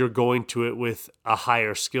because you're going to it with a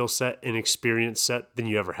higher skill set and experience set than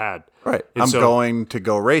you ever had. Right. And I'm so, going to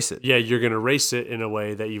go race it. Yeah, you're going to race it in a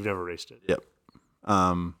way that you've never raced it. Yep.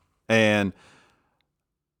 And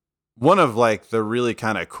one of like the really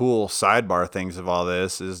kind of cool sidebar things of all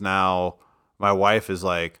this is now my wife is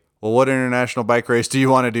like, well, what international bike race do you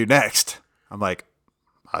want to do next? I'm like,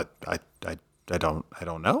 I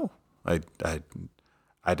don't know.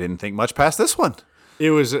 I didn't think much past this one. It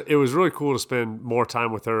was really cool to spend more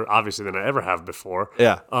time with her, obviously, than I ever have before.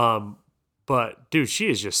 Yeah. But dude, she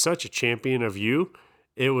is just such a champion of you.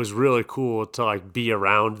 It was really cool to like be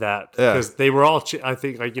around that because they were all. I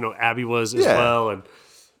think like Abby was as well, and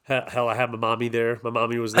hell, I had my mommy there. My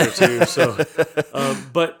mommy was there too. So,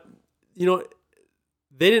 but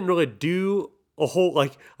they didn't really do a whole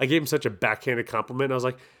like. I gave him such a backhanded compliment. I was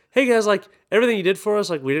like, "Hey guys, like everything you did for us,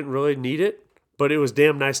 like we didn't really need it, but it was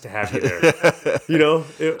damn nice to have you there."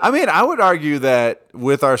 I mean, I would argue that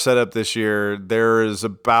with our setup this year, there is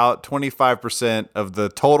about 25% of the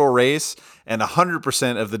total race and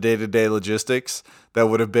 100% of the day-to-day logistics that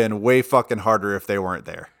would have been way fucking harder if they weren't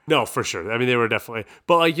there. No, for sure. I mean, they were definitely,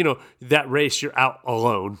 but like that race, you're out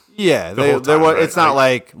alone. Yeah, it's not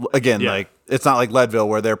like it's not like Leadville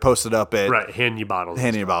where they're posted up at handing you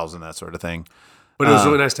bottles and that sort of thing. But it was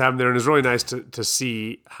really nice to have them there, and it was really nice to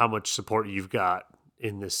see how much support you've got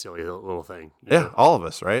in this silly little thing. Yeah, all of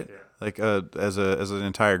us, right? Yeah. Like as an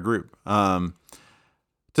entire group.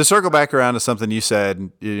 To circle back around to something you said,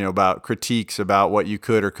 about critiques about what you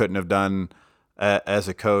could or couldn't have done as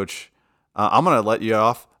a coach, I'm going to let you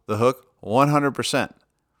off the hook 100%.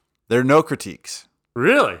 There are no critiques.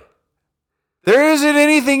 Really? There isn't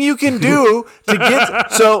anything you can do to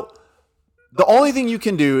get so. The only thing you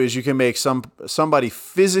can do is you can make somebody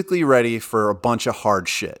physically ready for a bunch of hard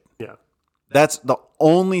shit. Yeah. That's the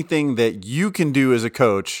only thing that you can do as a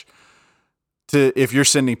coach if you're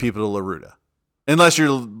sending people to La Ruta. Unless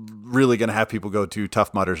you're really going to have people go to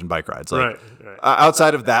Tough Mudders and bike rides. Like, right.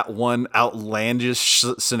 Outside of that one outlandish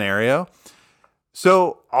scenario.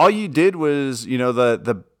 So all you did was,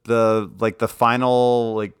 the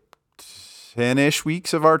final like 10-ish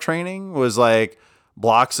weeks of our training was like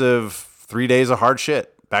blocks of 3 days of hard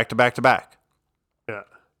shit back to back to back. Yeah.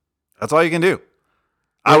 That's all you can do.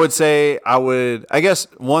 I would say I guess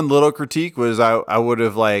one little critique was I would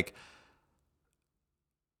have like,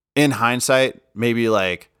 in hindsight, maybe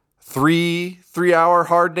like 3-hour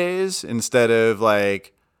hard days instead of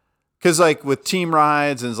like, cause like with team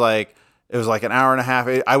rides and it was like an hour and a half.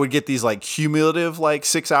 I would get these like cumulative, like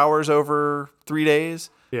 6 hours over 3 days.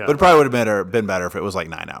 Yeah. But it probably would have been better if it was like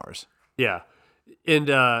 9 hours. Yeah. And,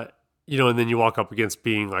 and then you walk up against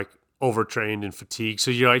being like overtrained and fatigued.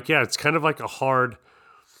 So you're like, yeah, it's kind of like a hard,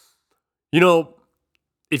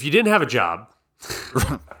 if you didn't have a job,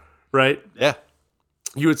 right? Yeah.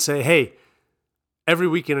 You would say, hey, every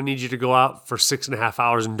weekend I need you to go out for 6.5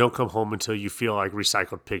 hours and don't come home until you feel like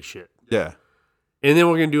recycled pig shit. Yeah. And then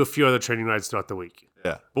we're going to do a few other training rides throughout the week.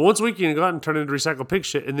 Yeah. But once a week, you can go out and turn it into recycled pig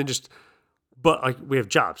shit and then but like we have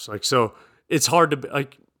jobs. Like, so it's hard to be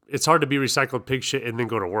recycled pig shit and then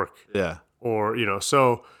go to work. Yeah. Or,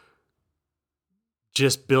 so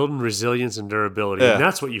just building resilience and durability. Yeah. And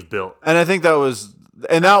that's what you've built. And I think that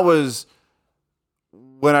was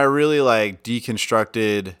when I really like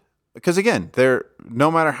deconstructed, because again,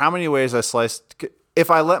 no matter how many ways I sliced,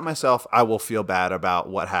 if I let myself, I will feel bad about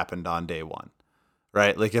what happened on day one,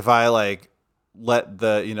 right? Like if I like let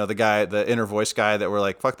the inner voice guy that we're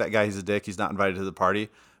like, fuck that guy, he's a dick, he's not invited to the party.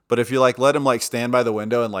 But if you like let him like stand by the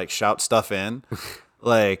window and like shout stuff in,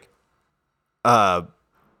 like, I'll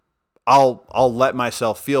let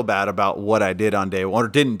myself feel bad about what I did on day one or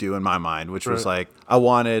didn't do in my mind, which was like, I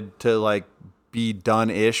wanted to like be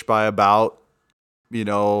done-ish by about,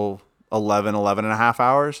 11 and a half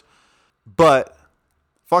hours. But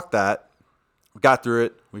fuck that. We got through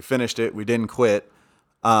it. We finished it. We didn't quit.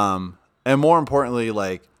 And more importantly,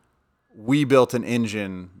 like we built an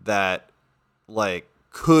engine that like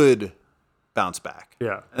could bounce back.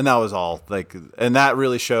 Yeah. And that was all like, and that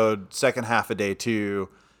really showed second half of day 2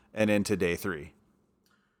 and into day 3.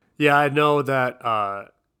 Yeah. I know that,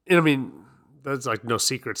 and I mean, there's like no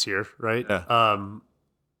secrets here, right? Yeah.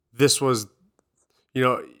 This was,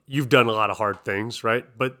 you've done a lot of hard things, right?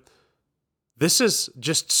 But this is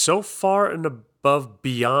just so far and above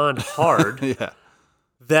beyond hard Yeah.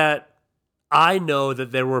 that I know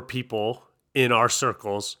that there were people in our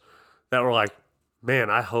circles that were like, man,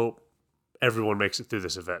 I hope everyone makes it through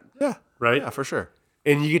this event. Yeah. Right? Yeah, for sure.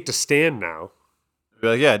 And you get to stand now Be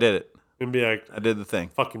like, yeah, I did it. and be like, I did the thing.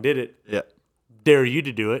 fucking did it. Yeah. Dare you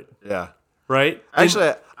to do it. Yeah. Right?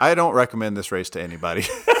 Actually, I don't recommend this race to anybody.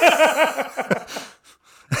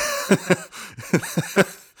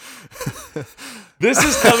 This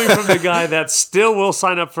is coming from the guy that still will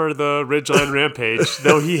sign up for the Ridgeline Rampage,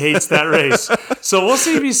 though he hates that race. So we'll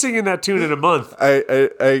see if he's singing that tune in a month.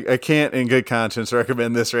 I can't in good conscience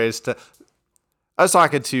recommend this race to. I was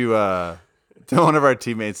talking to one of our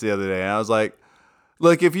teammates the other day, and I was like,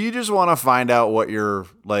 look, if you just want to find out what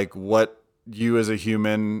you as a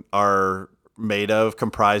human are made of,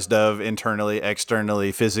 comprised of, internally,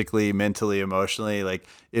 externally, physically, mentally, emotionally, like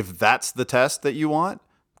if that's the test that you want,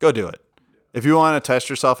 go do it. If you want to test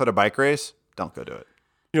yourself at a bike race, don't go do it.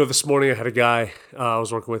 This morning I had a guy I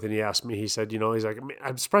was working with, and he asked me, he said, he's like,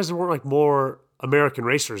 I'm surprised there weren't like more American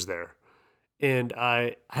racers there. And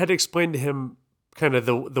I had to explain to him kind of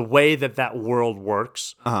the way that world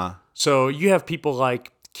works. Uh-huh. So you have people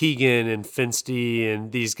like Keegan and Finsty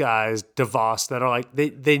and these guys, DeVos, that are like,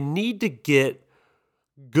 they need to get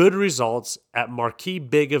good results at marquee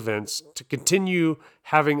big events to continue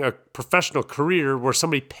having a professional career where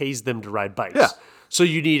somebody pays them to ride bikes. Yeah. So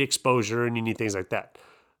you need exposure and you need things like that.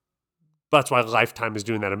 That's why Lifetime is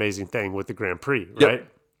doing that amazing thing with the Grand Prix, right?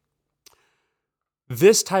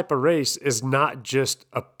 This type of race is not just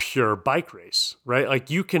a pure bike race, right? Like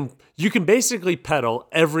you can basically pedal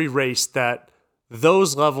every race that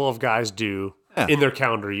those level of guys do in their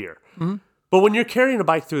calendar year. Mm-hmm. But when you're carrying a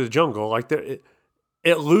bike through the jungle, like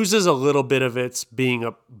it loses a little bit of its being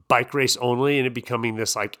a bike race only and it becoming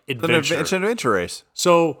this like adventure. It's an adventure race.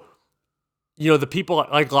 So, the people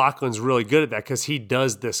like Lachlan's really good at that because he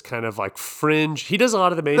does this kind of like fringe. He does a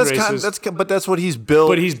lot of the main races. But that's what he's built.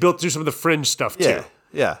 But he's built through some of the fringe stuff too.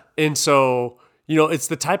 Yeah. And so, it's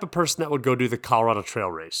the type of person that would go do the Colorado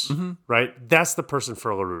Trail race, right? That's the person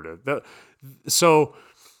for Laruda. So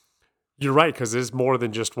you're right, because it's more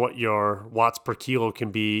than just what your watts per kilo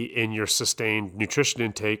can be in your sustained nutrition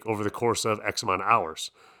intake over the course of X amount of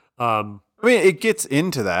hours. I mean, it gets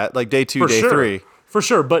into that, like day 2, day 3. For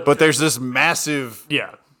sure, but there's this massive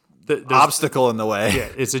obstacle in the way. Yeah,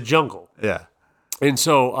 it's a jungle. Yeah. And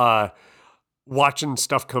so watching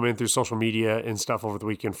stuff come in through social media and stuff over the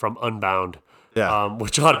weekend from Unbound,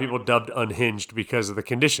 which a lot of people dubbed unhinged because of the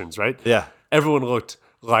conditions, right? Yeah. Everyone looked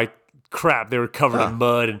like crap. They were covered in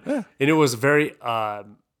mud. And it was very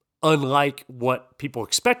unlike what people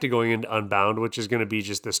expected going into Unbound, which is going to be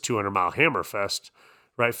just this 200-mile hammer fest,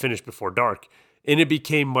 right? Finished before dark. And it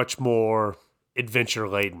became much more adventure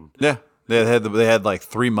laden. Yeah. They had like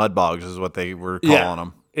 3 mud bogs is what they were calling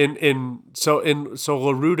them. And so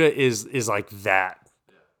Laruda is like that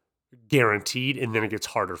guaranteed, and then it gets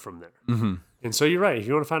harder from there. Mm-hmm. And so you're right. If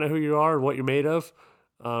you want to find out who you are and what you're made of,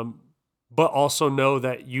 but also know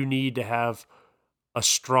that you need to have a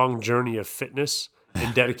strong journey of fitness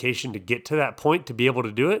and dedication to get to that point to be able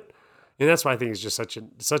to do it. And that's why I think it's just such a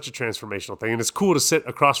transformational thing. And it's cool to sit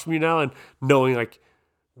across from you now and knowing like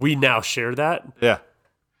we now share that. Yeah.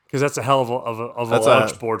 Because that's a hell of a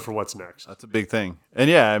launch board for what's next. That's a big thing. And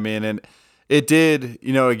yeah, I mean, and it did,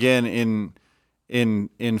 again,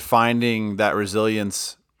 in finding that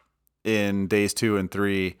resilience in days 2 and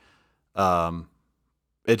 3,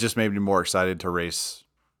 it just made me more excited to race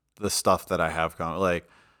the stuff that I have coming. Like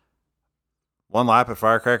 1 lap at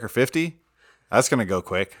Firecracker 50, that's going to go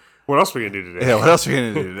quick. What else are we going to do today? Yeah, what else are we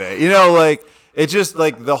going to do today? Like it's just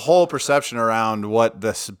like the whole perception around what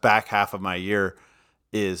this back half of my year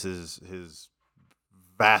is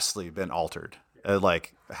vastly been altered.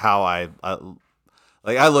 Like how I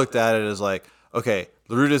looked at it as like, okay,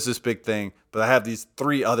 Laruda is this big thing, but I have these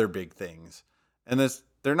 3 other big things, and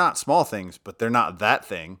they're not small things, but they're not that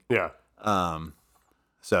thing. Yeah.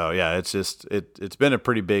 So yeah, it's just it's been a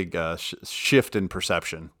pretty big shift in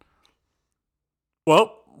perception.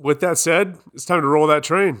 Well, with that said, it's time to roll that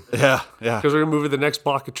train. Yeah. Because we're gonna move to the next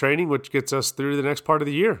block of training, which gets us through the next part of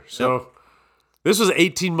the year. So. This was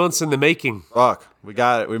 18 months in the making. Fuck, we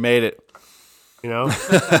got it. We made it.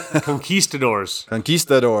 Conquistadors.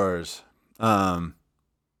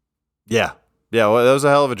 Yeah. Well, that was a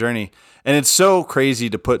hell of a journey, and it's so crazy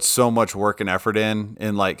to put so much work and effort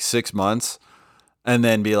in like 6 months, and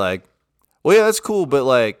then be like, "Well, yeah, that's cool, but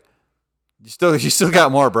like, you still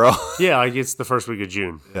got more, bro." Yeah, like it's the first week of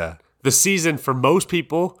June. Yeah. The season for most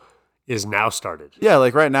people is now started. Yeah,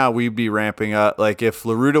 like right now we'd be ramping up. Like if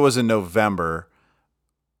Laruda was in November,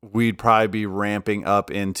 we'd probably be ramping up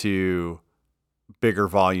into bigger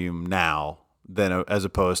volume now than as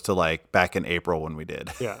opposed to like back in April when we did.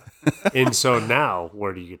 Yeah. And so now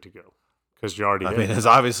where do you get to go? Because you're already I mean, it's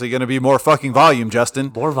obviously going to be more fucking volume,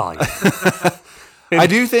 Justin. More volume. I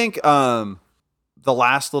do think the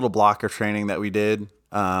last little block of training that we did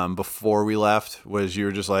before we left was you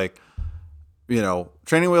were just like,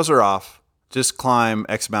 training wheels are off. Just climb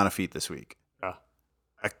X amount of feet this week. Yeah.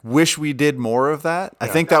 I wish we did more of that. Yeah.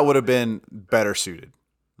 I think that would have been better suited.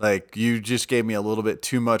 Like you just gave me a little bit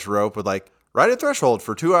too much rope with like ride a threshold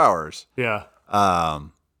for 2 hours. Yeah.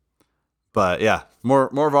 But yeah,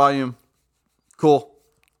 more volume. Cool.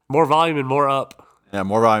 More volume and more up. Yeah,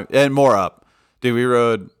 more volume and more up.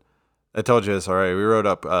 Dude, I told you this already. We rode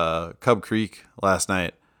up Cub Creek last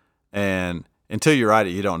night, and until you ride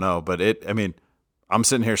it, you don't know. But I'm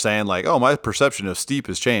sitting here saying like, oh, my perception of steep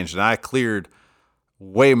has changed, and I cleared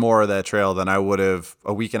way more of that trail than I would have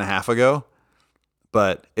a week and a half ago.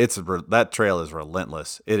 but that trail is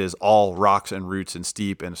relentless. It is all rocks and roots and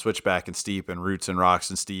steep and switchback and steep and roots and rocks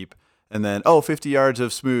and steep. And then, 50 yards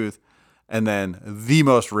of smooth. And then the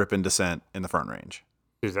most ripping descent in the Front Range.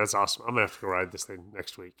 Dude, that's awesome. I'm going to have to go ride this thing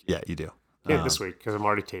next week. Yeah, you do. Yeah, this week because I'm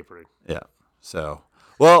already tapering. Yeah. So,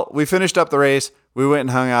 well, we finished up the race. We went and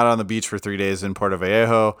hung out on the beach for 3 days in Puerto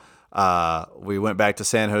Vallejo. We went back to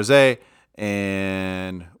San Jose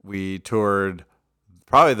and we toured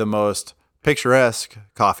probably the most picturesque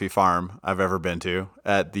coffee farm I've ever been to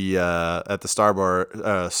at the Starbucks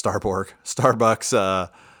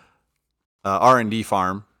R&D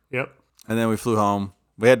farm. Yep. And then we flew home.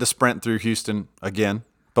 We had to sprint through Houston again,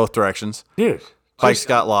 both directions. Dude. Bikes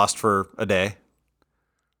got lost for a day.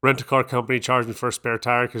 Rent-a-car company charged me for a spare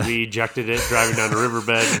tire because we ejected it driving down the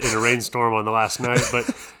riverbed in a rainstorm on the last night. But,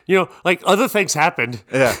 other things happened.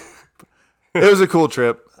 Yeah. It was a cool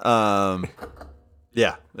trip.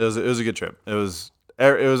 Yeah, it was a good trip. It was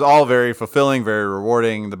all very fulfilling, very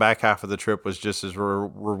rewarding. The back half of the trip was just as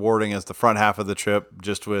rewarding as the front half of the trip,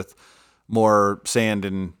 just with more sand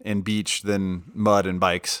and beach than mud and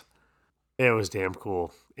bikes. It was damn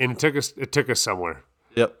cool. And it took us somewhere.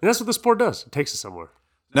 Yep. And that's what the sport does. It takes us somewhere.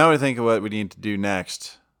 Now we think of what we need to do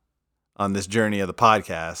next on this journey of the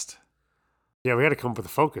podcast. Yeah, we got to come up with a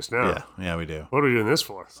focus now. Yeah, we do. What are we doing this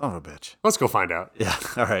for? Son of a bitch. Let's go find out. Yeah,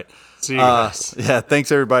 all right. See you guys. Yeah,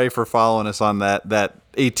 thanks everybody for following us on that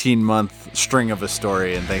 18-month string of a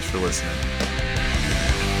story, and thanks for listening.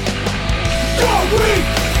 You're weak!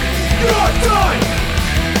 You're done!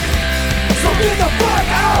 So get the fuck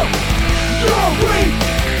out! You're weak!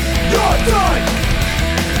 You're done!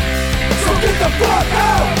 So get the fuck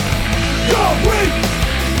out! You're weak!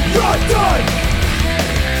 You're done!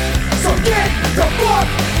 So get the fuck